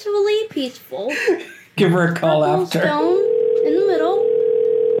 called Peacefully Peaceful. Give her a call Purple after. stone in the middle.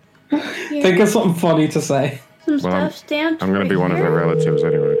 Here. Think of something funny to say. Some stuff stamped. I'm going to be right one of here. her relatives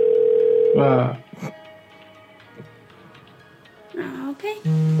anyway. Okay.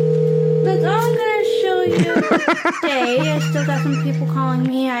 That's all I'm going to show you today. I still got some people calling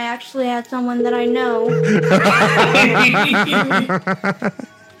me. I actually had someone that I know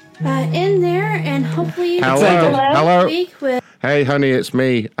in there, and hopefully you Hello. Hello. week with. Hey, honey, it's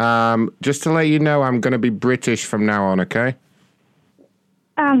me. Just to let you know, I'm going to be British from now on, okay?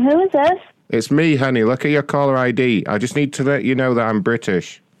 who is this? It's me, honey. Look at your caller ID. I just need to let you know that I'm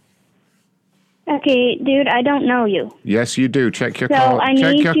British. Okay, dude, I don't know you. Yes, you do. Check your So I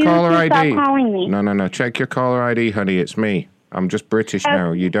check need your you caller to ID. stop calling me. No. Check your caller ID, honey. It's me. I'm just British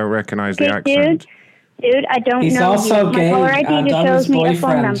now. You don't recognize the Okay, accent. Dude, I don't He's know also you. gay, My caller ID and just I'm shows his me a phone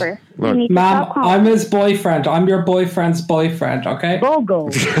boyfriend. number. Look, you need to Ma'am, stop calling. I'm his boyfriend. I'm your boyfriend's boyfriend, okay? Bogo.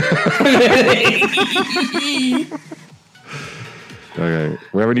 Okay.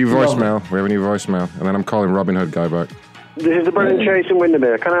 We have a new voicemail. And then I'm calling Robin Hood guy back. This is the Brennan Chase in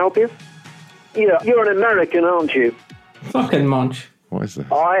Windermere. Can I help you? You're an American, aren't you? Fucking munch. What is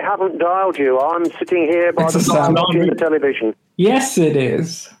that? I haven't dialed you. I'm sitting here by It's the a phone sound. watching the television. Yes, it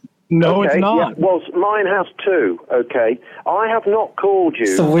is. No, it's not. Yeah, well, mine has too, okay? I have not called you.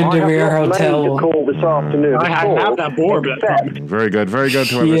 It's the Windermere I have not Hotel. made a call this afternoon. I have that board. Except Very good to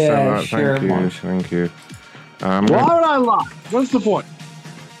understand Yeah, that. sure, Thank you. Mark. Thank you. Why would I lie? What's the point?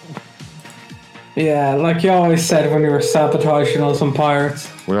 Yeah, like you always said when you were sabotaging us on Pirates.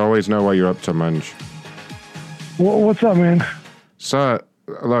 We always know what you're up to, Munch. What's up, man? Sir,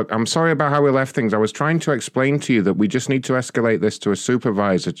 look, I'm sorry about how we left things. I was trying to explain to you that we just need to escalate this to a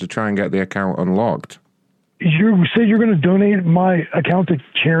supervisor to try and get the account unlocked. You said you're going to donate my account to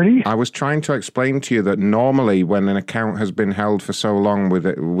charity? I was trying to explain to you that normally when an account has been held for so long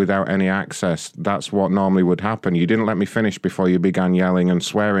without any access, that's what normally would happen. You didn't let me finish before you began yelling and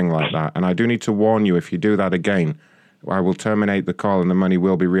swearing like that. And I do need to warn you, if you do that again, I will terminate the call and the money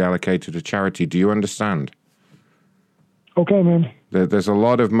will be reallocated to charity. Do you understand? Okay, man. There's a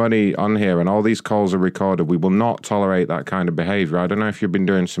lot of money on here and all these calls are recorded. We will not tolerate that kind of behavior. I don't know if you've been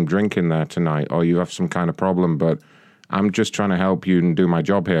doing some drinking there tonight or you have some kind of problem, but I'm just trying to help you and do my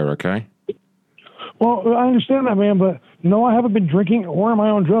job here, okay? Well, I understand that, man, but no, I haven't been drinking or am I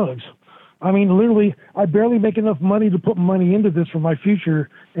on drugs. I mean, literally, I barely make enough money to put money into this for my future,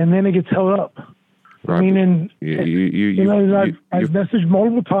 and then it gets held up. Right. I mean, and I've you've- messaged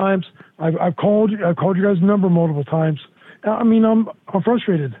multiple times. I've called you guys' number multiple times. I mean, I'm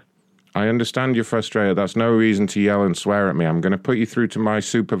frustrated. I understand you're frustrated. That's no reason to yell and swear at me. I'm going to put you through to my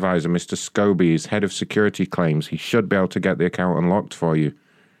supervisor, Mr. Scobie. He's head of security claims. He should be able to get the account unlocked for you.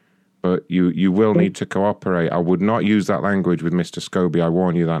 But you will need to cooperate. I would not use that language with Mr. Scobie. I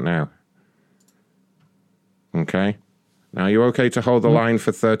warn you that now. Okay? Now, you okay to hold the line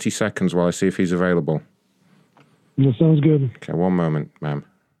for 30 seconds while I see if he's available? That sounds good. Okay, one moment, ma'am.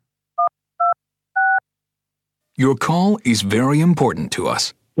 Your call is very important to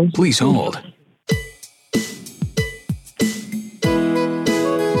us. Please hold.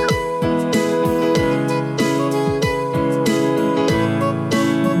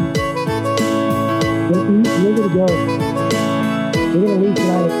 We're going to go. We're going to leave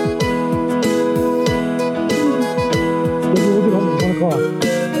tonight. We'll get home at 1 o'clock.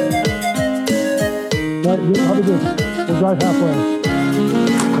 Right, how about this? We'll drive halfway.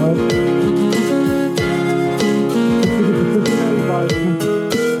 Right?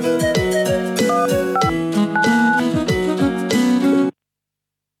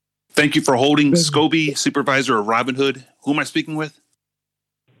 Thank you for holding. Scobie, supervisor of Robin Hood. Who am I speaking with?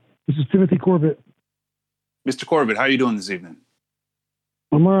 This is Timothy Corbett. Mr. Corbett, how are you doing this evening?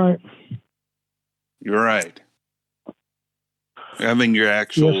 I'm all right. You're all right. Having your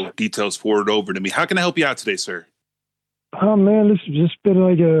actual details forwarded over to me. How can I help you out today, sir? Oh, man, this has just been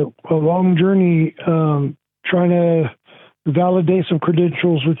like a long journey trying to validate some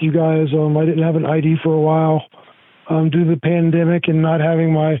credentials with you guys. I didn't have an ID for a while due to the pandemic and not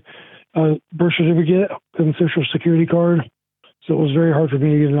having my birth certificate and social security card. So it was very hard for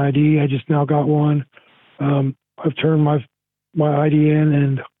me to get an ID. I just now got one. I've turned my ID in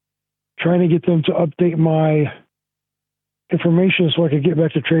and trying to get them to update my information so I could get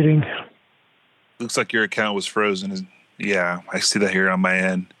back to trading. Looks like your account was frozen. Yeah, I see that here on my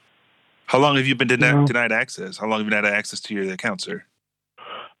end. How long have you been denied access? How long have you had access to your account, sir?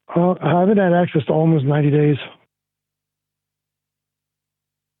 I haven't had access to almost 90 days.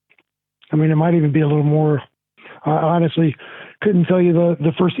 I mean, it might even be a little more. I honestly couldn't tell you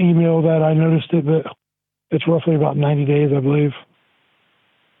the first email that I noticed it, but it's roughly about 90 days, I believe.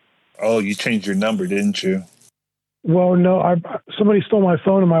 Oh, you changed your number, didn't you? Well, no, somebody stole my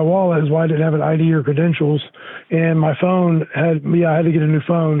phone and my wallet is why I didn't have an ID or credentials. And my phone I had to get a new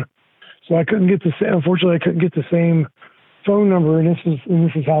phone. So I couldn't get unfortunately, I couldn't get the same phone number. And this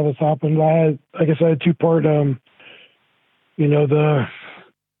is how this happened. I had two-part, the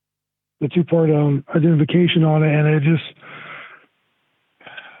two-part identification on it. And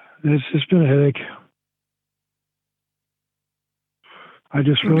it's just been a headache. I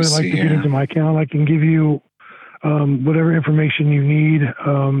just really like to get into my account. I can give you whatever information you need.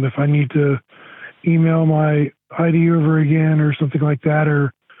 If I need to email my ID over again or something like that,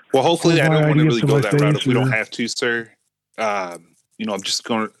 or hopefully I don't want to really go that route if we don't have to, sir. I'm just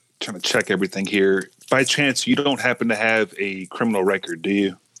trying to check everything here. By chance, you don't happen to have a criminal record, do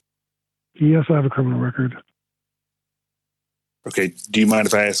you? Yes, I have a criminal record. Okay. Do you mind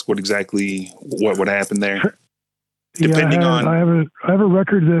if I ask what happened there? Depending on, I have a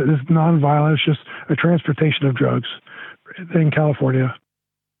record that is non-violent. It's just a transportation of drugs in California.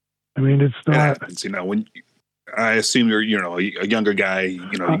 I mean, it's not. I assume you're, a younger guy.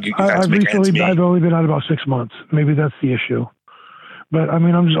 I've only been out about 6 months. Maybe that's the issue. But I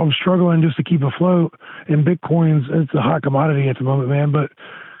mean, I'm struggling just to keep afloat. And Bitcoin's it's a hot commodity at the moment, man. But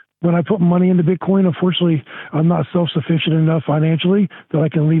when I put money into Bitcoin, unfortunately, I'm not self-sufficient enough financially that I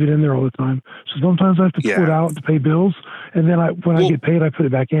can leave it in there all the time. So sometimes I have to pull it out to pay bills, and then when I get paid, I put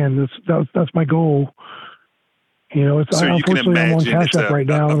it back in. That's my goal. Unfortunately, I'm on Cash App right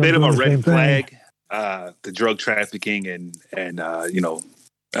now. A bit of a red flag, the drug trafficking and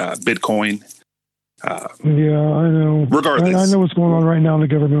Bitcoin. Yeah, I know. Regardless, I know what's going on right now in the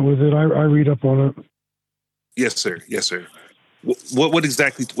government with it. I read up on it. Yes, sir. Yes, sir.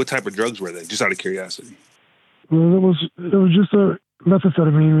 What type of drugs were they? Just out of curiosity. Well, it was just a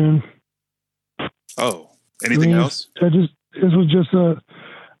methamphetamine, man. Oh, anything else? This was just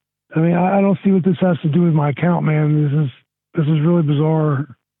I don't see what this has to do with my account, man. This is really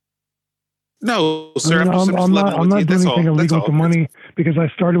bizarre. No, sir. I'm not doing anything illegal with the money because I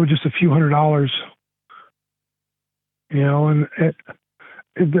started with just a few $100s. And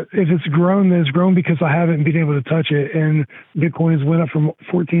if it's grown, then it's grown because I haven't been able to touch it. And Bitcoin has went up from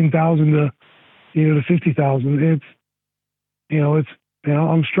 14,000 to 50,000.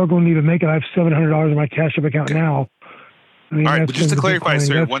 I'm struggling to even make it. I have $700 in my Cash App account now. I mean, all right, but just to clarify,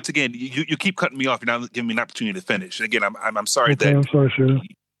 sir, that's, once again, you keep cutting me off. You're not giving me an opportunity to finish. Again, I'm sorry okay, that. I'm sorry, sir.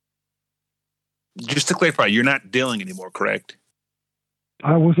 Just to clarify, you're not dealing anymore, correct?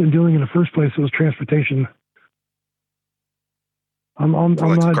 I wasn't dealing in the first place. It was transportation. I'm like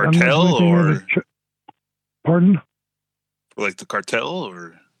not. the cartel, I'm not or pardon? Like the cartel,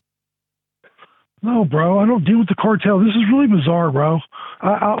 or no, bro. I don't deal with the cartel. This is really bizarre, bro.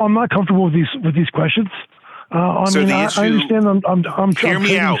 I'm not comfortable with these questions. I understand. I'm hear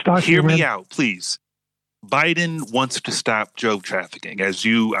me out. Hear me man. out, please. Biden wants to stop drug trafficking.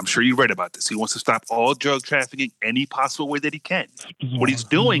 I'm sure you read about this. He wants to stop all drug trafficking any possible way that he can. What he's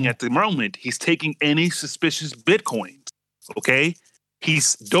doing at the moment, he's taking any suspicious Bitcoins, okay?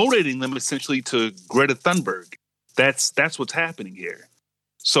 He's donating them essentially to Greta Thunberg. That's what's happening here.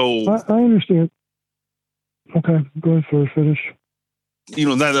 So I understand. Okay, go ahead for a finish.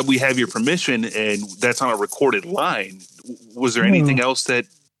 Now that we have your permission and that's on a recorded line, was there anything else that?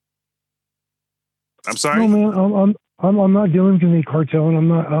 I'm sorry. No, man. I'm not dealing with any cartel, and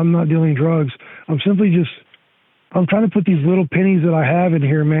I'm not dealing drugs. I'm simply I'm trying to put these little pennies that I have in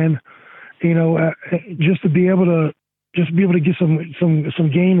here, man. Just to be able to get some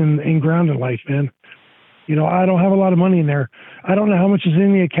gain and ground in life, man. I don't have a lot of money in there. I don't know how much is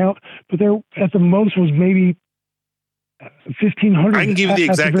in the account, but there at the most was maybe $1,500. I can give you the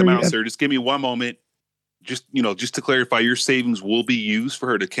exact amount, sir. Just give me one moment. Just to clarify, your savings will be used for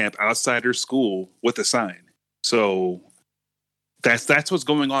her to camp outside her school with a sign. So that's what's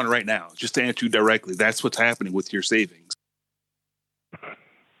going on right now. Just to answer you directly, that's what's happening with your savings.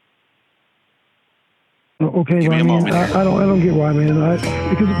 Okay, well, I don't get why, man.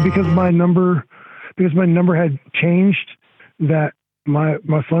 Because my number had changed, that my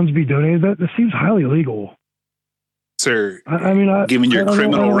funds be donated. That seems highly illegal, sir. Given your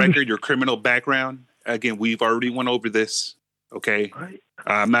criminal record, your criminal background. Again, we've already went over this. Okay,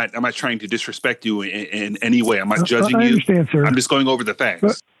 I'm not trying to disrespect you in any way. I'm not judging you. I understand, sir. I'm just going over the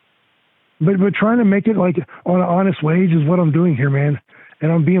facts. But trying to make it like on an honest wage is what I'm doing here, man.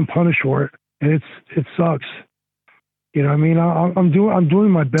 And I'm being punished for it, and it sucks. I'm doing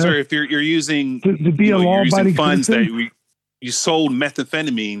my best. Sir, if you're using to be a law-abiding funds citizen, that you sold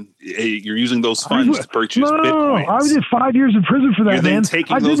methamphetamine, you're using those funds to purchase Bitcoins. I did 5 years in prison for that, You're then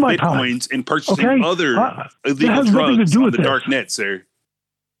taking those Bitcoins and purchasing other illegal drugs on the dark net, sir.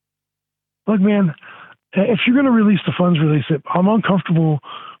 Look, man, if you're going to release the funds, release it. I'm uncomfortable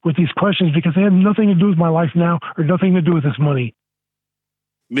with these questions because they have nothing to do with my life now or nothing to do with this money.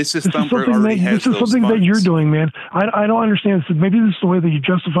 Mrs. Thunberg already has those funds. This is something that you're doing, man. I don't understand. So maybe this is the way that you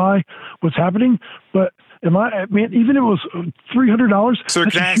justify what's happening, but even if it was $300, sir,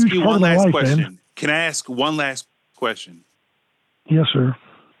 can I ask you one last question? Man. Can I ask one last question? Yes, sir.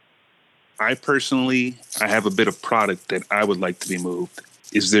 I have a bit of product that I would like to be moved.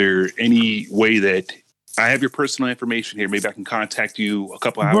 Is there any way that I have your personal information here? Maybe I can contact you a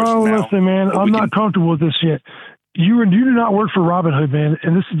couple hours from now. Listen, man, I'm not comfortable with this shit. You do not work for Robinhood, man,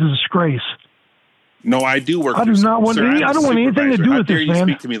 and this is a disgrace. No, I do work. I do not want any. I don't want anything to do with this, man. How dare you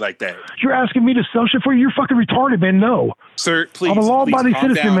speak to me like that? You're asking me to sell shit for you. You're fucking retarded, man. No, sir. Please, I'm a law-abiding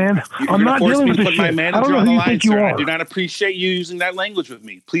citizen, man. I'm not dealing with this shit. I don't know who you think you are. I do not appreciate you using that language with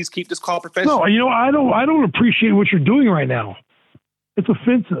me. Please keep this call professional. No, I don't appreciate what you're doing right now. It's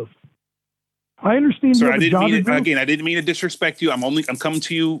offensive. I understand. Sir, I didn't mean to disrespect you. I'm coming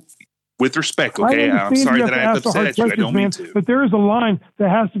to you with respect. Okay, I'm sorry that I have upset at you. I don't mean to. But there is a line that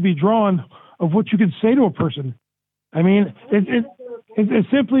has to be drawn of what you can say to a person. I mean, it's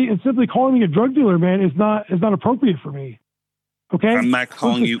simply calling me a drug dealer, man, is not appropriate for me. Okay, I'm not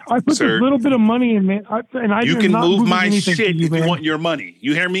calling you. I put sir, this little bit of money in, man. You can move my shit if you want your money.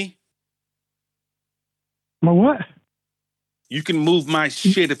 You hear me? My what? You can move my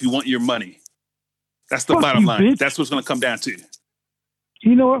shit if you want your money. That's the bottom line. Bitch. That's what's going to come down to.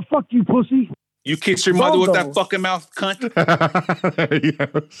 You know what? Fuck you, pussy. You kiss your mother with that fucking mouth, cunt.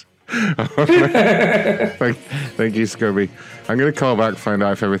 Yes. Thank you, Scobie. I'm going to call back, find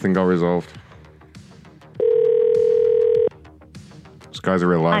out if everything got resolved. This guy's a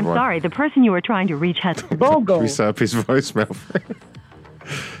real live one. I'm sorry, the person you were trying to reach has... Bogo. We set up his voicemail.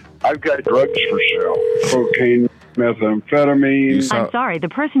 I've got drugs for sale. Cocaine, methamphetamine. I'm sorry, the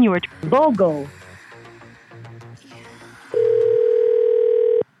person you were... Bogo.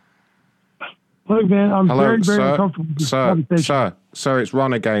 Look, man, I'm very uncomfortable with this conversation. Sir, it's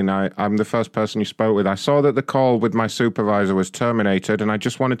Ron again. I'm the first person you spoke with. I saw that the call with my supervisor was terminated, and I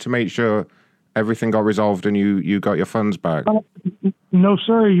just wanted to make sure everything got resolved and you got your funds back. No,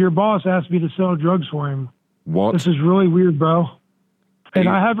 sir. Your boss asked me to sell drugs for him. What? This is really weird, bro. And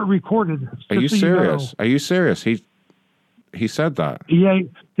I have it recorded. Are you serious? Are you serious? He said that. Yeah,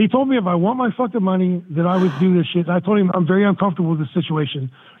 he told me if I want my fucking money, that I would do this shit. I told him I'm very uncomfortable with this situation,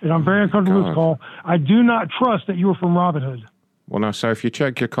 and I'm very uncomfortable with this call. I do not trust that you were from Robinhood. Well, no, sir, if you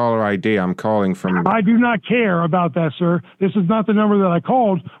check your caller ID, I'm calling from... I do not care about that, sir. This is not the number that I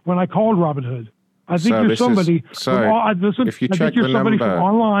called when I called Robinhood. I think you're somebody... if you check the number... from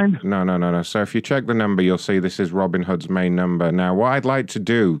online. No. So if you check the number, you'll see this is Robinhood's main number. Now, what I'd like to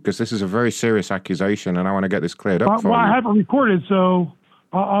do, because this is a very serious accusation, and I want to get this cleared up for you. I haven't recorded, so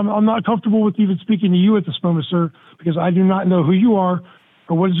I'm not comfortable with even speaking to you at this moment, sir, because I do not know who you are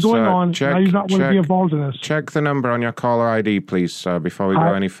or what is going on. And I do not want to be involved in this. Check the number on your caller ID, please, sir, before we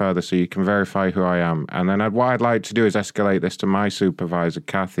go any further, so you can verify who I am. And then what I'd like to do is escalate this to my supervisor,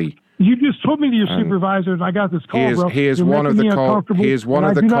 Kathy. You just told me to your supervisor, and I got this call, bro. He is one of the call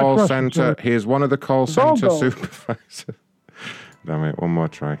center. He is one of the call center supervisors. Damn it! One more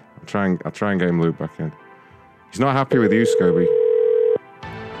try. I'll try and get him looped back in. He's not happy with you, Scooby.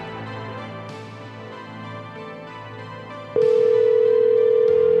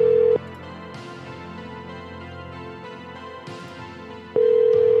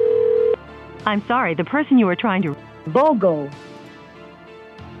 I'm sorry, the person you are trying to... BOGO.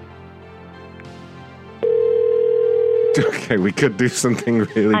 Okay, we could do something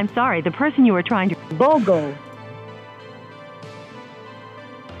really... I'm sorry, the person you are trying to... BOGO.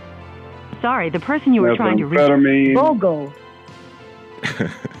 Sorry, the person you were trying to reach... BOGO.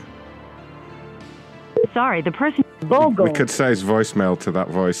 Sorry, the person... BOGO. We could say his voicemail to that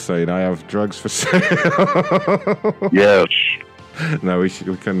voice saying, I have drugs for sale. Yes. No, we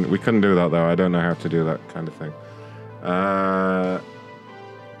couldn't do that, though. I don't know how to do that kind of thing.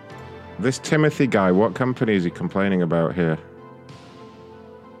 This Timothy guy, what company is he complaining about here?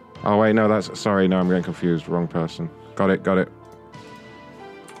 Oh, wait, no, sorry, no, I'm getting confused. Wrong person. Got it.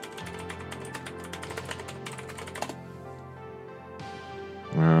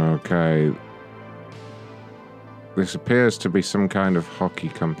 Okay. This appears to be some kind of hockey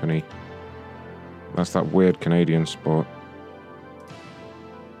company. That's that weird Canadian sport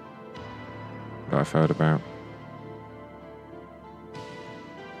that I've heard about.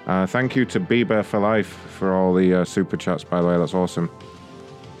 Thank you to Bieber for Life for all the super chats, by the way. That's awesome.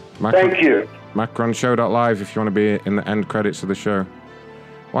 Thank you. MacronShow.live if you want to be in the end credits of the show.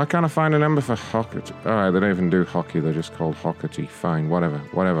 Why can't I find a number for hockey? Alright, they don't even do hockey. They're just called Hockety. Fine,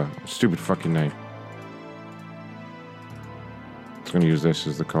 whatever. Stupid fucking name. I'm going to use this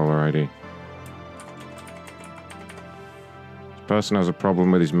as the caller ID. This person has a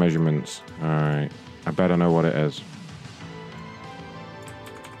problem with his measurements. Alright, I better know what it is.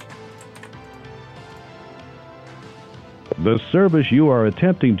 The service you are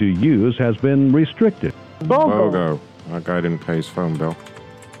attempting to use has been restricted. BOGO. That guy didn't pay his phone bill.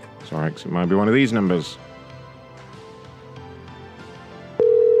 It's alright, 'cause it might be one of these numbers.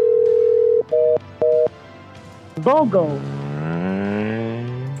 BOGO.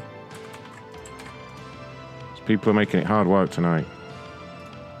 These people are making it hard work tonight.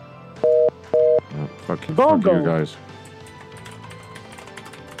 Oh, fuck you guys.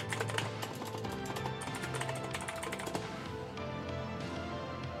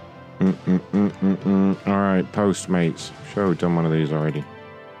 Alright, Postmates. Sure, we've done one of these already.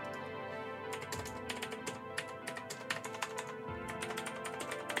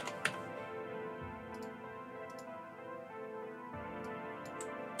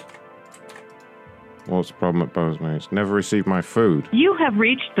 What's the problem at Postmates? Never received my food. You have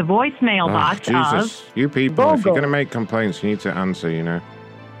reached the voicemail box Jesus. You people, BOGO. if you're going to make complaints, you need to answer, you know.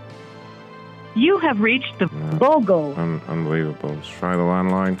 You have reached the... BOGO. Unbelievable. Let's try the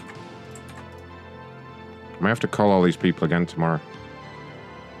landline. I may have to call all these people again tomorrow.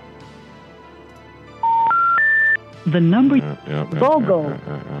 The number...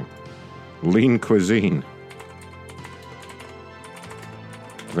 BOGO. Lean Cuisine.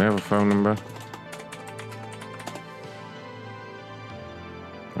 Do they have a phone number?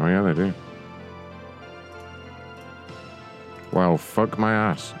 Oh yeah, they do. Well, fuck my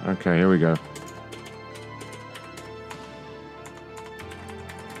ass. Okay, here we go.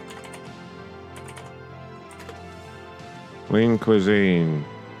 Lean Cuisine.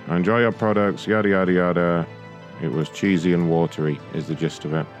 Enjoy your products, yada yada yada. It was cheesy and watery, is the gist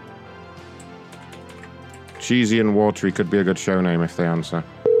of it. Cheesy and watery could be a good show name if they answer.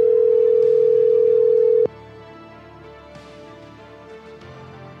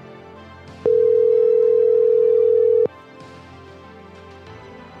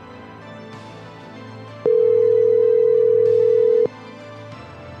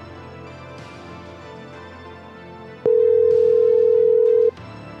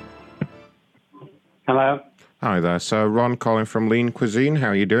 Hello? Hi there. So, Ron calling from Lean Cuisine. How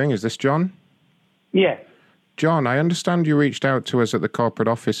are you doing? Is this John? Yes. John, I understand you reached out to us at the corporate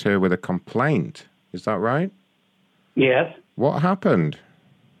office here with a complaint. Is that right? Yes. What happened?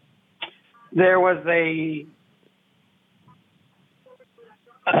 There was a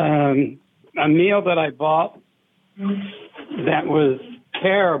meal that I bought that was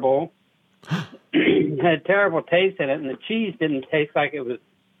terrible. Had terrible taste in it, and the cheese didn't taste like it was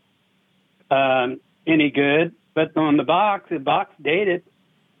any good. But on the box dated.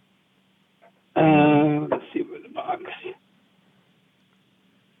 Let's see where the box.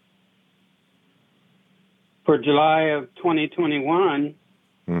 For July of 2021.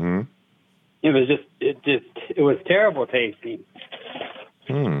 Mm-hmm. It was terrible tasting.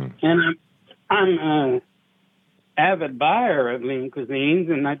 And I'm an avid buyer of Lean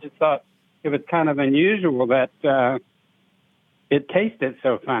Cuisines, and I just thought it was kind of unusual that it tasted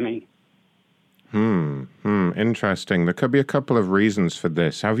so funny. Interesting. There could be a couple of reasons for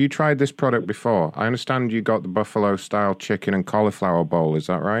this. Have you tried this product before? I understand you got the buffalo-style chicken and cauliflower bowl. Is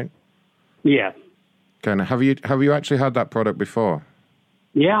that right? Yes. Okay. Now, have you actually had that product before?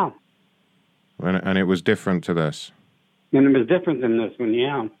 Yeah. And it was different to this? And it was different than this one,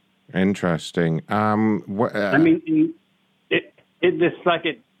 yeah. Interesting. I mean, it just like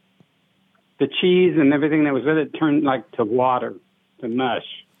the cheese and everything that was with it turned like to water, to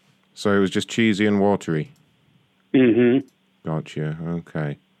mush. So it was just cheesy and watery? Mm-hmm. Gotcha.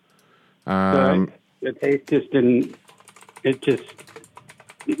 Okay. So the taste just didn't, it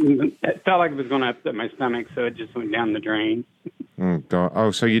felt like it was going to upset my stomach, so it just went down the drain. Oh, God.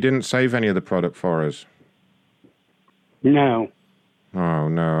 Oh, so you didn't save any of the product for us? No. Oh,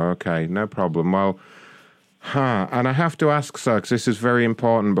 no. Okay. No problem. Well, and I have to ask, sir, because this is very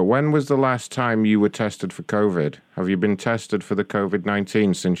important, but when was the last time you were tested for COVID? Have you been tested for the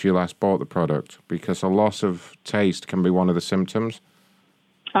COVID-19 since you last bought the product? Because a loss of taste can be one of the symptoms.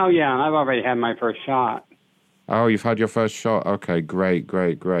 Oh, yeah. I've already had my first shot. Oh, you've had your first shot? Okay, great. Yeah,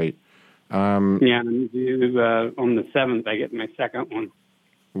 on the 7th, I get my second one.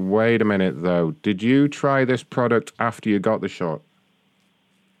 Wait a minute, though. Did you try this product after you got the shot?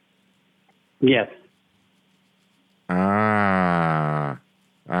 Yes.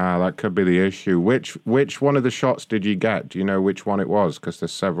 That could be the issue. Which one of the shots did you get? Do you know which one it was? Because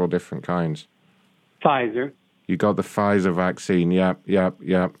there's several different kinds. Pfizer. You got the Pfizer vaccine. Yep. Yeah,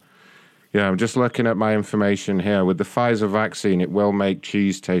 I'm just looking at my information here. With the Pfizer vaccine, it will make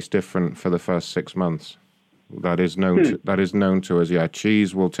cheese taste different for the first 6 months. That is known to us. Yeah,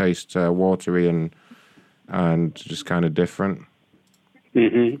 cheese will taste watery and just kind of different.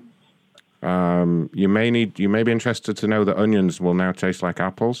 Mm-hmm. You may be interested to know that onions will now taste like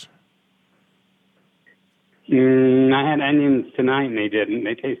apples. I had onions tonight, and they didn't.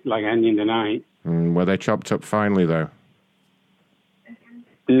 They tasted like onion tonight. Were they chopped up finely, though?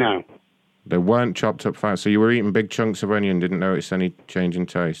 No. They weren't chopped up fine. So you were eating big chunks of onion, didn't notice any change in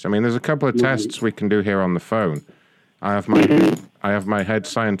taste. I mean, there's a couple of tests we can do here on the phone. I have my head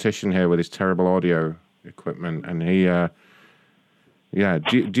scientist here with his terrible audio equipment, and he,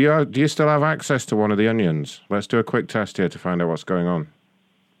 Do you still have access to one of the onions? Let's do a quick test here to find out what's going on.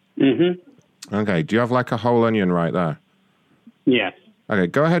 Mm-hmm. Okay. Do you have like a whole onion right there? Yes. Okay.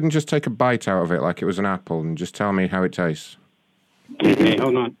 Go ahead and just take a bite out of it like it was an apple, and just tell me how it tastes. Okay.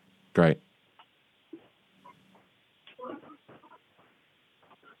 Hold on. Great.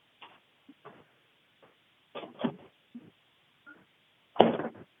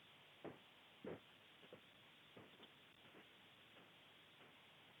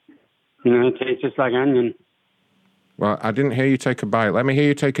 It tastes just like onion. Well, I didn't hear you take a bite. Let me hear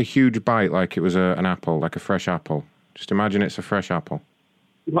you take a huge bite like it was an apple, like a fresh apple. Just imagine it's a fresh apple.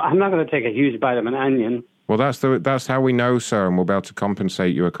 Well, I'm not going to take a huge bite of an onion. Well, that's how we know, sir, and we'll be able to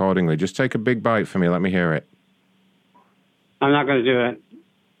compensate you accordingly. Just take a big bite for me. Let me hear it. I'm not going to do it.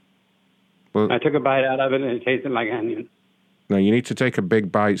 Well, I took a bite out of it, and it tasted like onion. No, you need to take a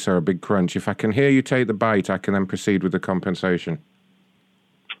big bite, sir, a big crunch. If I can hear you take the bite, I can then proceed with the compensation.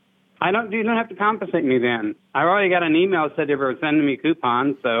 You don't have to compensate me then. I already got an email that said they were sending me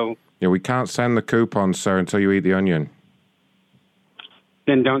coupons, so... Yeah, we can't send the coupons, sir, until you eat the onion.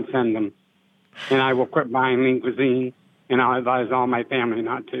 Then don't send them. And I will quit buying Lean Cuisine, and I'll advise all my family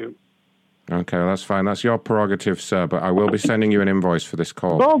not to. Okay, well, that's fine. That's your prerogative, sir, but I will be sending you an invoice for this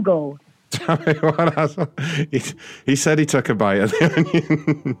call. Go. He said he took a bite of the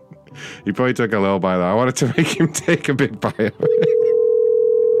onion. He probably took a little bite of that. I wanted to make him take a big bite of it.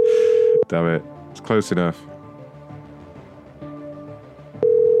 Damn it. It's close enough.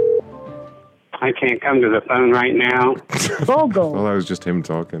 I can't come to the phone right now. Go. Well, that was just him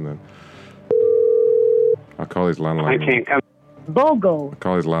talking then. call his landline. I can't come. BOGO. I'll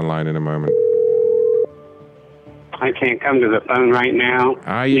call his landline in a moment. I can't come to the phone right now.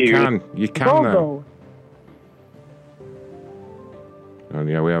 You can. You can, though. BOGO. Oh,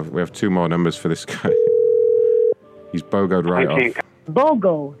 yeah, we have 2 more numbers for this guy. He's BOGO'd right off.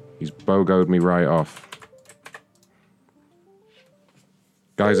 BOGO. He's BOGO'd me right off.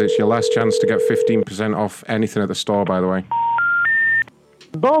 Guys, it's your last chance to get 15% off anything at the store, by the way.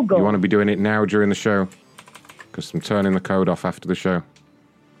 BOGO. You want to be doing it now during the show, because I'm turning the code off after the show.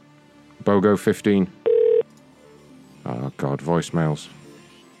 BOGO 15. Oh, God, voicemails.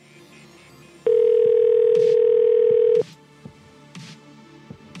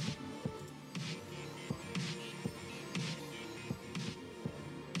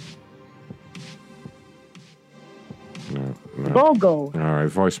 No. BOGO. All right,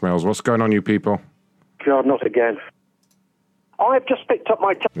 voicemails. What's going on, you people? God, not again. I've just picked up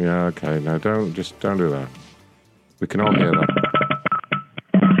my... Yeah, okay. No, don't do that. We can all hear that.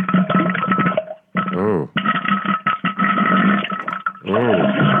 Oh. Oh.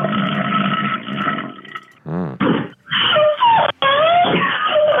 Oh.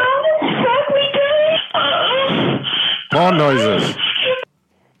 Porn noises.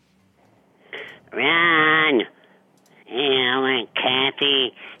 Ron. I want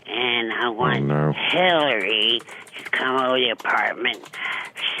Kathy, and I want Hillary to come over to the apartment.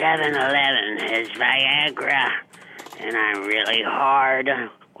 7-Eleven has Viagra, and I'm really hard.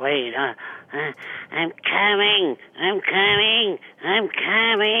 Wait, I'm coming.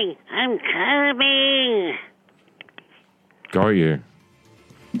 Got you.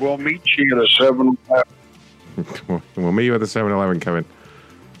 We'll meet you at a 7-Eleven. We'll meet you at the 7-Eleven, Kevin.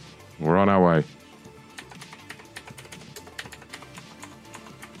 We're on our way.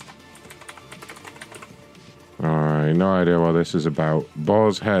 Alright, no idea what this is about.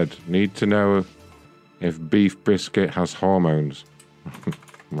 Boar's head. Need to know if beef brisket has hormones. Oh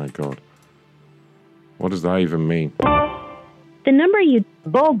my God. What does that even mean? The number you...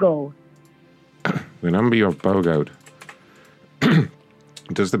 BOGO. The number you have BOGO'd.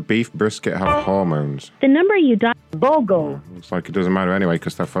 Does the beef brisket have hormones? The number you dialed... BOGO. Looks like it doesn't matter anyway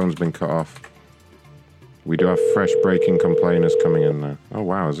because their phone's been cut off. We do have fresh breaking complainers coming in there. Oh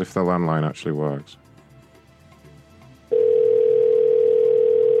wow, as if the landline actually works.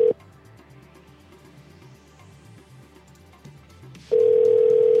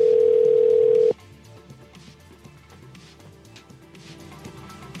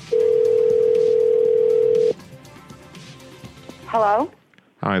 Hello?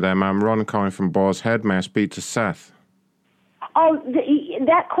 Hi there, ma'am. Ron calling from Boar's Head. May I speak to Seth? Oh,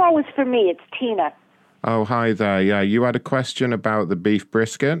 that call was for me. It's Tina. Oh, hi there. Yeah, you had a question about the beef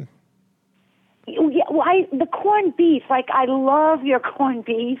brisket? Yeah, well, the corned beef. Like, I love your corned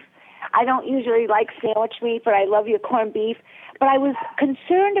beef. I don't usually like sandwich meat, but I love your corned beef. But I was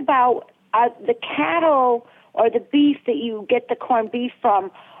concerned about the cattle or the beef that you get the corned beef from.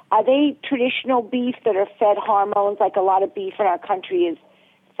 Are they traditional beef that are fed hormones? Like a lot of beef in our country is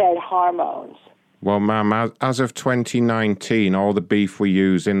fed hormones. Well, ma'am, as of 2019, all the beef we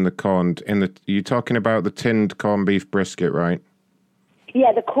use in the you're talking about the tinned corned beef brisket, right?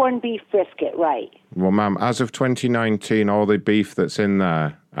 Yeah, the corned beef brisket, right. Well, ma'am, as of 2019, all the beef that's in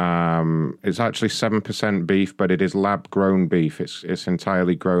there, it's actually 7% beef, but it is lab-grown beef. It's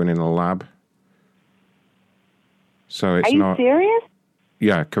entirely grown in a lab. So it's not... Are you serious?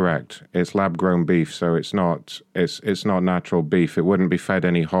 Yeah, correct. It's lab-grown beef, so it's not natural beef. It wouldn't be fed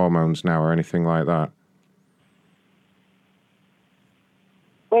any hormones now or anything like that.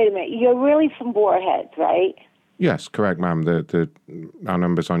 Wait a minute. You're really from Boarhead, right? Yes, correct, ma'am. Our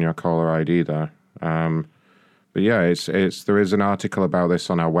number's on your caller ID there. But yeah, there is an article about this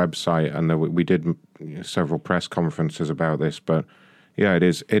on our website, and we did several press conferences about this. But yeah, it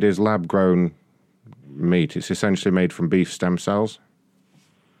is lab-grown meat. It's essentially made from beef stem cells.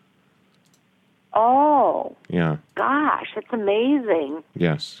 Oh. Yeah. Gosh, that's amazing.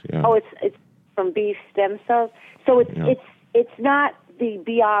 Yes. Yeah. Oh, it's from beef stem cells. So it's not the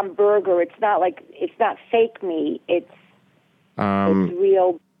Beyond Burger. It's not fake meat. It's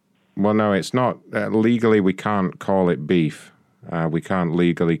real. Well, no, it's not. Legally, we can't call it beef. We can't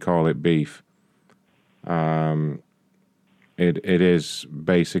legally call it beef. It is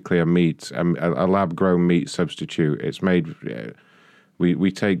basically a meat, a lab-grown meat substitute. It's made.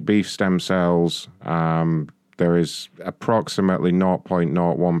 We take beef stem cells. There is approximately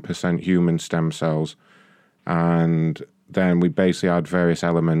 0.01% human stem cells, and then we basically add various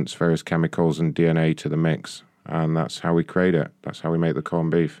elements, various chemicals and DNA to the mix, and that's how we create it. That's how we make the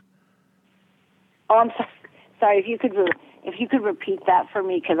corned beef. Oh, I'm sorry. If you could repeat that for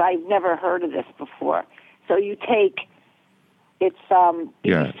me, because I've never heard of this before. So you take beef stem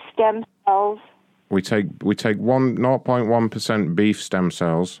cells. We take 0.1% beef stem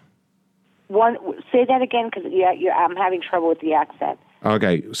cells. Say that again, because I'm having trouble with the accent.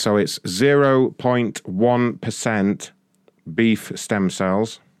 Okay, so it's 0.1% beef stem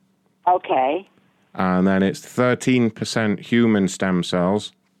cells. Okay. And then it's 13% human stem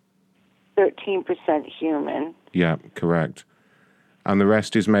cells. 13% human. Yeah, correct. And the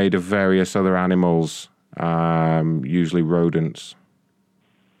rest is made of various other animals, usually rodents.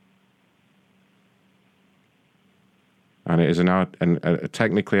 And it is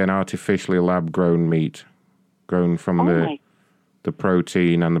technically an artificially lab-grown meat, grown from the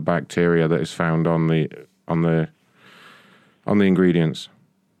protein and the bacteria that is found on the ingredients.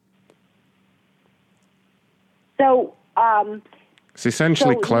 So, it's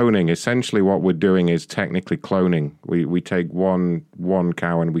essentially cloning. Essentially, what we're doing is technically cloning. We take one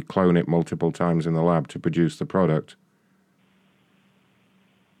cow and we clone it multiple times in the lab to produce the product.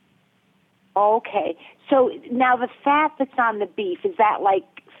 Okay. So now the fat that's on the beef, is that like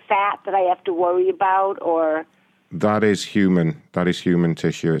fat that I have to worry about, or? That is human. That is human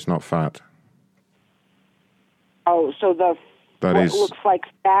tissue. It's not fat. Oh, so what looks like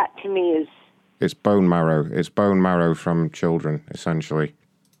fat to me is... It's bone marrow. It's bone marrow from children, essentially.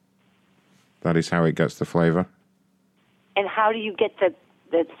 That is how it gets the flavor. And how do you get the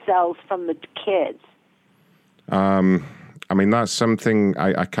cells from the kids? I mean, that's something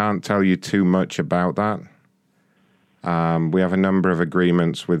I can't tell you too much about that. We have a number of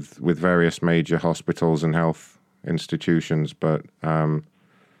agreements with various major hospitals and health institutions, but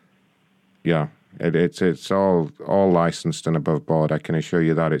it's all licensed and above board. I can assure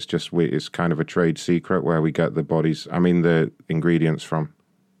you that. It's kind of a trade secret where we get the ingredients from.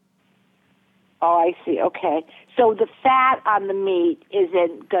 Oh, I see. Okay. So the fat on the meat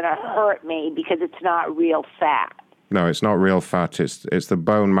isn't going to hurt me because it's not real fat. No, it's not real fat. It's the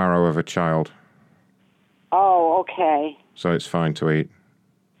bone marrow of a child. Oh, okay. So it's fine to eat.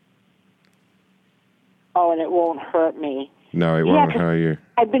 Oh, and it won't hurt me. No, it won't hurt you.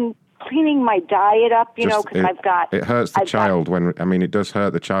 I've been cleaning my diet up, because I've got... It hurts the child it does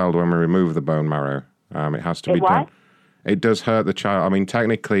hurt the child when we remove the bone marrow. It has to be done. It does hurt the child. I mean,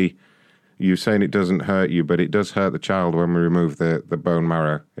 technically, you're saying it doesn't hurt you, but it does hurt the child when we remove the bone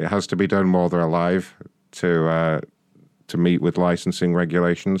marrow. It has to be done while they're alive to meet with licensing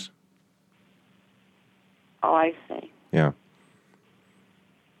regulations. Oh, I see. Yeah.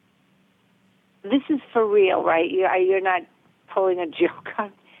 This is for real, right? You're not pulling a joke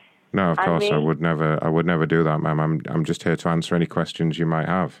on... No, of course, I would never do that, ma'am. I'm just here to answer any questions you might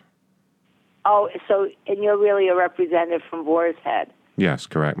have. Oh, and you're really a representative from Boar's Head? Yes,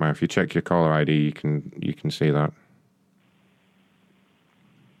 correct, ma'am. If you check your caller ID, you can see that.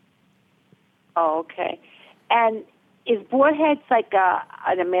 Oh, okay. And is Boarhead's like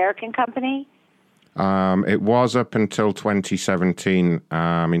an American company? It was up until 2017. In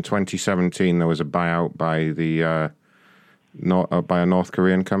 2017, there was a buyout by by a North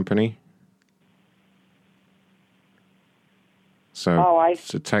Korean company. So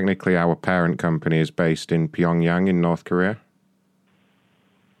technically, our parent company is based in Pyongyang in North Korea.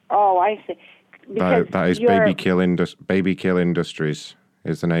 Oh, I see. That is Babykill Industries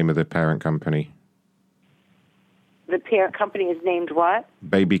is the name of the parent company. The parent company is named what?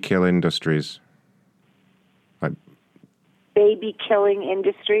 Babykill Industries. Baby Killing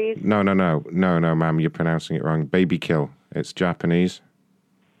Industries? No, ma'am, you're pronouncing it wrong. Babykill. It's Japanese.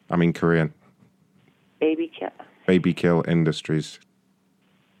 I mean Korean. Babykill Industries.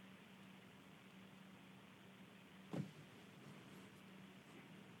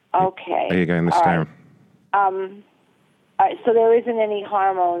 Okay. Are you getting this down? All right, so there isn't any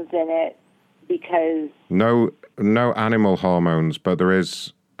hormones in it because... No animal hormones, but there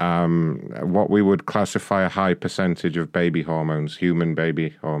is what we would classify a high percentage of baby hormones, human baby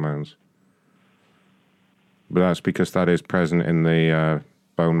hormones. But that's because that is present in the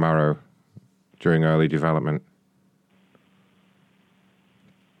bone marrow during early development.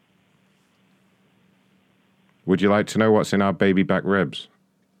 Would you like to know what's in our baby back ribs?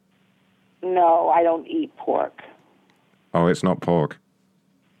 No, I don't eat pork. Oh, it's not pork.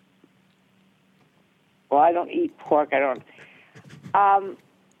 Well, I don't eat pork. I don't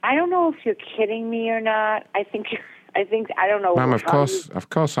know if you're kidding me or not. I don't know. Ma'am, of course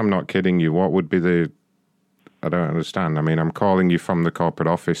I'm not kidding you. What would be the... I don't understand. I mean, I'm calling you from the corporate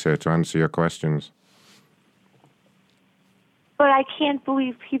office here to answer your questions. But I can't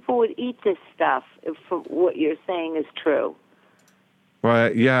believe people would eat this stuff if what you're saying is true.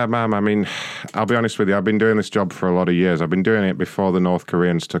 Well, yeah, ma'am. I mean, I'll be honest with you. I've been doing this job for a lot of years. I've been doing it before the North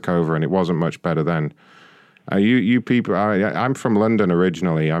Koreans took over, and it wasn't much better then. You people, I'm from London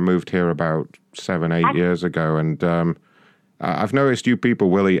originally. I moved here about 7-8 years ago, and I've noticed you people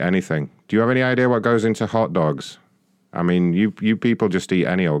will eat anything. Do you have any idea what goes into hot dogs? I mean, you people just eat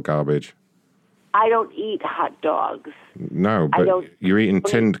any old garbage. I don't eat hot dogs. No, but you're eating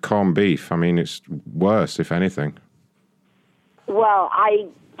tinned corned beef. I mean, it's worse, if anything. Well,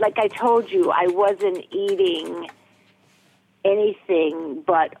 like I told you, I wasn't eating anything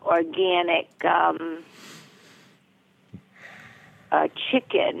but organic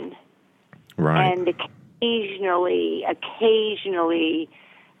chicken. Right. And occasionally,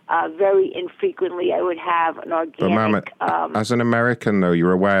 very infrequently, I would have an organic. But Mama, as an American, though,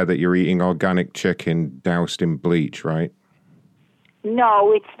 you're aware that you're eating organic chicken doused in bleach, right?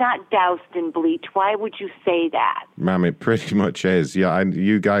 No, it's not doused in bleach. Why would you say that? Ma'am, it pretty much is. Yeah,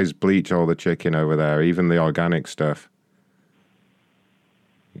 you guys bleach all the chicken over there, even the organic stuff.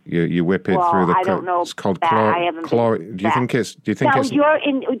 You whip it through the. I don't know. It's called chlor. Do you think it's?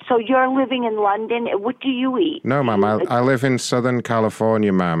 So you're living in London. What do you eat? No, ma'am. I live in Southern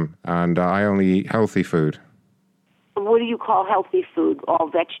California, ma'am, and I only eat healthy food. What do you call healthy food?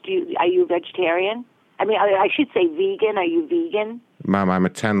 All Are you vegetarian? I mean, I should say vegan. Are you vegan? Ma'am, I'm a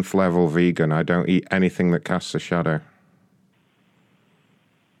 10th level vegan. I don't eat anything that casts a shadow.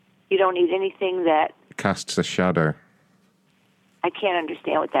 You don't eat anything that casts a shadow. I can't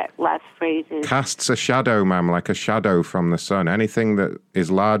understand what that last phrase is. Casts a shadow, ma'am, like a shadow from the sun. Anything that is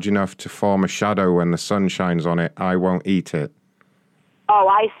large enough to form a shadow when the sun shines on it, I won't eat it. Oh,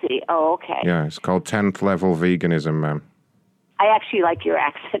 I see. Oh, okay. Yeah, it's called 10th level veganism, ma'am. I actually like your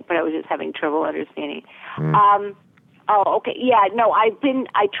accent, but I was just having trouble understanding. Okay. Yeah, no, I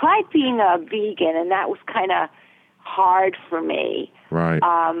tried being a vegan, and that was kind of hard for me. Right.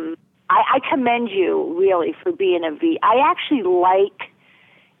 I commend you, really, for being a vegan. I actually like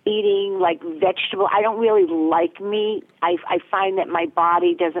eating, like, vegetable. I don't really like meat. I find that my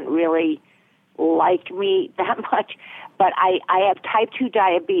body doesn't really like meat that much. But I have type 2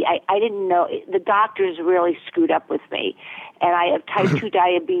 diabetes. I didn't know. The doctors really screwed up with me. And I have type 2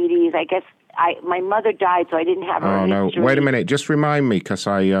 diabetes. I guess my mother died, so I didn't have her history. Wait a minute. Just remind me, because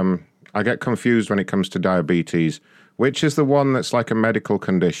I get confused when it comes to diabetes. Which is the one that's like a medical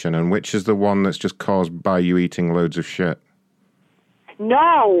condition, and which is the one that's just caused by you eating loads of shit?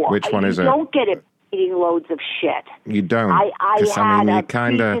 No. Which one is it? You don't get it eating loads of shit. You don't?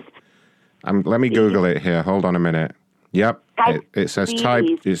 Let me Google it here. Hold on a minute. Yep. It says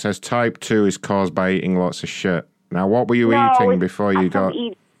type 2 is caused by eating lots of shit. Now, what were you eating before you got... shit.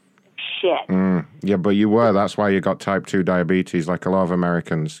 Yeah, but you were. That's why you got type 2 diabetes, like a lot of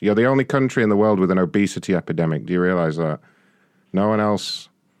Americans. You're the only country in the world with an obesity epidemic. Do you realize that? No one else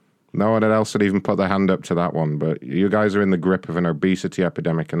had even put their hand up to that one, but you guys are in the grip of an obesity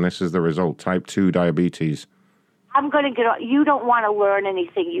epidemic, and this is the result, type 2 diabetes. I'm going to get off. You don't want to learn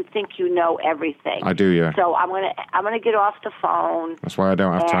anything. You think you know everything. I do, yeah. So I'm going to get off the phone. That's why I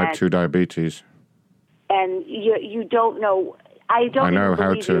don't have type 2 diabetes. And you don't know. I know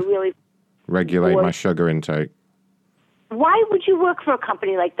how to really regulate my sugar intake. Why would you work for a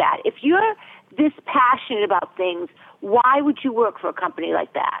company like that? If you're this passionate about things, why would you work for a company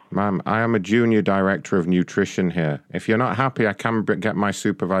like that? Ma'am, I am a junior director of nutrition here. If you're not happy, I can get my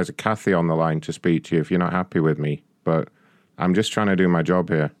supervisor, Kathy, on the line to speak to you if you're not happy with me. But I'm just trying to do my job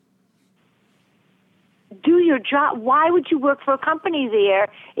here. Do your job. Why would you work for a company there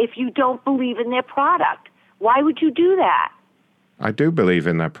if you don't believe in their product? Why would you do that? I do believe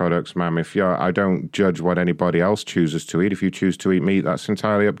in their products, ma'am. I don't judge what anybody else chooses to eat. If you choose to eat meat, that's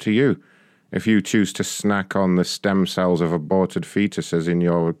entirely up to you. If you choose to snack on the stem cells of aborted fetuses in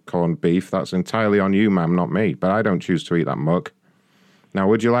your corned beef, that's entirely on you, ma'am, not me. But I don't choose to eat that muck. Now,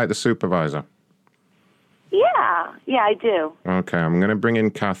 would you like the supervisor? Yeah, I do. Okay, I'm going to bring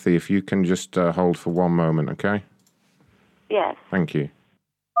in Kathy. If you can just hold for one moment, okay? Yes. Thank you.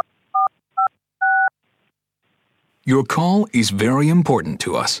 Your call is very important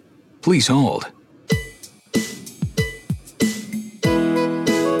to us. Please hold.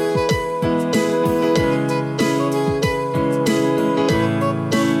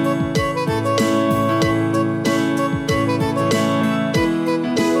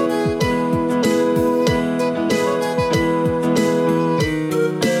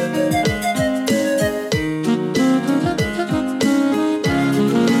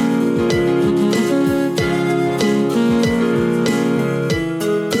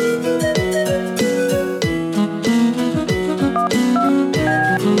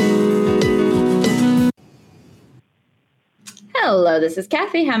 Hello, this is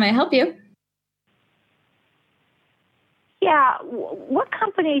Kathy. How may I help you? Yeah, what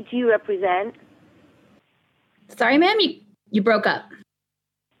company do you represent? Sorry, ma'am, you broke up.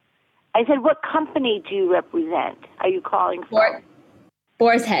 I said, what company do you represent? Are you calling from?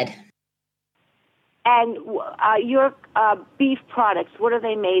 Boar's Head. And your beef products, what are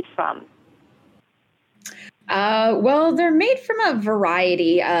they made from? Well, they're made from a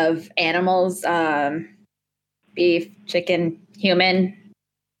variety of animals. Beef, chicken, human,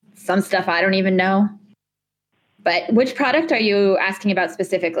 some stuff I don't even know. But which product are you asking about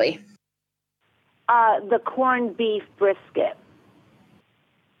specifically? The corned beef brisket.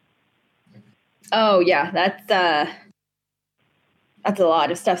 Oh, yeah, that's a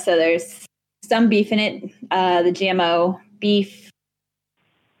lot of stuff. So there's some beef in it, the GMO beef,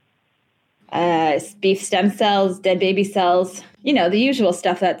 beef stem cells, dead baby cells, the usual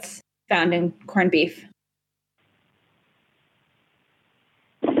stuff that's found in corned beef.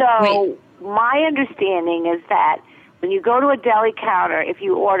 So my understanding is that when you go to a deli counter, if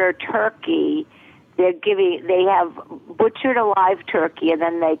you order turkey, they have butchered a live turkey and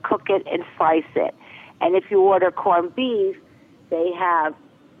then they cook it and slice it. And if you order corned beef, they have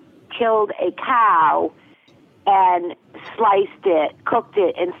killed a cow and sliced it, cooked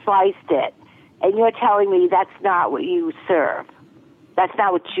it and sliced it. And you're telling me that's not what you serve. That's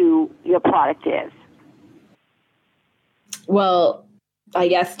not what your product is. Well, I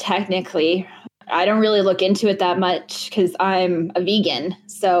guess technically, I don't really look into it that much because I'm a vegan.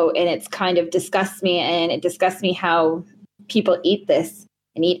 And it's kind of disgusts me, and it disgusts me how people eat this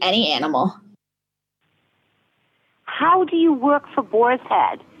and eat any animal. How do you work for Boar's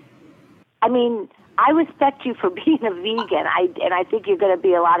Head? I mean, I respect you for being a vegan, and I think you're going to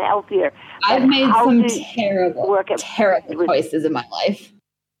be a lot healthier. I've made some terrible choices in my life.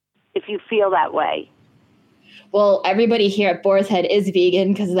 If you feel that way. Well, everybody here at Boar's Head is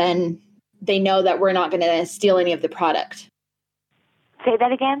vegan because then they know that we're not going to steal any of the product. Say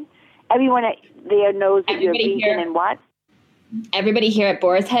that again? Everyone there knows that you're vegan and what? Everybody here at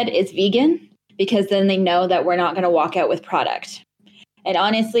Boar's Head is vegan because then they know that we're not going to walk out with product. And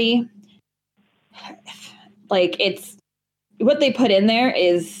honestly, it's what they put in there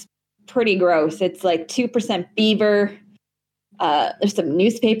is pretty gross. It's like 2% beaver. There's some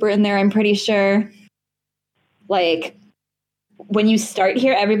newspaper in there, I'm pretty sure. When you start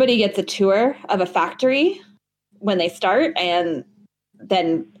here, everybody gets a tour of a factory when they start, and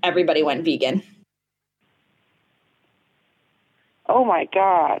then everybody went vegan. Oh, my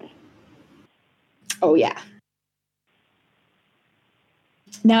God. Oh, yeah.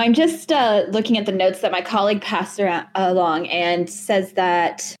 Now, I'm just looking at the notes that my colleague passed along and says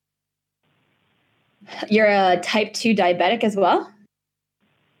that you're a type 2 diabetic as well?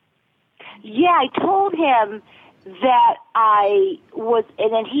 Yeah, I told him that I was,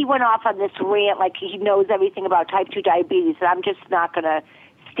 and then he went off on this rant like he knows everything about type 2 diabetes, and I'm just not going to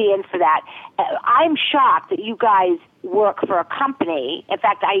stand for that. I'm shocked that you guys work for a company. In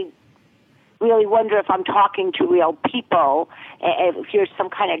fact, I really wonder if I'm talking to real people, if you're some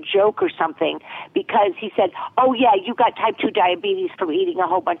kind of joke or something, because he said, oh, yeah, you got type 2 diabetes from eating a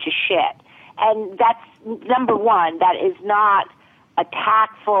whole bunch of shit. And that's, number one, that is not a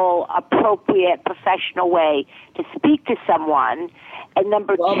tactful, appropriate, professional way to speak to someone. And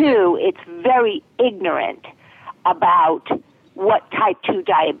number two, it's very ignorant about what type 2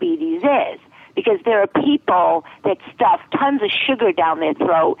 diabetes is. Because there are people that stuff tons of sugar down their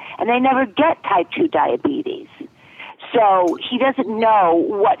throat and they never get type 2 diabetes. So he doesn't know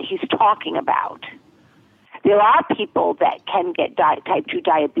what he's talking about. There are people that can get type 2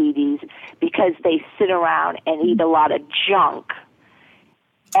 diabetes because they sit around and eat a lot of junk.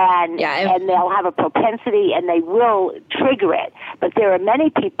 And they'll have a propensity and they will trigger it. But there are many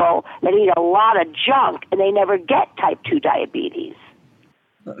people that eat a lot of junk and they never get type 2 diabetes.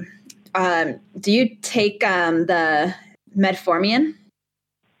 Do you take the metformin?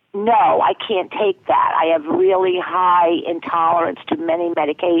 No, I can't take that. I have really high intolerance to many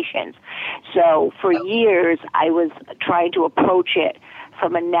medications. So for years, I was trying to approach it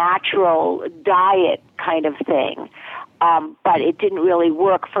from a natural diet kind of thing. But it didn't really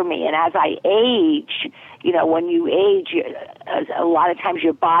work for me. And as I age, when you age, a lot of times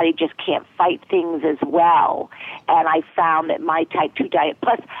your body just can't fight things as well. And I found that my type 2 diet,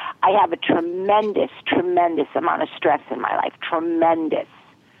 plus I have a tremendous amount of stress in my life, tremendous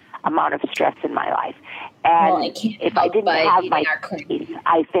amount of stress in my life. And if I didn't have my case,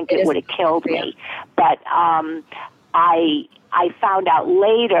 I think it would have killed me. But I found out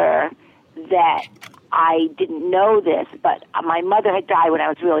later that I didn't know this, but my mother had died when I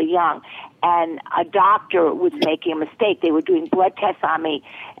was really young, and a doctor was making a mistake. They were doing blood tests on me,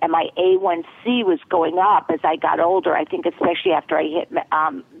 and my A1C was going up as I got older, I think especially after I hit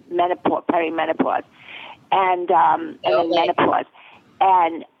perimenopause. and then menopause.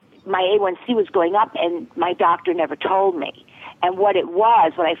 And my A1C was going up, and my doctor never told me. And what it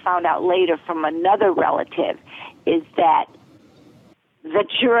was, what I found out later from another relative, is that the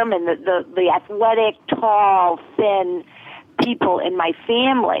German, the athletic, tall, thin people in my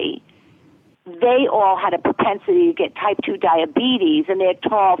family, they all had a propensity to get type 2 diabetes, and they're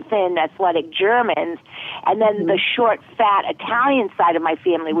tall, thin, athletic Germans. And then the short, fat Italian side of my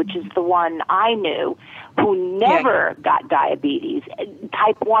family, which is the one I knew, who never got diabetes,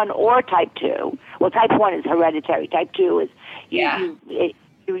 type 1 or type 2. Well, type 1 is hereditary. Type 2 is you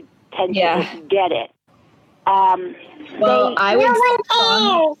tend to get it. Well,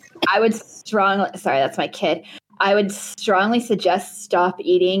 I would strongly, sorry, that's my kid. I would strongly suggest stop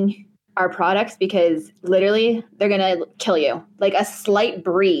eating our products because literally they're going to kill you. Like a slight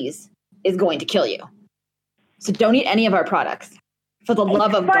breeze is going to kill you. So don't eat any of our products. For the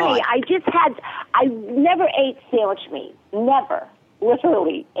love of God. I never ate sandwich meat. Never.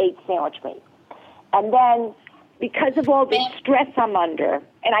 Literally ate sandwich meat. And then because of all the stress I'm under,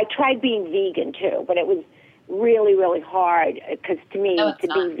 and I tried being vegan too, but it was really, really hard because to me, be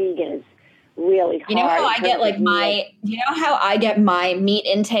vegan is really hard. You know how I get how I get my meat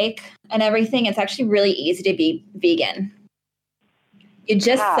intake and everything? It's actually really easy to be vegan. You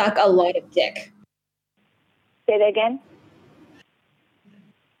just suck a lot of dick. Say that again?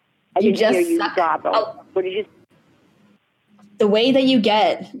 You just suck. What did you? The way that you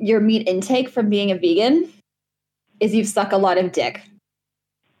get your meat intake from being a vegan is you suck a lot of dick.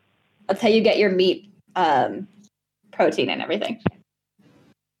 That's how you get your meat protein and everything.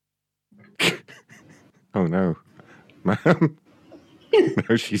 Oh no, ma'am.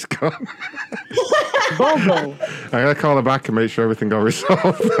 No, she's gone. Bogo. I gotta call her back and make sure everything got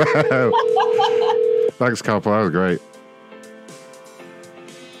resolved. Thanks, couple. That was great.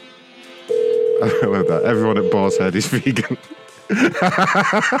 I love that. Everyone at Boar's Head is vegan.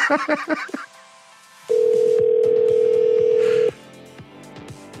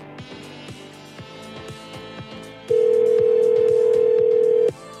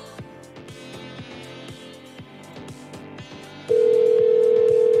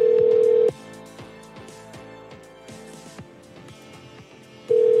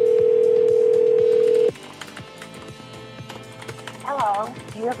 Hello,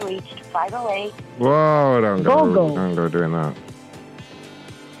 you have reached 508. Whoa, don't go doing that.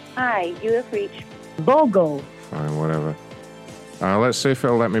 Hi, you have reached Bogo. Fine, whatever. Let's see if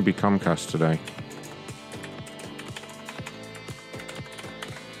it'll let me be Comcast today.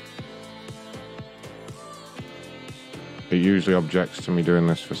 It usually objects to me doing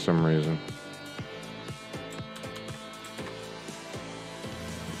this for some reason.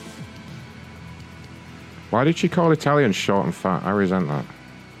 Why did she call Italian short and fat? I resent that.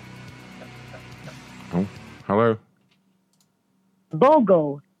 Oh, hello?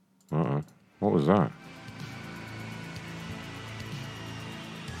 Bogo. Uh-oh. What was that?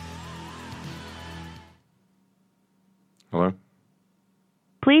 Hello?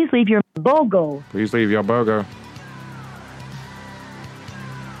 Please leave your Bogo. Please leave your BOGO.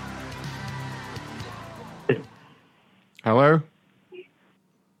 Hello?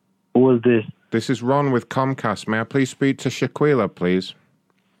 Who is this? This is Ron with Comcast. May I please speak to Shaquila, please?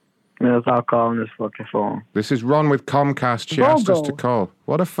 Yes, I'll call on this fucking phone. This is Ron with Comcast. She asked us to call.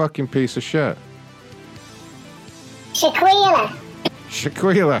 What a fucking piece of shit. Shaquila.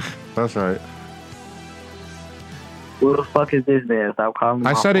 Shaquila. That's right. Who the fuck is this man? Stop calling me.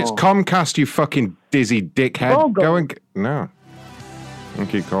 I said it's Comcast, you fucking dizzy dickhead. Bogo. Go and... No. Don't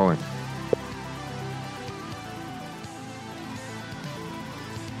keep calling.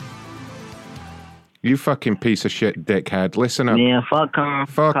 You fucking piece of shit dickhead. Listen up. Yeah, fuck off.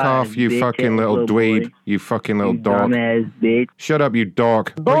 Fuck off, you fucking little dweeb. Boy. You fucking little dog. Dumbass bitch. Shut up, you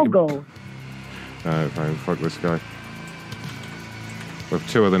dog. Bogo. Alright, fine. Fuck this guy. We have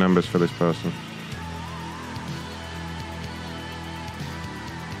 2 other numbers for this person.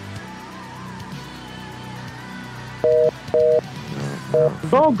 No.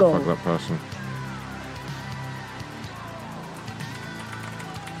 Bogo. Fuck that person.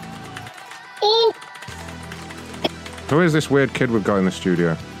 Who is this weird kid we've got in the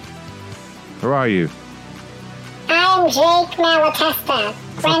studio? Who are you? I'm Jake Malatesta,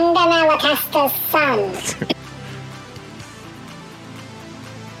 Brenda Malatesta's son.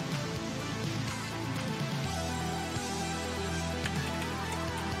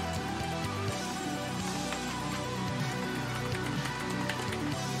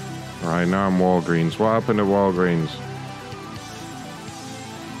 Right, now I'm Walgreens. What happened to Walgreens?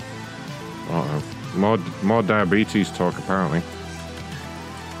 Uh-oh. More diabetes talk, apparently.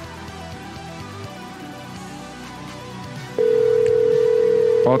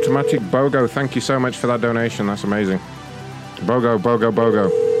 Automatic BOGO, thank you so much for that donation. That's amazing. BOGO, BOGO, BOGO.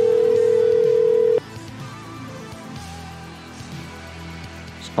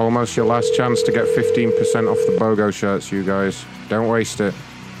 It's almost your last chance to get 15% off the BOGO shirts, you guys. Don't waste it.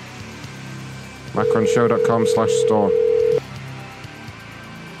 Macronshow.com/store.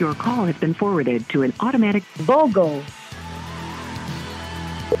 Your call has been forwarded to an automatic BOGO.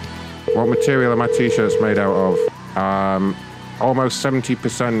 What material are my t-shirts made out of? Almost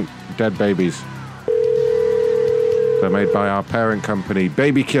 70% dead babies. They're made by our parent company,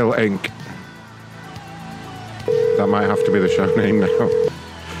 Babykill Inc. That might have to be the show name now.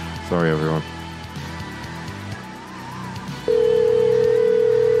 Sorry, everyone.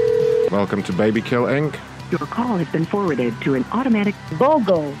 Welcome to Babykill Inc. Your call has been forwarded to an automatic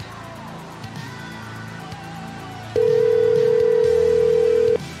BOGO.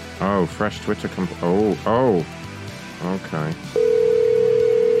 Oh, fresh Twitter oh. Okay.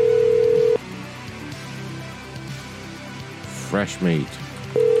 Fresh meat.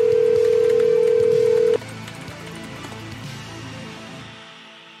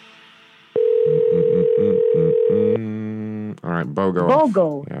 All right, BOGO.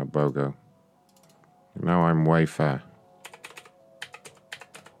 BOGO. Yeah, BOGO. Now I'm Wayfair.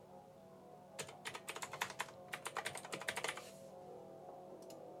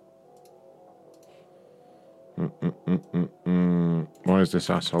 What is this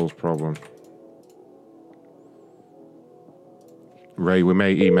asshole's problem? Ray, we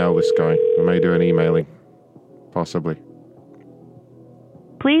may email this guy. We may do an emailing. Possibly.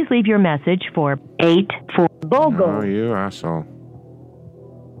 Please leave your message for 84 BOGO. Oh, you asshole.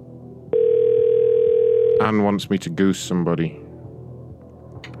 Anne wants me to goose somebody.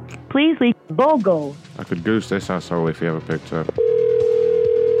 Please leave BOGO. I could goose this asshole if he ever picked up.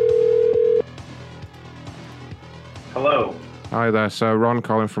 Hello. Hi there, sir. Ron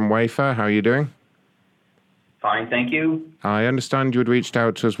calling from Wayfair. How are you doing? Fine, thank you. I understand you had reached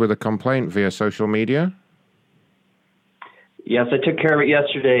out to us with a complaint via social media. Yes, I took care of it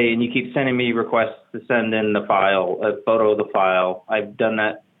yesterday, and you keep sending me requests to send in the file, a photo of the file. I've done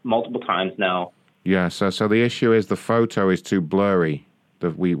that multiple times now. Yes, so the issue is the photo is too blurry.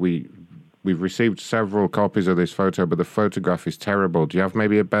 We've received several copies of this photo, but the photograph is terrible. Do you have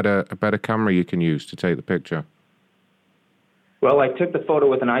maybe a better camera you can use to take the picture? Well, I took the photo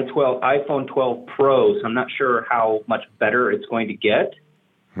with an iPhone 12 Pro, so I'm not sure how much better it's going to get.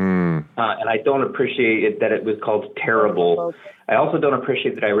 And I don't appreciate it that it was called terrible. I also don't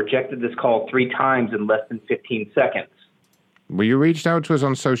appreciate that I rejected this call 3 times in less than 15 seconds. Well, you reached out to us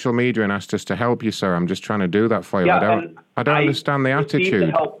on social media and asked us to help you, sir. I'm just trying to do that for you. Yeah, I don't understand the received attitude.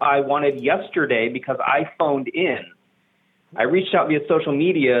 the help I wanted yesterday because I phoned in. I reached out via social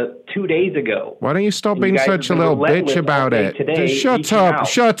media 2 days ago. Why don't you stop And being you guys such a have been little relentless bitch about all day it? today, Just shut reaching up. out.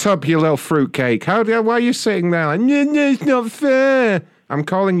 Shut up, you little fruitcake. Why are you sitting there like, no, it's not fair? I'm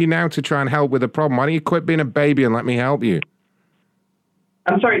calling you now to try and help with the problem. Why don't you quit being a baby and let me help you?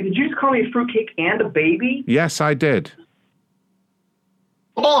 I'm sorry, did you just call me a fruitcake and a baby? Yes, I did.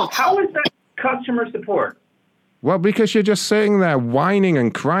 How is that customer support? Well, because you're just sitting there whining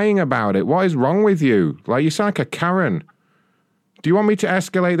and crying about it. What is wrong with you? Like, you sound like a Karen. Do you want me to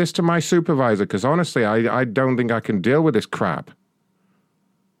escalate this to my supervisor? Because honestly, I don't think I can deal with this crap.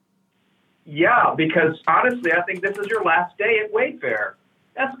 Yeah, because honestly, I think this is your last day at Wayfair.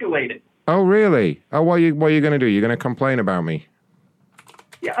 Escalate it. Oh, really? Oh, what are you going to do? You're going to complain about me?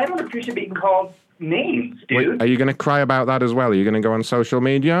 Yeah, I don't appreciate being called names, dude. Wait, are you going to cry about that as well? Are you going to go on social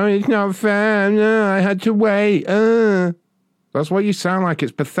media? Oh, it's not fair. No, I had to wait. That's what you sound like.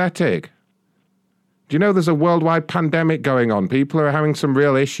 It's pathetic. Do you know there's a worldwide pandemic going on? People are having some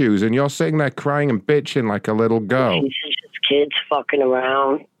real issues, and you're sitting there crying and bitching like a little girl. It's just kids fucking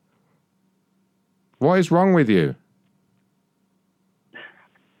around. What is wrong with you?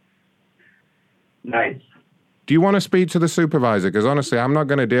 Nice. Do you want to speak to the supervisor? Because honestly, I'm not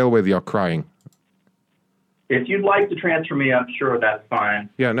going to deal with your crying. If you'd like to transfer me, I'm sure that's fine.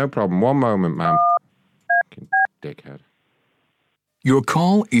 Yeah, no problem. One moment, ma'am. Fucking dickhead. Your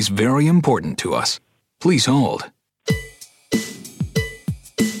call is very important to us. Please hold.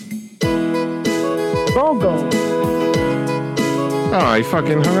 BOGO. Oh, he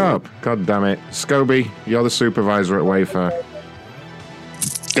fucking hung up. God damn it. Scobie, you're the supervisor at Wayfair.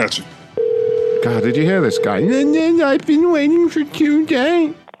 Gotcha. God, did you hear this guy? I've been waiting for 2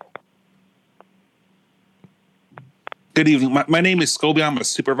 days. Good evening. My name is Scobie. I'm a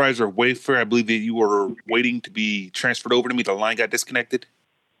supervisor at Wayfair. I believe that you were waiting to be transferred over to me. The line got disconnected.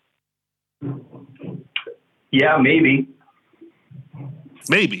 Yeah, maybe.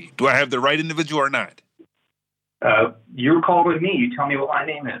 Maybe. Do I have the right individual or not? You're calling me. You tell me what my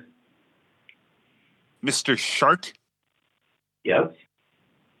name is. Mr. Shart? Yes.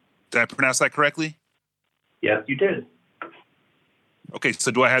 Did I pronounce that correctly? Yes, you did. Okay,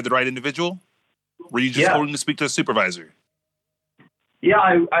 so do I have the right individual? Were you just holding to speak to a supervisor? Yeah,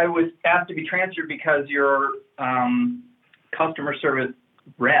 I was asked to be transferred because your customer service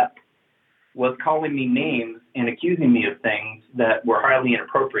rep was calling me names and accusing me of things that were highly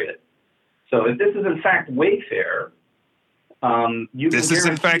inappropriate. So if this is in fact Wayfair, This is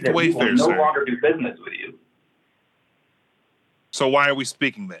in fact Wayfair, we will no sir. longer do business with you. So why are we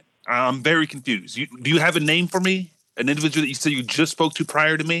speaking then? I'm very confused. Do you have a name for me? An individual that you said you just spoke to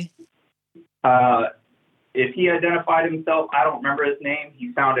prior to me? If he identified himself, I don't remember his name.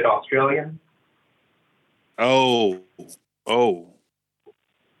 He sounded Australian. Oh.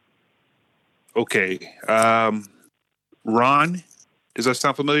 Okay. Ron, does that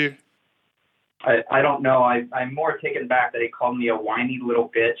sound familiar? I don't know. I'm more taken back that he called me a whiny little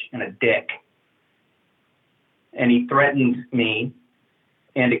bitch and a dick. And he threatened me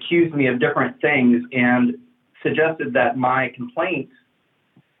and accused me of different things and suggested that my complaints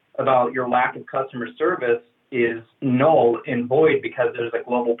about your lack of customer service is null and void because there's a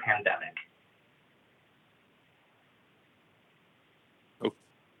global pandemic.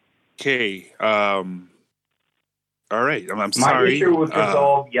 Okay. All right. I'm My sorry. issue was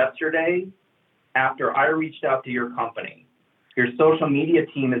resolved yesterday after I reached out to your company. Your social media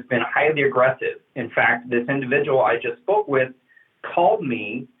team has been highly aggressive. In fact, this individual I just spoke with called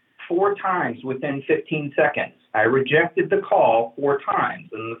me 4 times within 15 seconds. I rejected the call 4 times.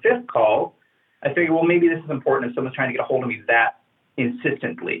 And the 5th call, I figured, well, maybe this is important if someone's trying to get a hold of me that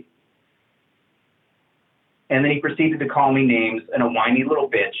insistently. And then he proceeded to call me names and a whiny little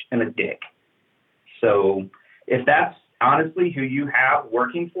bitch and a dick. So if that's honestly who you have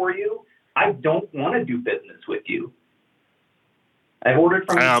working for you, I don't want to do business with you. I've ordered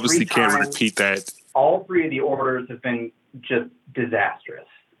from you 3 times. I obviously can't repeat that. All 3 of the orders have been just disastrous.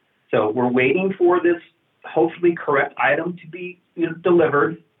 So we're waiting for this hopefully correct item to be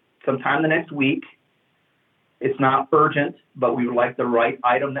delivered sometime the next week. It's not urgent, but we would like the right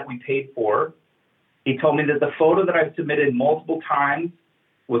item that we paid for. He told me that the photo that I've submitted multiple times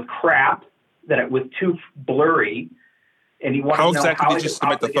was crap, that it was too blurry, and he wanted to know exactly did you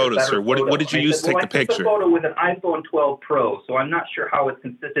submit the photo, sir? What did you use to take the picture? I took the photo with an iPhone 12 Pro, so I'm not sure how it's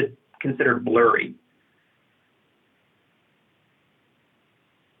considered blurry.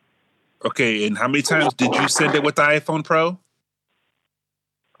 Okay, and how many times did you send it with the iPhone Pro?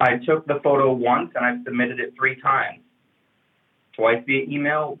 I took the photo once, and I submitted it 3 times. Twice via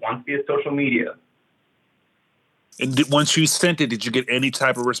email, once via social media. And once you sent it, did you get any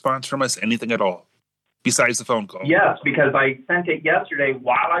type of response from us? Anything at all? Besides the phone call? Yes, because I sent it yesterday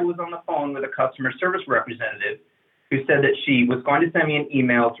while I was on the phone with a customer service representative who said that she was going to send me an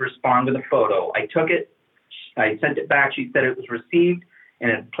email to respond with a photo. I took it. I sent it back. She said it was received and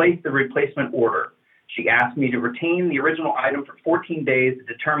had placed the replacement order. She asked me to retain the original item for 14 days to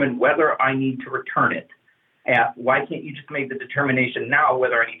determine whether I need to return it. I asked, why can't you just make the determination now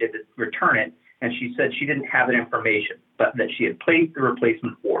whether I needed to return it? And she said she didn't have that information, but that she had placed the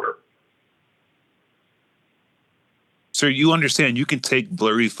replacement order. Sir, you understand you can take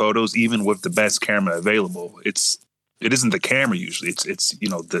blurry photos even with the best camera available. It isn't the camera usually. It's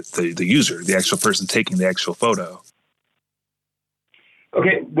the user, the actual person taking the actual photo.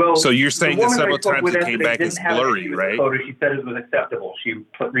 Okay, well, so you're saying that several times it came back as blurry, right? Photo, she said it was acceptable. She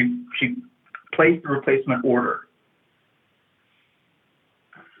placed the replacement order.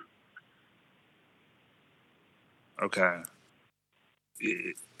 Okay.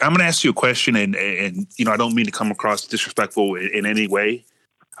 I'm going to ask you a question, and I don't mean to come across disrespectful in any way.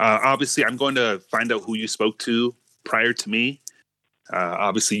 Obviously, I'm going to find out who you spoke to prior to me.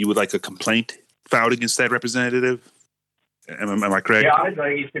 Obviously, you would like a complaint filed against that representative. Am I correct? Yeah, I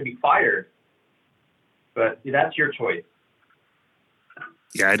think he should be fired, but that's your choice.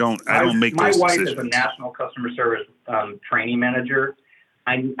 Yeah, I don't make those decisions. My wife is a national customer service training manager.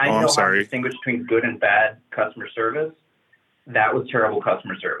 I know how to distinguish between good and bad customer service. That was terrible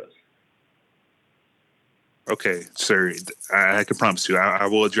customer service. Okay, sir, I can promise you, I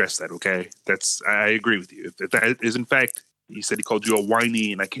will address that. Okay, I agree with you. If that is in fact, he said he called you a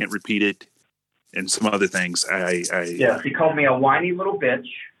whiny, and I can't repeat it, and some other things. Yes, he called me a whiny little bitch,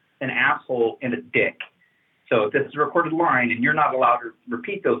 an asshole, and a dick. So if this is a recorded line and you're not allowed to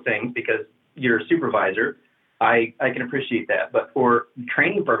repeat those things because you're a supervisor, I can appreciate that. But for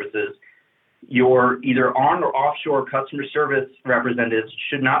training purposes, your either on or offshore customer service representatives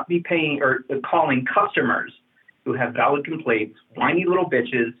should not be paying or calling customers who have valid complaints whiny little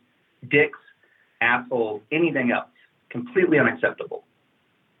bitches, dicks, assholes, anything else. Completely unacceptable.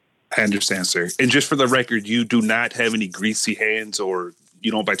 I understand, sir. And just for the record, you do not have any greasy hands, or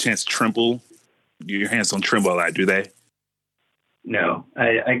you don't by chance tremble? Your hands don't tremble a lot, do they? No.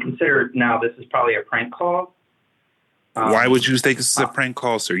 I consider now this is probably a prank call. Why would you think this is a prank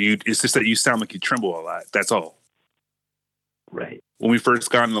call, sir? It's just that you sound like you tremble a lot. That's all. Right. When we first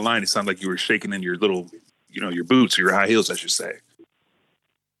got on the line, it sounded like you were shaking in your little, your boots or your high heels, I should say.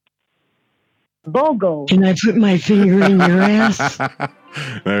 BOGO. Can I put my finger in your ass?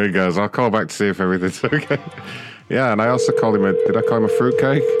 There he goes. I'll call back to see if everything's okay. Yeah, and I also called him did I call him a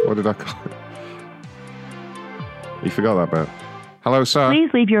fruitcake? What did I call him? You forgot that bit. Hello, sir.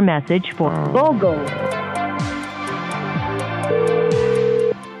 Please leave your message for BOGO.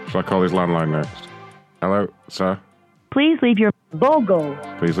 Should I call his landline next? Hello, sir. Please leave your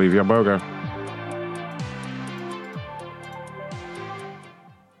BOGO. Please leave your BOGO.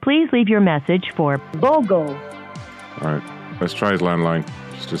 Please leave your message for BOGO. All right, let's try his landline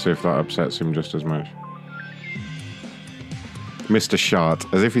just to see if that upsets him just as much. Mr. Shart,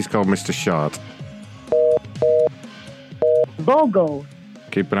 as if he's called Mr. Shart. BOGO.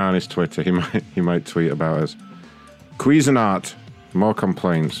 Keep an eye on his Twitter. He might tweet about us. Cuisinart, more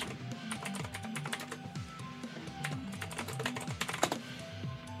complaints.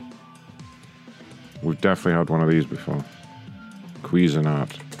 We've definitely had one of these before.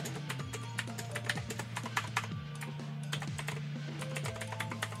 Cuisinart.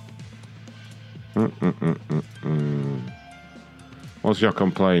 What's your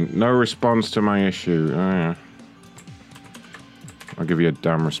complaint? No response to my issue. Oh, yeah. I'll give you a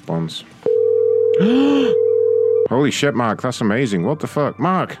damn response. Holy shit, Mark. That's amazing. What the fuck?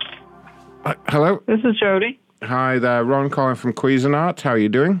 Mark! Hello? This is Jody. Hi there. Ron calling from Cuisinart. How are you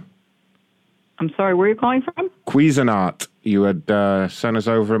doing? I'm sorry, where are you calling from? Cuisinart. You had sent us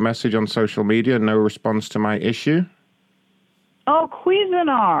over a message on social media. No response to my issue. Oh,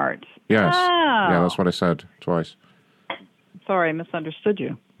 Cuisinart. Yes. Oh. Yeah, that's what I said twice. Sorry, I misunderstood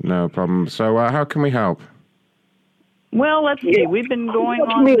you. No problem. So how can we help? Well, let's see. We've been going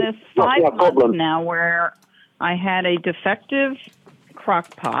on this 5 months now where I had a defective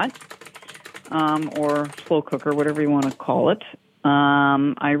crock pot or slow cooker, whatever you want to call it.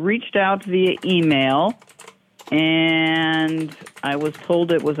 I reached out via email, and I was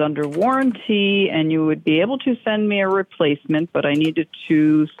told it was under warranty and you would be able to send me a replacement, but I needed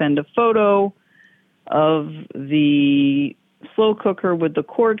to send a photo of the slow cooker with the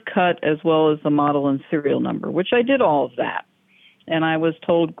cord cut as well as the model and serial number, which I did all of that. And I was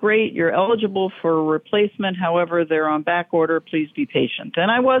told, great, you're eligible for a replacement. However, they're on back order. Please be patient.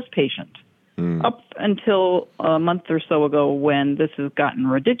 And I was patient up until a month or so ago when this has gotten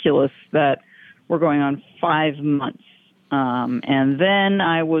ridiculous that we're going on 5 months. And then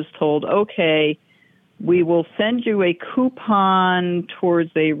I was told, okay, we will send you a coupon towards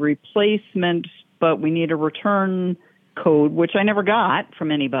a replacement, but we need a return code, which I never got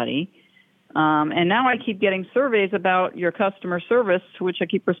from anybody. And now I keep getting surveys about your customer service, to which I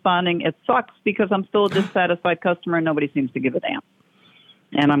keep responding, it sucks because I'm still a dissatisfied customer and nobody seems to give a damn.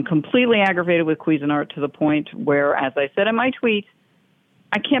 And I'm completely aggravated with Cuisinart to the point where, as I said in my tweet,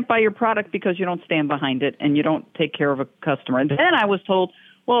 I can't buy your product because you don't stand behind it and you don't take care of a customer. And then I was told,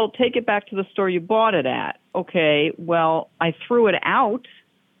 well, take it back to the store you bought it at. Okay, well, I threw it out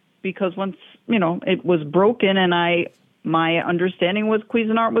because once, it was broken and my understanding was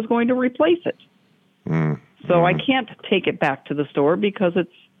Cuisinart was going to replace it. So I can't take it back to the store because it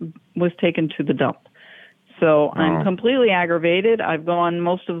was taken to the dump. So I'm completely aggravated. I've gone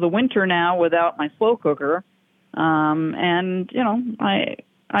most of the winter now without my slow cooker. And,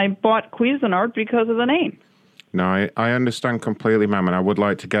 I bought Cuisinart because of the name. No, I understand completely, ma'am, and I would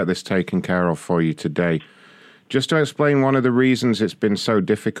like to get this taken care of for you today. Just to explain one of the reasons it's been so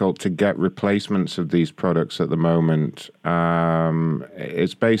difficult to get replacements of these products at the moment,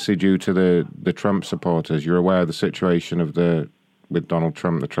 it's basically due to the Trump supporters. You're aware of the situation with Donald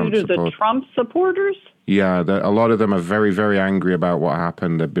Trump, the Trump supporters. The Trump supporters? Yeah, a lot of them are very, very angry about what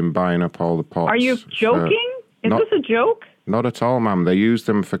happened. They've been buying up all the pots. Are you joking? Is this a joke? Not at all, ma'am. They use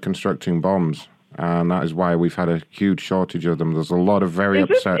them for constructing bombs, and that is why we've had a huge shortage of them. There's a lot of very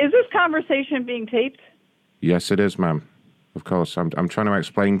upset... Is this conversation being taped? Yes, it is, ma'am. Of course. I'm trying to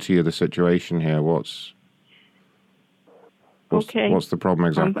explain to you the situation here. What's the problem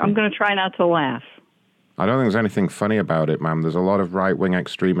exactly? I'm going to try not to laugh. I don't think there's anything funny about it, ma'am. There's a lot of right-wing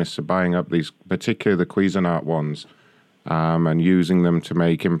extremists are buying up these, particularly the Cuisinart ones, and using them to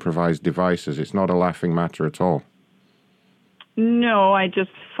make improvised devices. It's not a laughing matter at all. No, I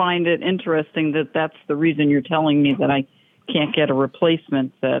just find it interesting that that's the reason you're telling me that I can't get a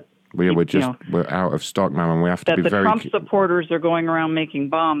replacement, that We're out of stock, ma'am, and we have to be that the very... Trump supporters are going around making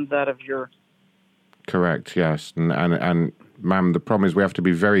bombs out of your... Correct, yes. And ma'am, the problem is we have to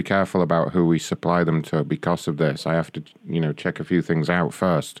be very careful about who we supply them to because of this. I have to, check a few things out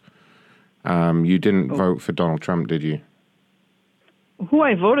first. You didn't vote for Donald Trump, did you? Who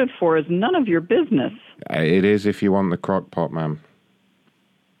I voted for is none of your business. It is if you want the crock pot, ma'am.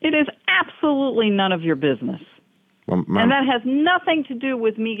 It is absolutely none of your business. Well, and that has nothing to do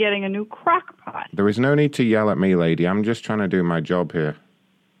with me getting a new crock pot. There is no need to yell at me, lady. I'm just trying to do my job here.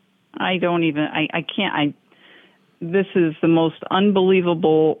 I can't. This is the most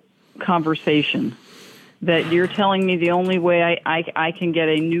unbelievable conversation that you're telling me the only way I can get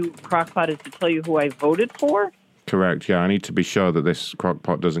a new crock pot is to tell you who I voted for? Correct, yeah. I need to be sure that this crock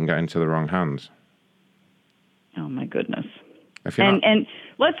pot doesn't get into the wrong hands. Oh, my goodness. And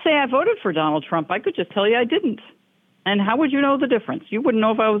let's say I voted for Donald Trump. I could just tell you I didn't. And how would you know the difference? You wouldn't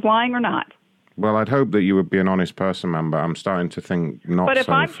know if I was lying or not. Well, I'd hope that you would be an honest person, ma'am, but I'm starting to think not but if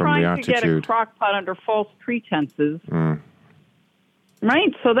so I'm from the trying to get a crock pot under false pretenses,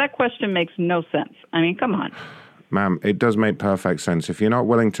 right? So that question makes no sense. I mean, come on. Ma'am, it does make perfect sense. If you're not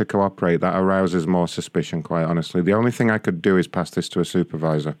willing to cooperate, that arouses more suspicion, quite honestly. The only thing I could do is pass this to a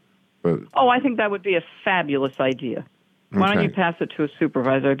supervisor. But I think that would be a fabulous idea. Why don't you pass it to a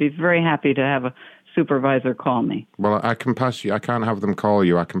supervisor? I'd be very happy to have a supervisor call me. Well, I can pass you. I can't have them call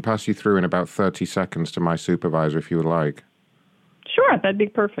you. I can pass you through in about 30 seconds to my supervisor if you would like. Sure, that'd be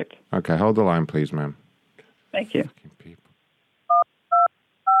perfect. Okay, hold the line, please, ma'am. Thank you.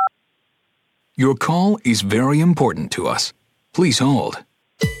 Your call is very important to us. Please hold.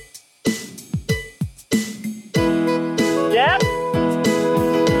 Jeff?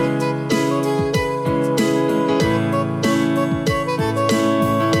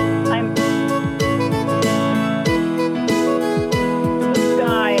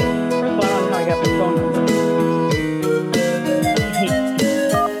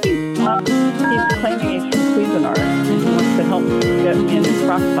 Get me a new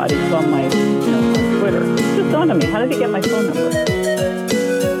crock pot. He's on my, on Twitter. It just dawned on me. How did he get my phone number?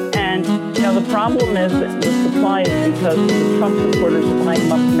 And, the problem is that the supply is because the Trump supporters are lining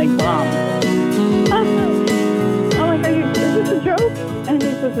him up to make bombs. I'm like, is this a joke? And he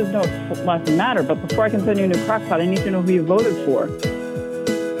says, no, it doesn't matter. But before I can send you a new crock pot, I need to know who you voted for.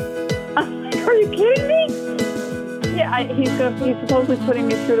 I'm like, are you kidding me? Yeah, he's supposedly putting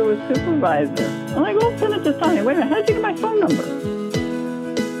me through to a supervisor. I'm like, well, send it to Tony. Wait a minute, how did you get my phone number?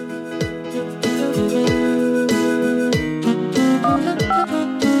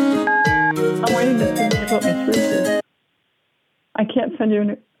 I'm waiting to see who put me through to. I can't send you a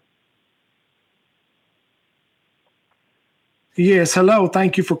new... Yes, hello.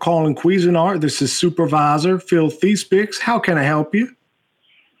 Thank you for calling Cuisinart. This is Supervisor Phil Thiespix. How can I help you?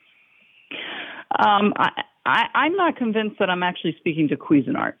 I'm not convinced that I'm actually speaking to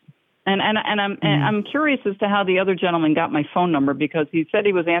Cuisinart. And I'm curious as to how the other gentleman got my phone number because he said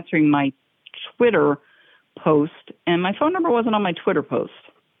he was answering my Twitter post, and my phone number wasn't on my Twitter post.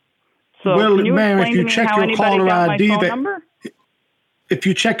 So well, can you ma'am, explain if you to me check how your anybody caller got ID, my phone number? If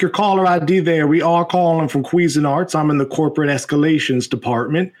you check your caller ID there, we are calling from Cuisinarts. I'm in the corporate escalations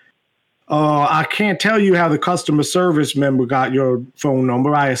department. I can't tell you how the customer service member got your phone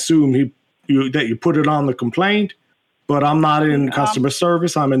number. I assume that you put it on the complaint, but I'm not in customer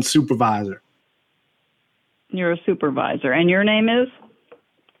service. I'm in supervisor. You're a supervisor. And your name is?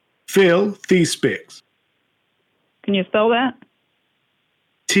 Phil Thiespix. Can you spell that?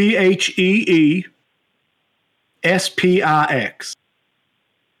 TheeSpix.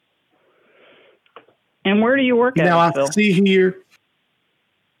 And where do you work at, now, Phil? I see here.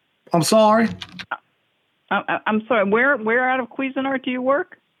 I'm sorry? I'm sorry. Where out of Cuisinart do you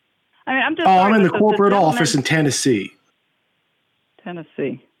work? I mean, I'm just. I'm in the corporate office in Tennessee.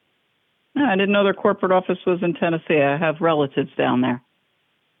 Tennessee. No, I didn't know their corporate office was in Tennessee. I have relatives down there.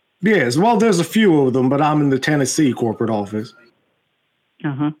 Yes, well, there's a few of them, but I'm in the Tennessee corporate office.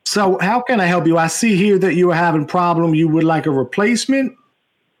 Uh-huh. So how can I help you? I see here that you were having a problem. You would like a replacement?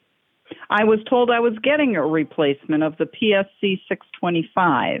 I was told I was getting a replacement of the PSC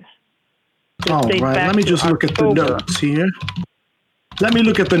 625. All right, let me just look at the notes here. Let me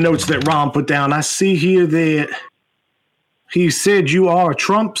look at the notes that Ron put down. I see here that he said you are a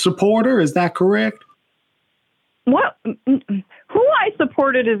Trump supporter. Is that correct? What? Who I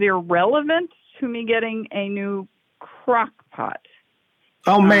supported is irrelevant to me getting a new crock pot.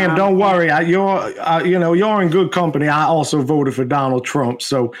 Oh, man, don't worry. You're in good company. I also voted for Donald Trump,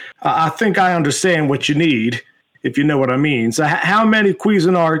 so I think I understand what you need, if you know what I mean. So how many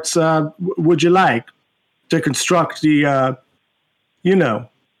Cuisinarts would you like to construct the,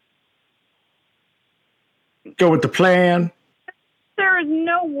 Go with the plan. There is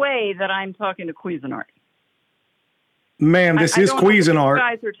no way that I'm talking to Cuisinart. Ma'am, this is Cuisinart. You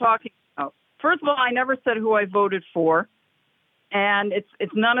guys are talking about. First of all, I never said who I voted for, and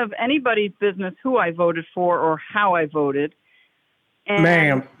it's none of anybody's business who I voted for or how I voted. And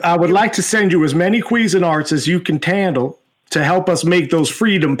ma'am, I would like to send you as many Cuisinarts as you can handle to help us make those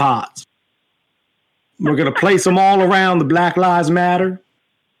freedom pots. We're going to place them all around the Black Lives Matter,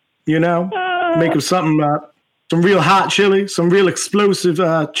 make them something, some real hot chili, some real explosive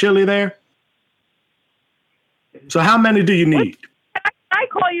chili there. So how many do you need? I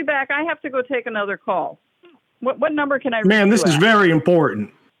call you back. I have to go take another call. What number can I reach? Ma'am, this is very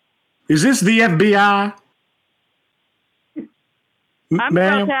important. Is this the FBI? I'm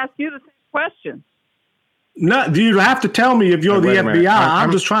about to ask you the same question. No, you have to tell me if you're the FBI.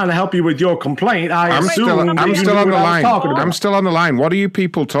 I'm just trying to help you with your complaint. I'm still on the line. I'm still on the line. What are you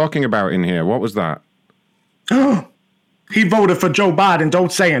people talking about in here? What was that? He voted for Joe Biden.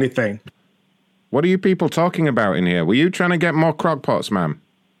 Don't say anything. What are you people talking about in here? Were you trying to get more crockpots, ma'am?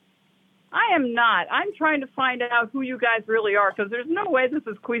 I am not. I'm trying to find out who you guys really are, because there's no way this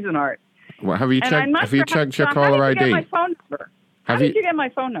is Cuisinart. Well, have you checked your caller ID? How did you get my phone number? How did you get my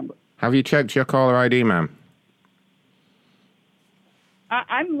phone number? Have you checked your caller ID, ma'am?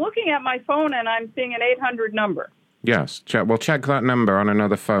 I'm looking at my phone and I'm seeing an 800 number. Yes. Check that number on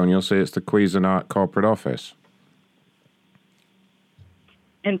another phone. You'll see it's the Cuisinart corporate office.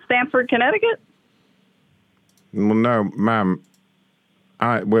 In Stamford, Connecticut? Well, no, ma'am.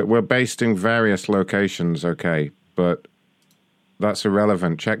 We're based in various locations, okay? But that's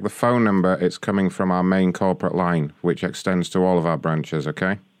irrelevant. Check the phone number. It's coming from our main corporate line, which extends to all of our branches,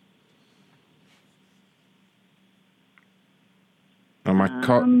 okay? And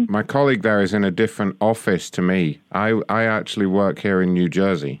my colleague there is in a different office to me. I actually work here in New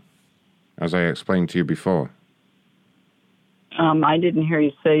Jersey, as I explained to you before. I didn't hear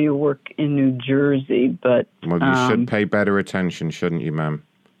you say you work in New Jersey, but... Well, you should pay better attention, shouldn't you, ma'am?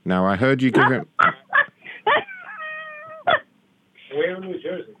 Now, I heard you give it... We're in New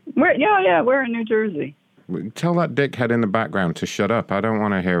Jersey. We're in New Jersey. Tell that dickhead in the background to shut up. I don't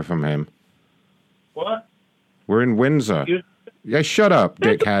want to hear from him. What? We're in Windsor. Yeah, shut up,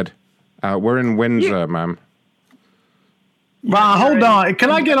 dickhead. We're in Windsor, ma'am. Well, hold on.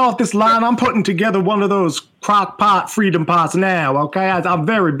 Can I get off this line? I'm putting together one of those crock pot freedom pots now, okay? I'm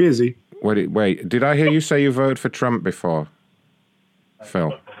very busy. Wait. Did I hear you say you voted for Trump before?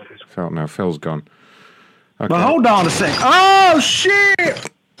 Phil. No, Phil's gone. Okay. But hold on a sec. Oh, shit!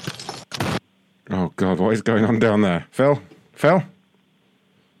 Oh, God, what is going on down there? Phil?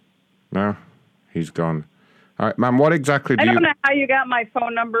 No, he's gone. All right, ma'am, what exactly do you... I don't know how you got my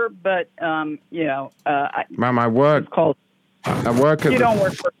phone number, but, ma'am, I work... You don't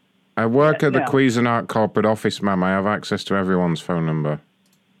work for... I work at the Cuisinart corporate office, ma'am. I have access to everyone's phone number.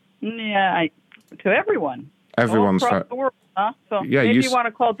 Yeah, to everyone. Everyone's all across the world, huh? So yeah, maybe you want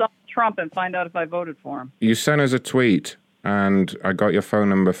to call Donald Trump and find out if I voted for him. You sent us a tweet, and I got your phone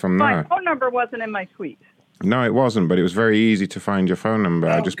number from there. My phone number wasn't in my tweet. No, it wasn't, but it was very easy to find your phone number.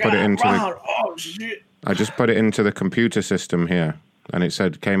 I just put it into I just put it into the computer system here, and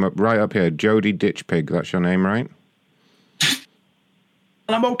it came up right up here. Jody Ditchpig, that's your name, right?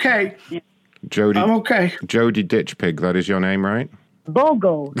 I'm okay. Jody. I'm okay. Jody Ditchpig, that is your name, right?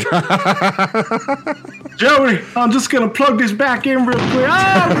 Bogo. Jody, I'm just going to plug this back in real quick.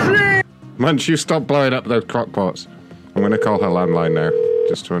 Oh, shit! Once you stop blowing up those crockpots, I'm going to call her landline now,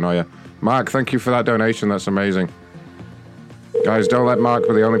 just to annoy you. Mark, thank you for that donation. That's amazing. Guys, don't let Mark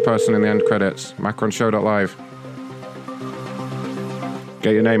be the only person in the end credits. MacronShow.live.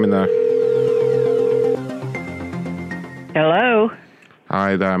 Get your name in there. Hello?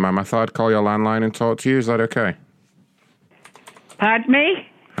 Hi there, ma'am. I thought I'd call your landline and talk to you. Is that okay? Pardon me?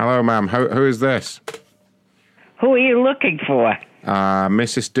 Hello, ma'am. Who is this? Who are you looking for?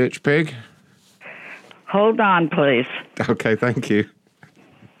 Mrs. Ditchpig. Hold on, please. Okay, thank you.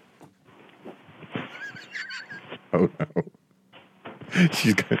 Oh, no.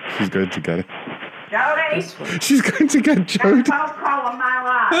 She's going to get it. Jody? She's going to get Jody. Phone call of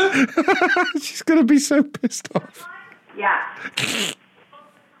my life. She's going to be so pissed off. Yeah.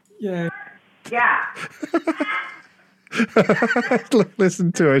 Yeah. Yeah.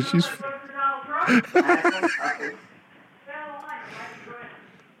 Listen to her. She's...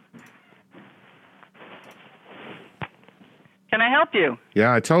 Can I help you?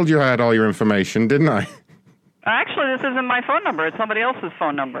 Yeah, I told you I had all your information, didn't I? Actually, this isn't my phone number. It's somebody else's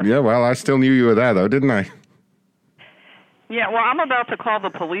phone number. Yeah, well, I still knew you were there, though, didn't I? Yeah, well, I'm about to call the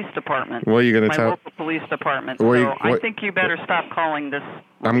police department. What are you going to tell? My local police department. I think you better stop calling this.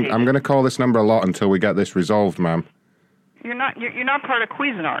 I'm going to call this number a lot until we get this resolved, ma'am. You're not part of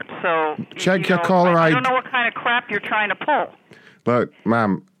Cuisinart, so check your caller ID. I don't know what kind of crap you're trying to pull. Look,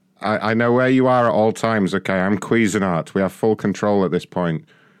 ma'am, I know where you are at all times. Okay, I'm Cuisinart. We have full control at this point.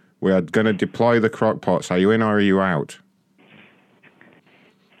 We are going to deploy the crock pots. Are you in or are you out?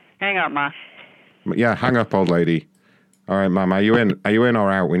 Hang up, Ma. Yeah, hang up, old lady. All right, ma'am, are you in? Are you in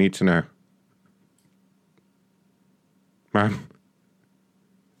or out? We need to know. Ma'am?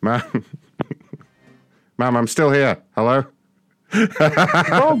 Ma'am? Ma'am, I'm still here. Hello?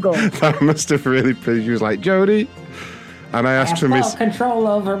 That must have really been. She was like, Jody? And I asked for Miss... control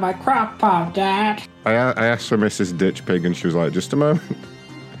over my crock pot, Dad. I asked for Mrs. Ditch Pig, and she was like, just a moment.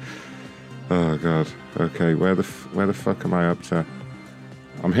 Oh, God. Okay, where the fuck am I up to?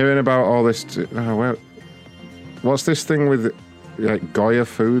 I'm hearing about all this... What's this thing with, like, Goya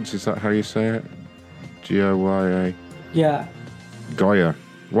Foods? Is that how you say it? Goya? Yeah. Goya.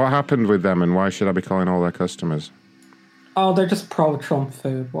 What happened with them, and why should I be calling all their customers? Oh, they're just pro-Trump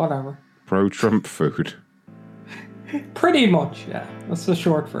food. Whatever. Pro-Trump food? Pretty much, yeah. That's the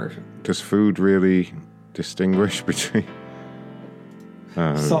short version. Does food really distinguish between...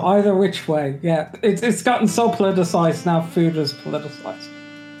 So either which way, yeah. It's gotten so politicized now, food is politicized.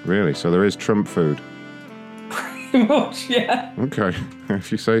 Really? So there is Trump food? Pretty much, yeah. Okay,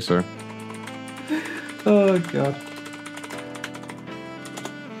 if you say so. Oh, God.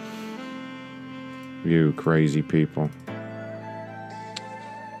 You crazy people.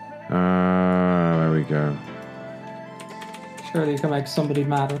 There we go. Surely you can make somebody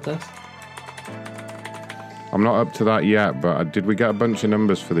mad with this. I'm not up to that yet, but did we get a bunch of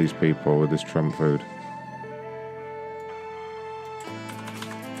numbers for these people with this Trump food?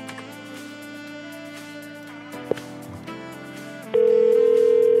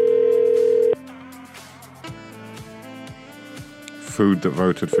 Food that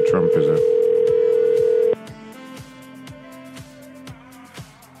voted for Trump, is it?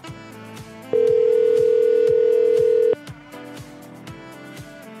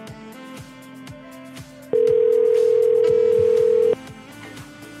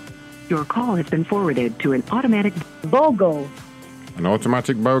 Your call has been forwarded to an automatic BOGO. An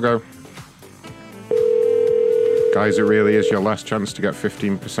automatic BOGO. Guys, it really is your last chance to get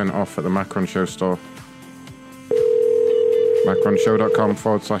 15% off at the Macron Show store.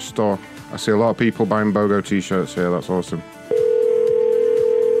 macronshow.com/store. I see a lot of people buying BOGO t-shirts here. That's awesome.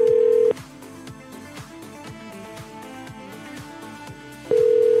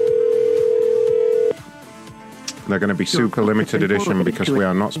 They're going to be super limited edition because we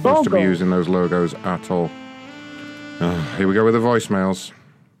are not supposed to be using those logos at all. Here we go with the voicemails.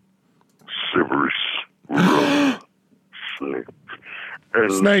 Severus. Snape.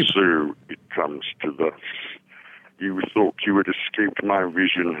 And Snape. so it comes to this. You thought you had escaped my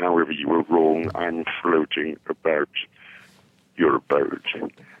vision, however you were wrong. I'm floating about your abode.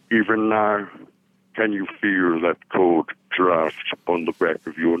 Even now, can you feel that cold draft on the back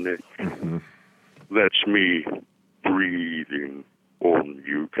of your neck? Mm-hmm. That's me breathing on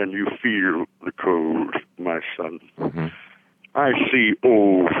you. Can you feel the cold, my son? Mm-hmm. I see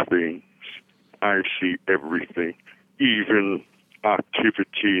all things. I see everything, even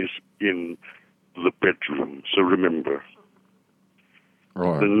activities in the bedroom. So remember,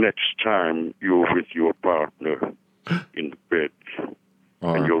 the next time you're with your partner in the bed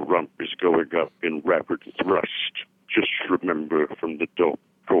and your rump is going up in rapid thrust, just remember from the dark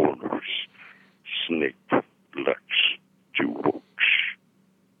corners, Snape likes to watch.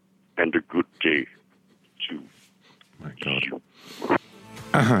 And a good day to my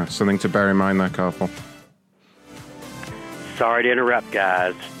God. Something to bear in mind there, Carful. Sorry to interrupt,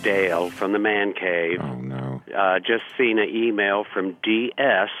 guys. Dale from the Man Cave. Oh, no. Just seen an email from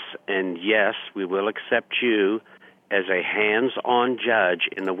DS, and yes, we will accept you as a hands-on judge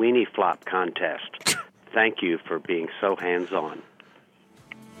in the Weenie Flop contest. Thank you for being so hands-on.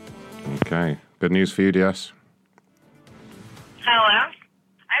 Okay. Good news for you, DS. Hello?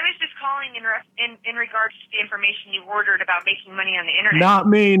 I was just calling in regards to the information you ordered about making money on the internet. Not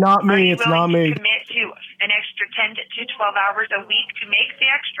me. It's not me. Are you willing to commit to an extra 10 to 12 hours a week to make the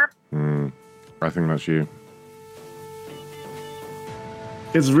extra? I think that's you.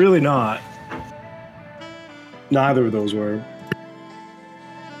 It's really not. Neither of those were.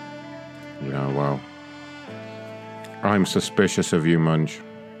 Yeah, well. I'm suspicious of you, Munch.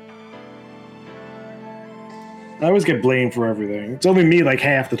 I always get blamed for everything. It's only me like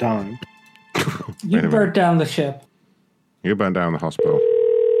half the time. You burnt down the ship. You burnt down the hospital.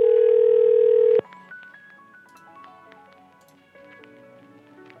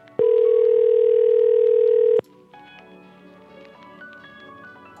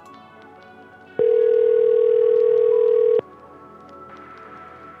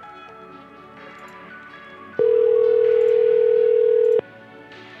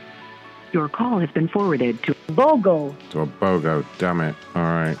 Your call has been forwarded to BOGO. To a BOGO, damn it.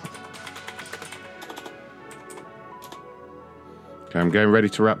 Alright. Okay, I'm getting ready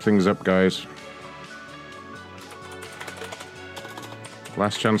to wrap things up, guys.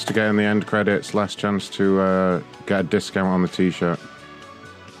 Last chance to get in the end credits. Last chance to get a discount on the t-shirt.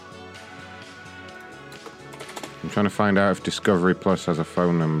 I'm trying to find out if Discovery Plus has a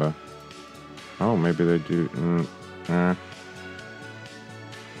phone number. Oh, maybe they do.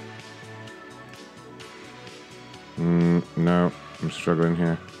 No, I'm struggling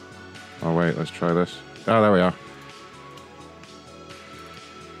here. Oh, wait, let's try this. Oh, there we are.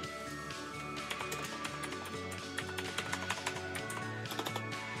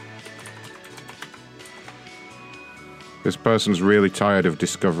 This person's really tired of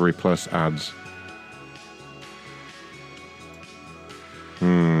Discovery Plus ads.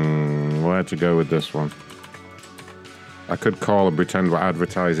 Where to go with this one? I could call and pretend we're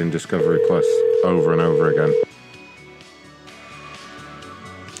advertising Discovery Plus over and over again.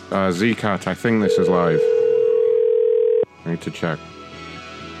 Zcat, I think this is live. I need to check.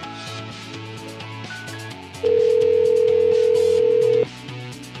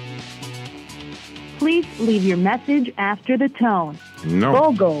 Please leave your message after the tone. No.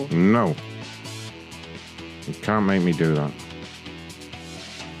 BOGO. No. You can't make me do that.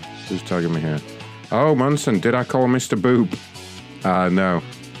 Who's tagging me here? Oh, Munson, did I call Mr. Boop? No.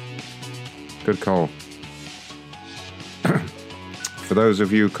 Good call. For those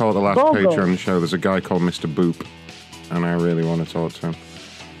of you who caught the last Patreon show, there's a guy called Mr. Boop, and I really want to talk to him.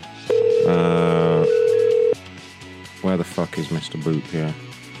 Where the fuck is Mr. Boop here?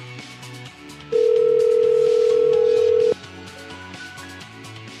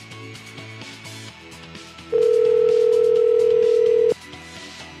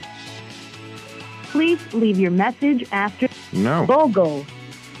 Please leave your message after... No. BOGO.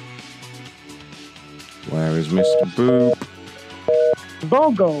 Where is Mr. Boop?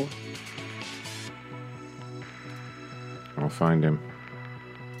 BOGO. I'll find him.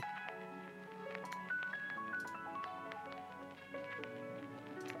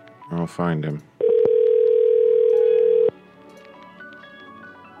 I'll find him.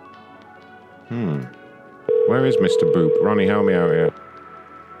 Where is Mr. Boop? Ronnie, help me out here.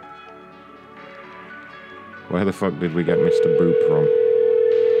 Where the fuck did we get Mr. Boop from?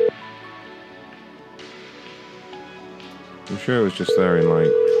 I'm sure it was just there in,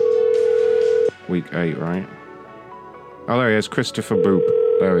 like, week 8, right? Oh, there he is, Christopher Boop.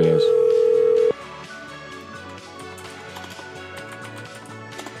 There he is.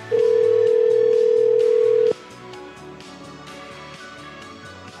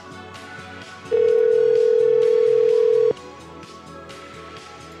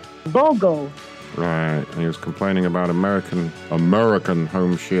 BOGO. Right, and he was complaining about American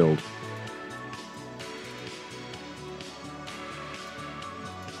Home Shield.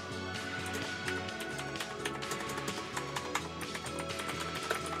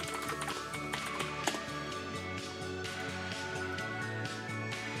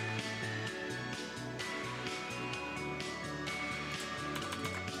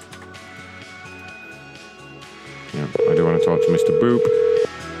 Yeah, I do want to talk to Mr. Boop.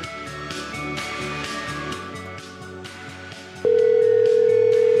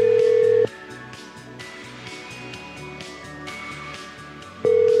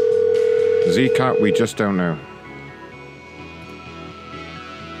 Zcat, we just don't know.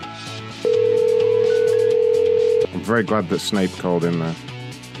 I'm very glad that Snape called in there.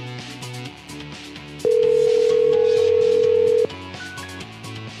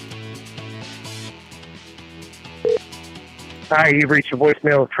 Hi, you've reached the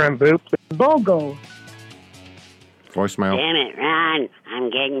voicemail of Trent Boop. BOGO. Voicemail. Damn it, Ron. I'm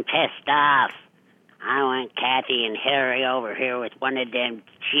getting pissed off. I want Kathy and Harry over here with one of them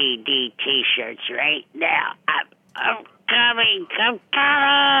GD t-shirts right now. I'm coming.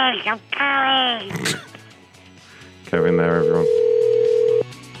 I'm coming. Kevin there, everyone.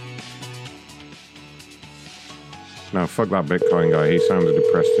 No, fuck that Bitcoin guy. He sounded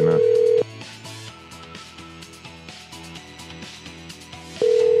depressed enough.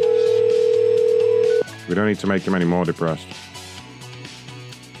 We don't need to make him any more depressed.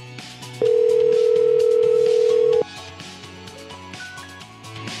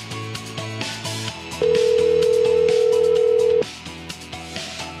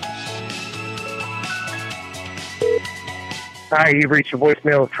 Hi, you've reached the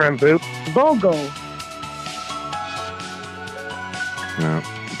voicemail of Trent Boop. BOGO. No,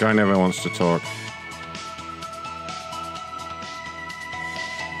 the guy never wants to talk.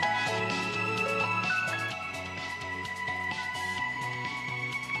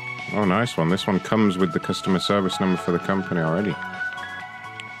 Oh, nice one. This one comes with the customer service number for the company already.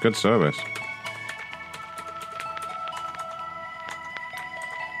 Good service.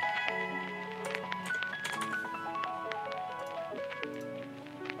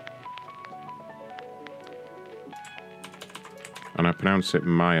 And I pronounce it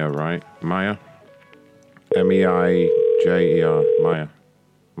Maya, right? Maya? M-E-I-J-E-R. Maya.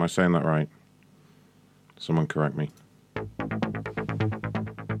 Am I saying that right? Someone correct me.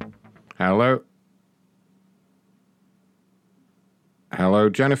 Hello? Hello,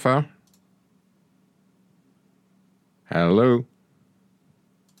 Jennifer? Hello?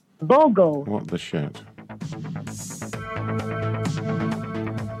 BOGO. What the shit?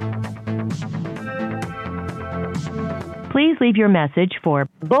 Please leave your message for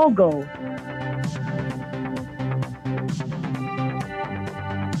BOGO.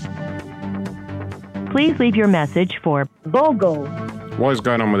 Please leave your message for BOGO. What is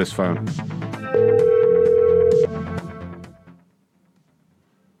going on with this phone?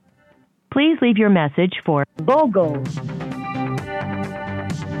 Please leave your message for BOGO.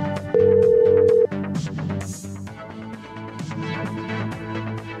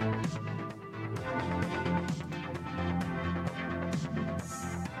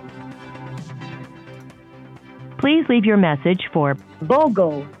 Please leave your message for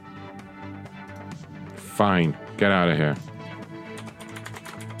BOGO. Fine. Get out of here.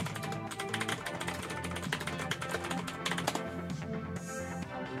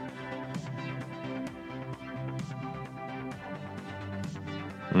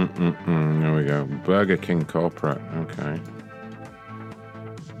 There we go. Burger King Corporate. Okay.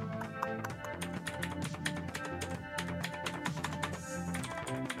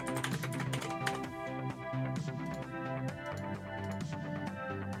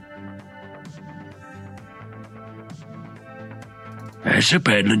 That's a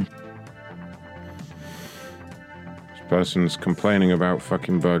peddling. This person's complaining about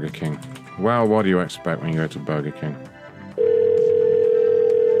fucking Burger King. Well, what do you expect when you go to Burger King?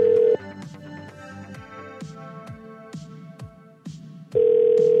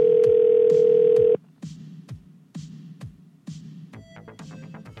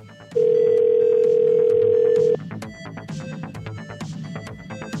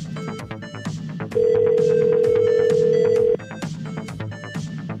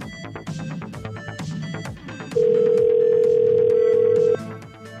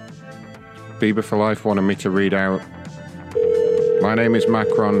 Bieber for Life wanted me to read out. My name is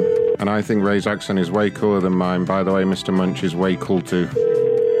Macron, and I think Ray's accent is way cooler than mine. By the way, Mr. Munch is way cool too.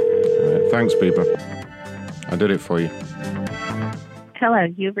 Thanks, Bieber. I did it for you. Hello,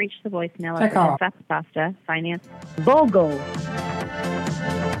 you've reached the voicemail of the Pasta Finance. BOGO.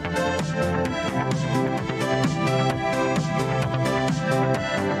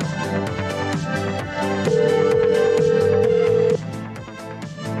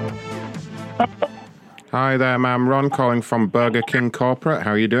 Hi there, ma'am. Ron calling from Burger King Corporate.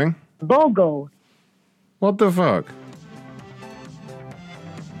 How are you doing? BOGO. What the fuck?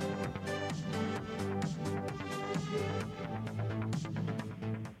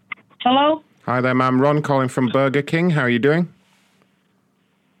 Hello? Hi there, ma'am. Ron calling from Burger King. How are you doing?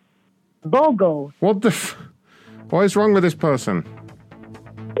 BOGO. What the What is wrong with this person?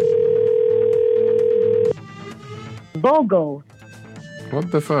 BOGO.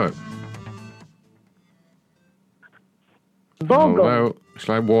 What the fuck? BOGO. Hello? It's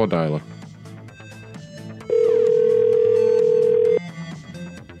like War Dialer.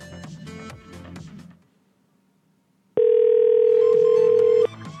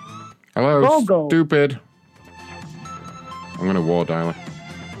 Hello, BOGO. stupid. I'm gonna War Dialer.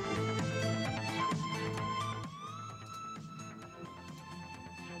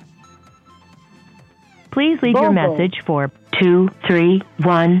 Please leave your BOGO. message for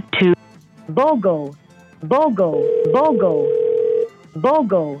 2312. BOGO. BOGO. BOGO.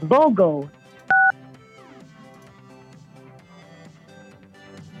 BOGO. BOGO.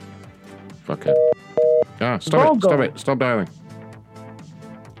 Fuck it. Ah, stop BOGO. it. Stop dialing.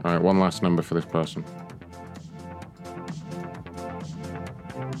 Alright, one last number for this person.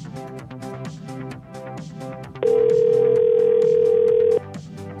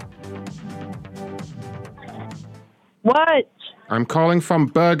 What? I'm calling from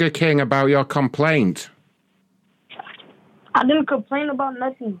Burger King about your complaint. I didn't complain about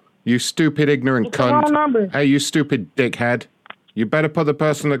nothing. You stupid, ignorant It's the wrong cunt. number. Hey, you stupid dickhead. You better put the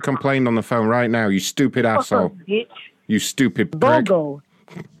person that complained on the phone right now, you stupid asshole. Fuck up, bitch. You stupid prick. BOGO.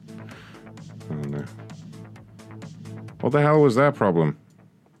 Oh, no. What the hell was their problem?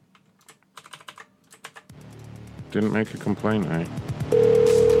 Didn't make a complaint, eh?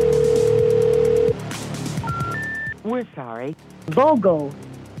 We're sorry. BOGO.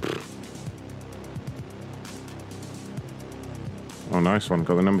 Oh, nice one.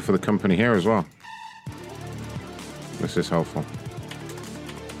 Got the number for the company here as well. This is helpful.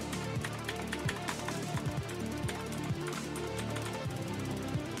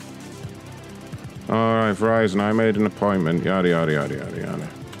 Alright, Verizon, I made an appointment. Yada, yada, yada, yada, yada.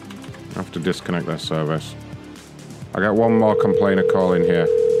 I have to disconnect their service. I got one more complainer call in here.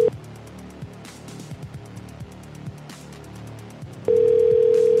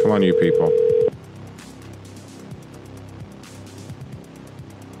 Come on, you people.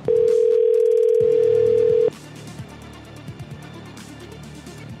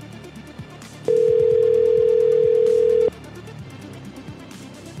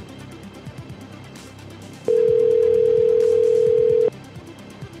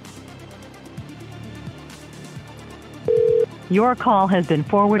 Your call has been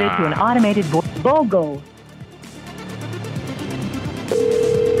forwarded to an automated voice. BOGO.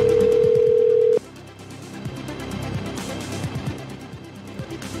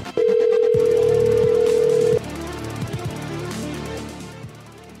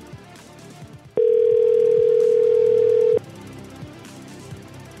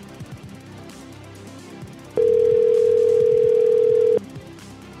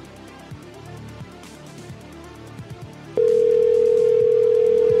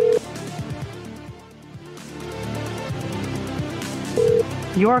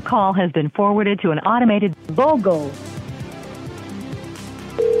 Your call has been forwarded to an automated BOGO.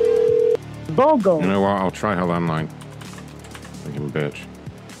 BOGO. You know what? I'll try her landline. Fucking bitch.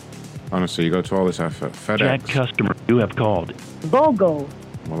 Honestly, you go to all this effort. FedEx. Jack customer, you have called. BOGO.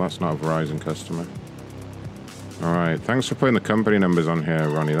 Well, that's not a Verizon customer. All right. Thanks for putting the company numbers on here,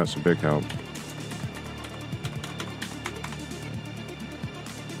 Ronnie. That's a big help.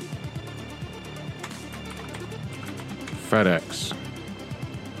 FedEx.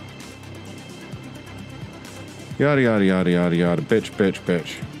 Yada, yada, yada, yada, yada. Bitch, bitch,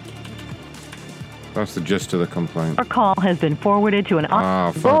 bitch. That's the gist of the complaint. Your call has been forwarded to an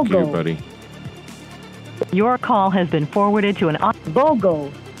fuck you, buddy. Your call has been forwarded to an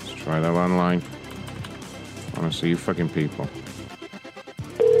BOGO. Let's try that landline. Honestly, you fucking people.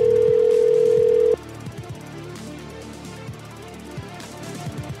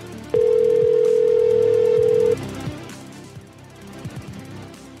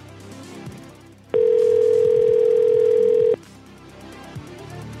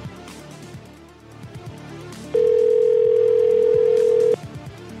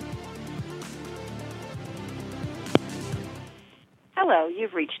 Hello,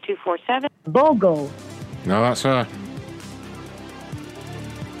 you've reached 247. BOGO. No, that's her.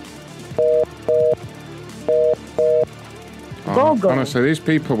 BOGO. Honestly, these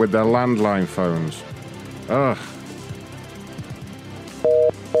people with their landline phones. Ugh.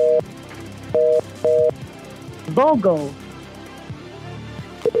 BOGO.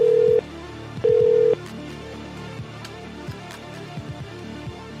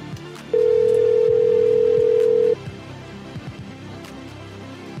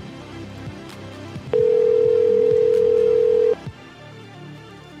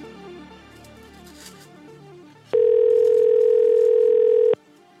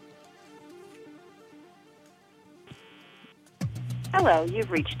 Hello, you've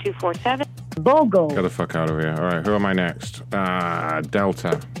reached 247. BOGO. Get the fuck out of here. All right, who am I next?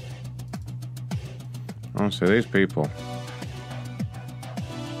 Delta. Honestly, these people.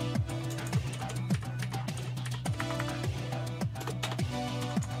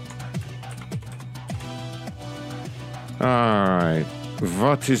 Alright.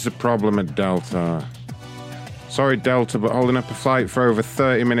 What is the problem at Delta? Sorry, Delta, but holding up a flight for over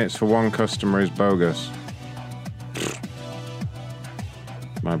 30 minutes for one customer is bogus.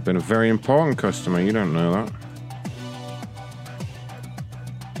 Might have been a very important customer, you don't know that.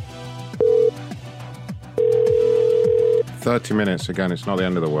 "30 minutes, again, it's not the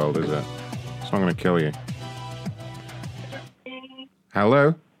end of the world, is it? It's not going to kill you.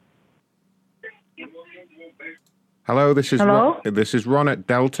 Hello? Hello, this is Hello? This is Ron at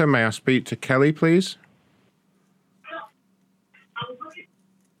Delta. May I speak to Kelly, please?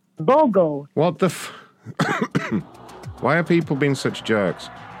 BOGO. What the f... Why are people being such jerks?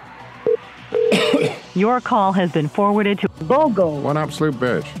 Your call has been forwarded to BOGO. One absolute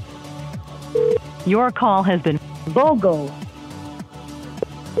bitch. Your call has been BOGO.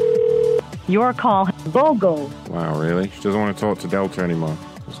 Your call BOGO. Wow, really? She doesn't want to talk to Delta anymore.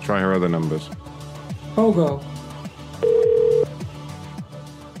 Let's try her other numbers. BOGO.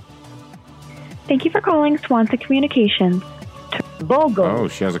 Thank you for calling Swanson Communications. BOGO. Oh,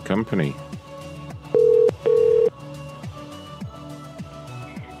 she has a company.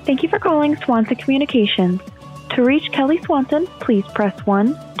 calling Swanson Communications. To reach Kelly Swanson, please press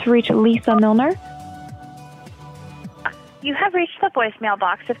 1. To reach Lisa Milner. You have reached the voicemail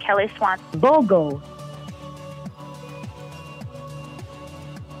box of Kelly Swanson. BOGO.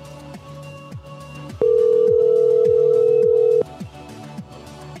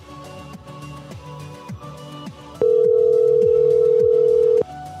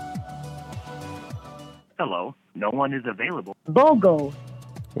 Hello, no one is available. BOGO.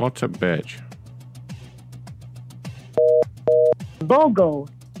 What a bitch. BOGO.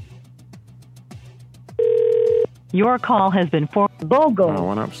 Your call has been BOGO. Oh,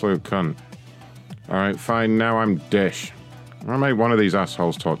 one absolute cunt. Alright, fine, now I'm Dish. I'll make one of these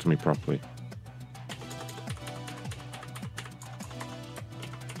assholes talk to me properly.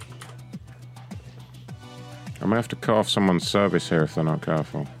 I might have to cut off someone's service here if they're not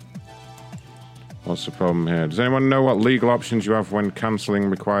careful. What's the problem here? Does anyone know what legal options you have when cancelling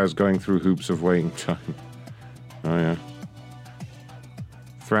requires going through hoops of waiting time? Oh, yeah.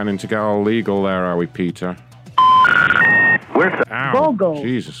 Threatening to get all legal there, are we, Peter? Where's the... Ow. BOGO.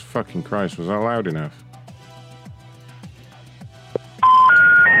 Jesus fucking Christ, was that loud enough?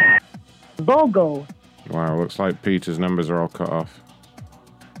 BOGO. Wow, looks like Peter's numbers are all cut off.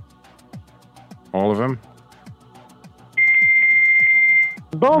 All of them?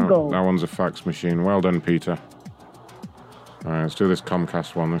 BOGO. Oh, that one's a fax machine. Well done, Peter. Alright, let's do this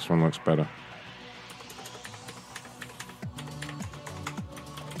Comcast one. This one looks better.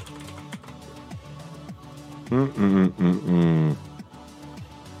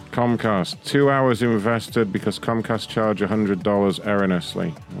 Comcast. 2 hours invested because Comcast charge $100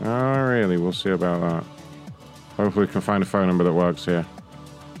 erroneously. Oh, really? We'll see about that. Hopefully we can find a phone number that works here.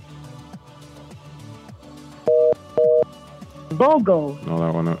 BOGO. No,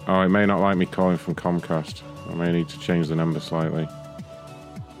 that one. Oh, it may not like me calling from Comcast. I may need to change the number slightly.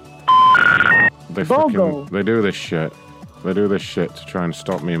 They do this shit. They do this shit to try and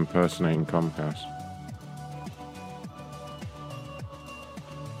stop me impersonating Comcast.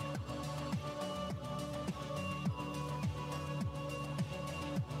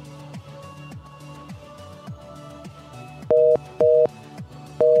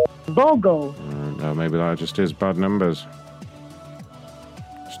 BOGO. No, maybe that just is bad numbers.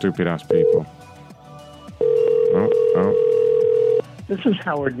 Stupid ass people. Oh. This is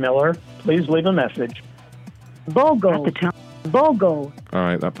Howard Miller. Please leave a message. BOGO. BOGO.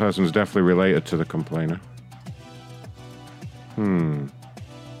 Alright, that person's definitely related to the complainer.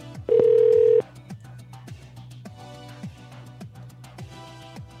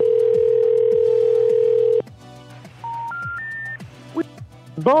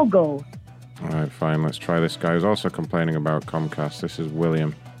 BOGO. Alright, fine, let's try this guy who's also complaining about Comcast. This is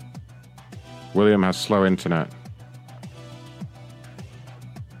William. William has slow internet.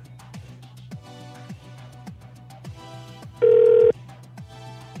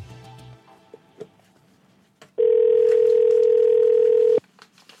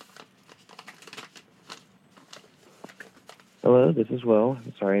 Hello, this is Will.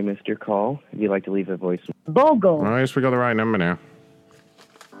 Sorry I missed your call. If you'd like to leave a voice... BOGO. I guess we got the right number now.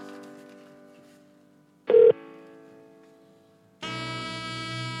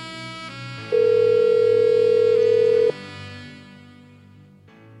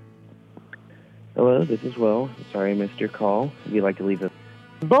 Hello, this is Will. Sorry I missed your call. If you'd like to leave a...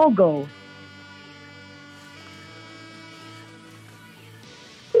 BOGO.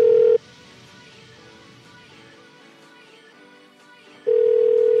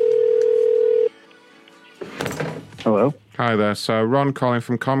 Hello? Hi there, so Ron calling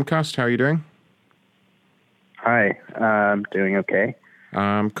from Comcast. How are you doing? Hi, I'm doing okay.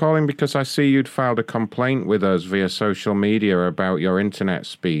 I'm calling because I see you'd filed a complaint with us via social media about your internet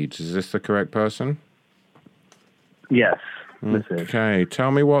speeds. Is this the correct person? Yes, this is. Okay,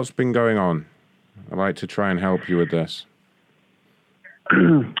 tell me what's been going on. I'd like to try and help you with this.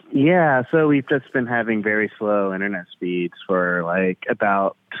 Yeah, so we've just been having very slow internet speeds for like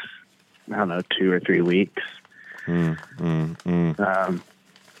about, I don't know, 2 or 3 weeks.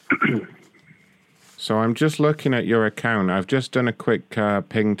 So I'm just looking at your account. I've just done a quick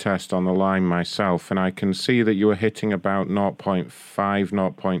ping test on the line myself, and I can see that you were hitting about 0.5,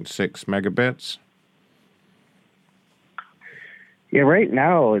 0.6 megabits. Yeah, right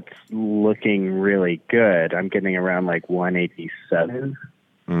now it's looking really good. I'm getting around like 187.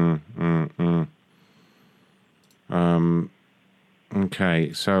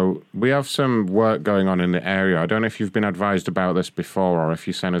 Okay, so we have some work going on in the area. I don't know if you've been advised about this before or if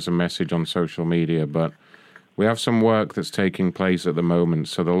you sent us a message on social media, but we have some work that's taking place at the moment,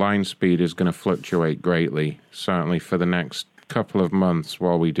 so the line speed is going to fluctuate greatly, certainly for the next couple of months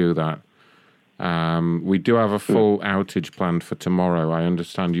while we do that. We do have a full outage planned for tomorrow. I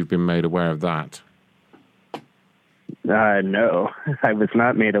understand you've been made aware of that. No, I was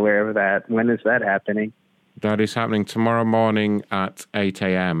not made aware of that. When is that happening? That is happening tomorrow morning at 8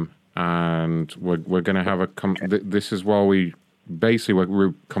 a.m. And we're going to have this is while we're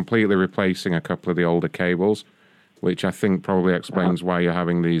completely replacing a couple of the older cables, which I think probably explains why you're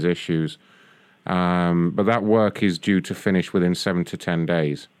having these issues. But that work is due to finish within 7 to 10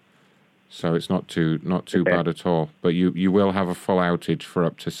 days. So it's not too bad at all. But you will have a full outage for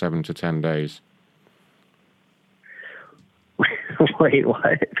up to 7 to 10 days. Wait,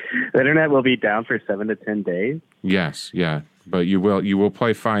 what? The internet will be down for 7 to 10 days? Yes, yeah. But you will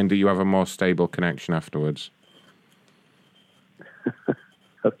probably find that you have a more stable connection afterwards.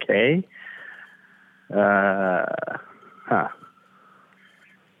 Okay. Is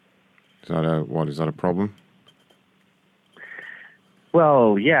that a problem?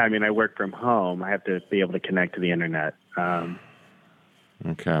 Well, yeah, I mean, I work from home. I have to be able to connect to the internet.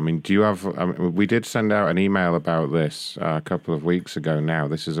 Okay, I mean, do you have... we did send out an email about this a couple of weeks ago now.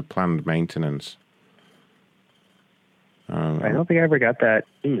 This is a planned maintenance. I don't think I ever got that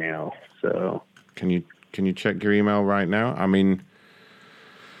email, so... Can you check your email right now? I mean,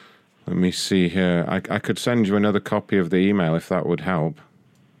 let me see here. I could send you another copy of the email if that would help.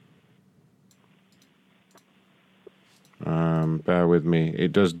 Bear with me.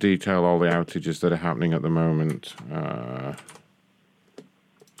 It does detail all the outages that are happening at the moment.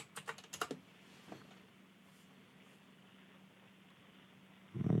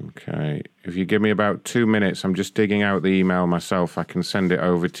 Okay. If you give me about 2 minutes, I'm just digging out the email myself. I can send it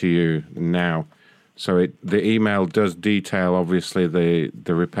over to you now. So the email does detail, obviously, the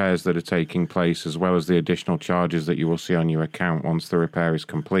repairs that are taking place, as well as the additional charges that you will see on your account once the repair is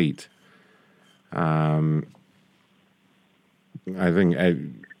complete. I think...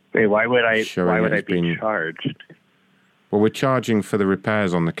 Wait, why would I be charged? Well, we're charging for the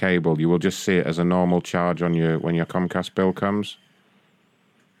repairs on the cable. You will just see it as a normal charge on when your Comcast bill comes.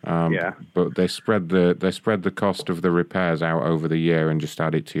 Yeah. But they spread the cost of the repairs out over the year and just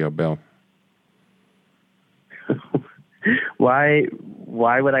add it to your bill. Why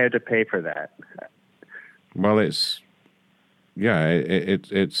would I have to pay for that? Well, it's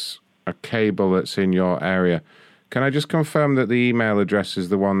a cable that's in your area. Can I just confirm that the email address is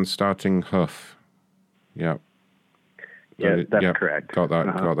the one starting Huff? Yep. Yeah, that's correct. Got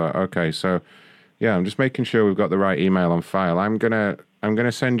that. Okay, so yeah, I'm just making sure we've got the right email on file. I'm gonna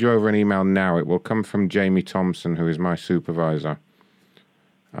send you over an email now. It will come from Jamie Thompson, who is my supervisor.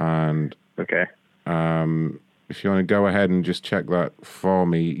 And okay. If you want to go ahead and just check that for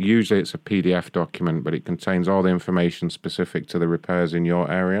me, usually it's a PDF document, but it contains all the information specific to the repairs in your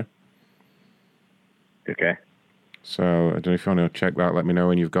area. Okay. So I don't know if you want to check that. Let me know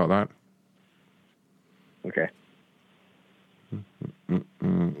when you've got that. Okay.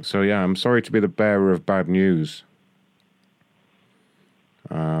 So yeah, I'm sorry to be the bearer of bad news.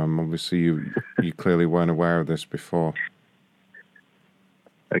 Obviously, you clearly weren't aware of this before.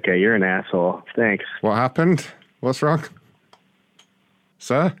 Okay, you're an asshole. Thanks. What happened? What's wrong?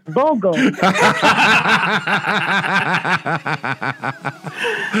 Sir? Bogo.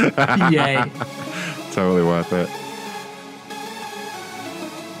 Yay. Totally worth it.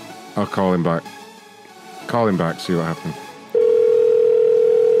 I'll call him back. Call him back, see what happened.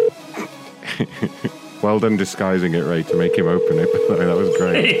 Well done disguising it, Ray, to make him open it. That was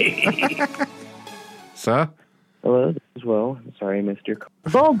great. Sir? Hello, this is Will. Sorry I missed your call.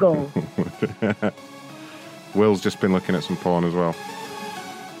 Bogo. Will's just been looking at some porn as well.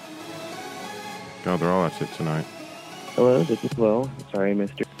 God, they're all at it tonight. Hello, this is Will. Sorry I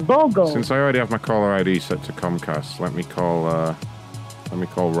missed your Bogo. Since I already have my caller ID set to Comcast, let me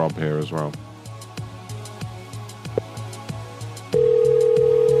call Rob here as well.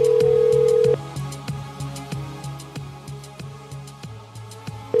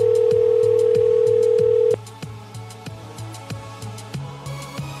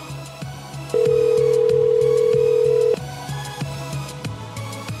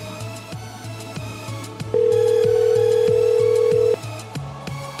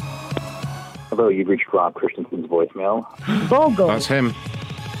 Hello, you've reached Rob Christensen's voicemail. Bogo. That's him.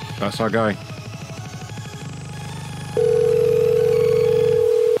 That's our guy.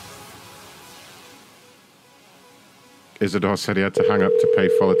 Isidore said he had to hang up to pay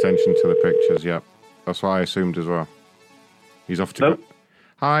full attention to the pictures. Yep. That's what I assumed as well. He's off to go.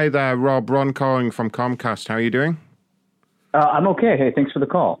 Hi there, Rob. Ron calling from Comcast. How are you doing? I'm okay. Hey, thanks for the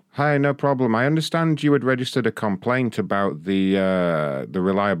call. Hi, no problem. I understand you had registered a complaint about the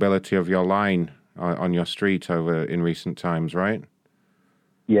reliability of your line on your street over in recent times, right?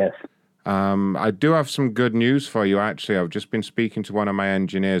 Yes. I do have some good news for you, actually. I've just been speaking to one of my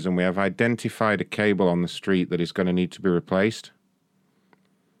engineers, and we have identified a cable on the street that is going to need to be replaced.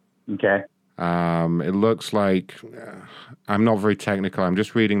 Okay. It looks like, I'm not very technical, I'm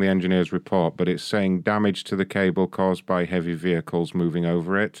just reading the engineer's report, but it's saying damage to the cable caused by heavy vehicles moving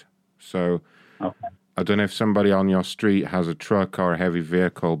over it. So I don't know if somebody on your street has a truck or a heavy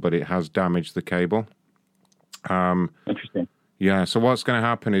vehicle, but it has damaged the cable. Interesting. Yeah, so what's going to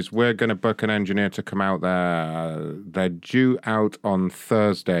happen is we're going to book an engineer to come out there. They're due out on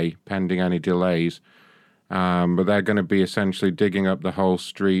Thursday, pending any delays. But they're going to be essentially digging up the whole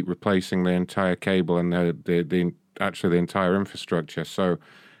street, replacing the entire cable and the entire infrastructure. So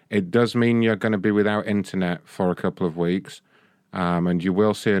it does mean you're going to be without internet for a couple of weeks, and you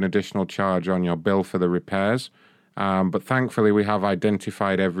will see an additional charge on your bill for the repairs. But thankfully, we have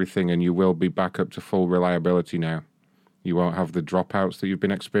identified everything, and you will be back up to full reliability now. You won't have the dropouts that you've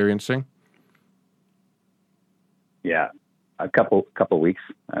been experiencing. Yeah, a couple weeks.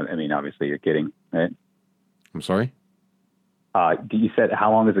 I mean, obviously, you're kidding, right? I'm sorry? You said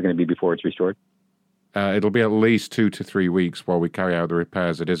how long is it going to be before it's restored? It'll be at least 2 to 3 weeks while we carry out the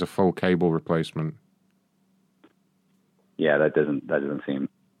repairs. It is a full cable replacement. Yeah, that doesn't seem.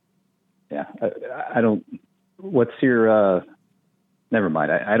 Yeah, I don't. What's your? Never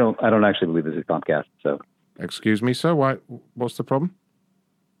mind. I don't actually believe this is Comcast. So. Excuse me, sir. What's the problem?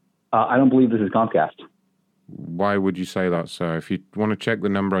 I don't believe this is Comcast. Why would you say that, sir? If you want to check the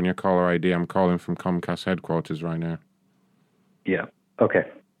number on your caller ID, I'm calling from Comcast headquarters right now. Yeah. Okay.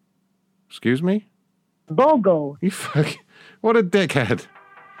 Excuse me? BOGO. You fuck. What a dickhead.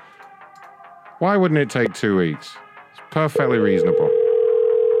 Why wouldn't it take 2 weeks? It's perfectly reasonable.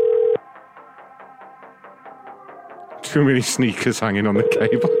 Too many sneakers hanging on the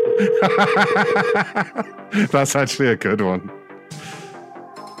cable. That's actually a good one.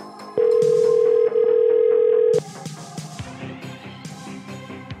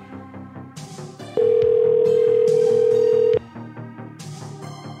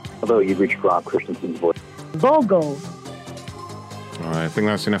 Hello, you've reached Rob Christensen's voice. BOGO. All right, I think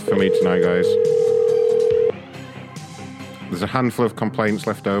that's enough for me tonight, guys. There's a handful of complaints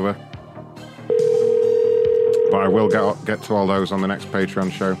left over, but I will get to all those on the next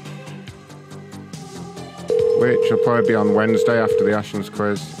Patreon show, which will probably be on Wednesday after the Ashens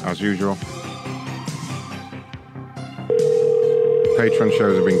quiz, as usual. Patreon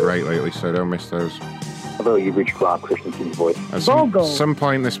shows have been great lately, so don't miss those. Hello, you've reached Rob Christensen's voice. At some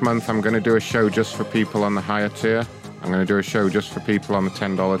point this month, I'm going to do a show just for people on the higher tier. I'm going to do a show just for people on the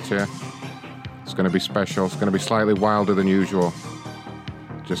 $10 tier. It's going to be special. It's going to be slightly wilder than usual,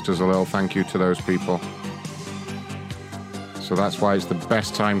 just as a little thank you to those people. So that's why it's the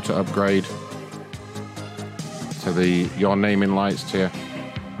best time to upgrade to the Your Name in Lights tier.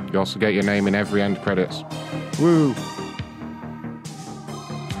 You also get your name in every end credits. Woo!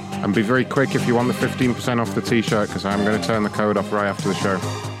 And be very quick if you want the 15% off the t-shirt, because I'm going to turn the code off right after the show.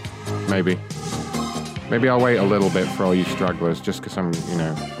 Maybe. Maybe I'll wait a little bit for all you stragglers, just because I'm,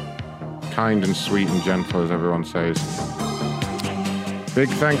 kind and sweet and gentle, as everyone says. Big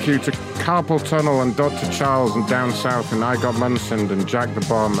thank you to Carpal Tunnel and Dr. Charles and Down South and I Got Munsoned and Jack the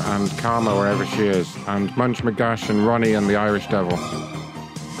Bomb and Karma wherever she is and Munch McGash and Ronnie and the Irish Devil.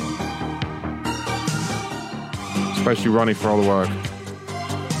 Especially Ronnie for all the work.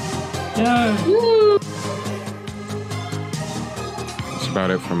 Yeah. That's about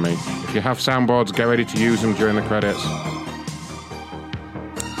it from me. If you have soundboards, get ready to use them during the credits.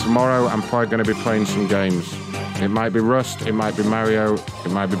 Tomorrow, I'm probably going to be playing some games. It might be Rust, it might be Mario,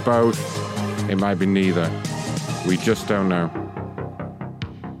 it might be both, it might be neither. We just don't know.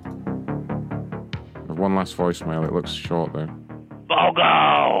 I have one last voicemail. It looks short, though.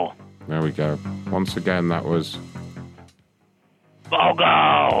 BOGO! There we go. Once again, that was...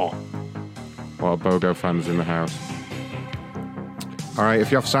 BOGO! A lot of BOGO fans in the house. Alright,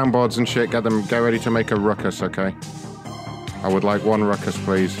 if you have soundboards and shit, get ready to make a ruckus, okay? I would like one ruckus,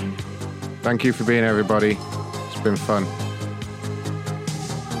 please. Thank you for being here, everybody. It's been fun.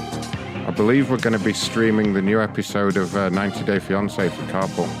 I believe we're going to be streaming the new episode of 90 Day Fiancé for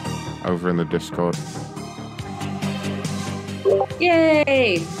Carpool over in the Discord.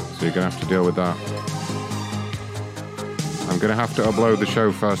 Yay! So you're going to have to deal with that. I'm going to have to upload the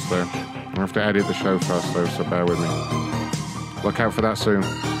show first, though. I'm going to have to edit the show first, though, so bear with me. Look out for that soon.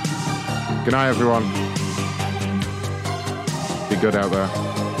 Good night, everyone. Be good out there.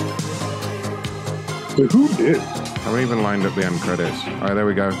 Who did? I haven't even lined up the end credits. All right, there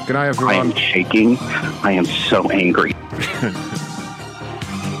we go. Good night, everyone. I am shaking. I am so angry.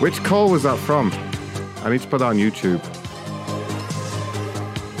 Which call was that from? I need to put that on YouTube.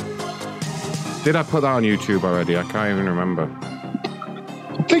 Did I put that on YouTube already? I can't even remember.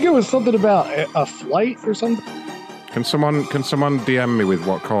 I think it was something about a flight or something. Can someone DM me with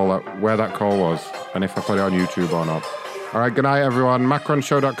what call where that call was, and if I put it on YouTube or not? All right, good night, everyone.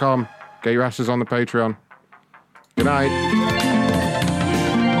 MacronShow.com. Get your asses on the Patreon. Good night.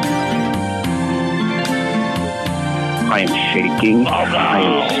 I am shaking. I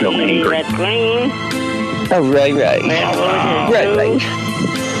am so angry. Oh, right.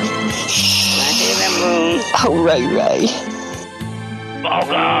 Oh, right.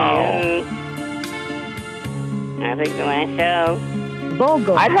 I think to myself,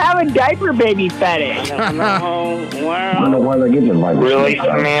 Bogo. I'd have a diaper baby fetish. Really,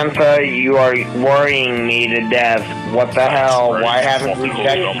 Samantha? You are worrying me to death. What the hell? Why haven't you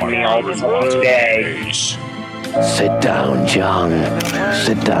texted me all this day? Sit down, John.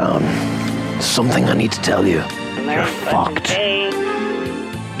 Sit down. Something I need to tell you. You're fucked.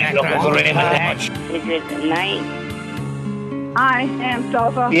 I am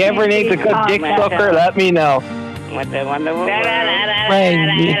Sofa. If you ever need a good dick sucker, let me know. Ray,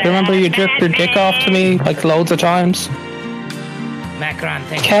 you remember you jerked your dick off to me like loads of times? Macron,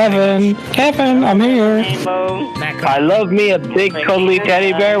 thank Kevin, I'm here. I love me a big cuddly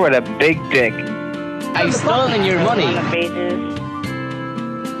teddy bear with a big dick. I've stolen your money. I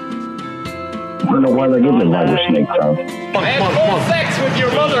don't know why they give me lighter snake tongue. I had full sex with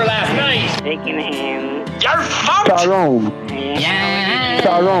your mother last night. Shaking hands. You're fucked. Sharon. Yeah.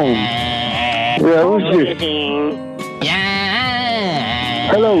 Sharon. Yeah, who's this?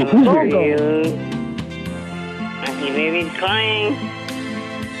 Yeah. Hello, who's this? I see baby's crying.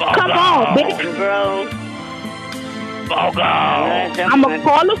 Come on, bitch. Bro. I'ma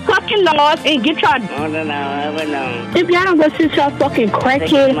call the fucking laws and get y'all. If y'all don't go sit y'all fucking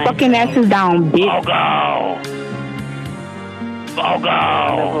crackhead fucking asses down, bitch.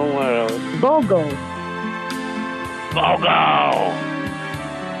 Bogo.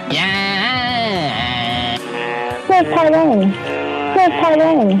 Yeah. Where's Tyrone?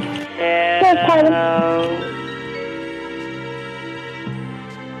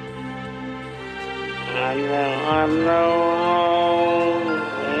 Hello,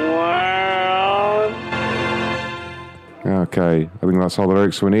 world. Okay, I think that's all the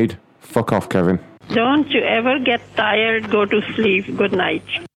lyrics we need. Fuck off, Kevin. Don't you ever get tired, go to sleep. Good night.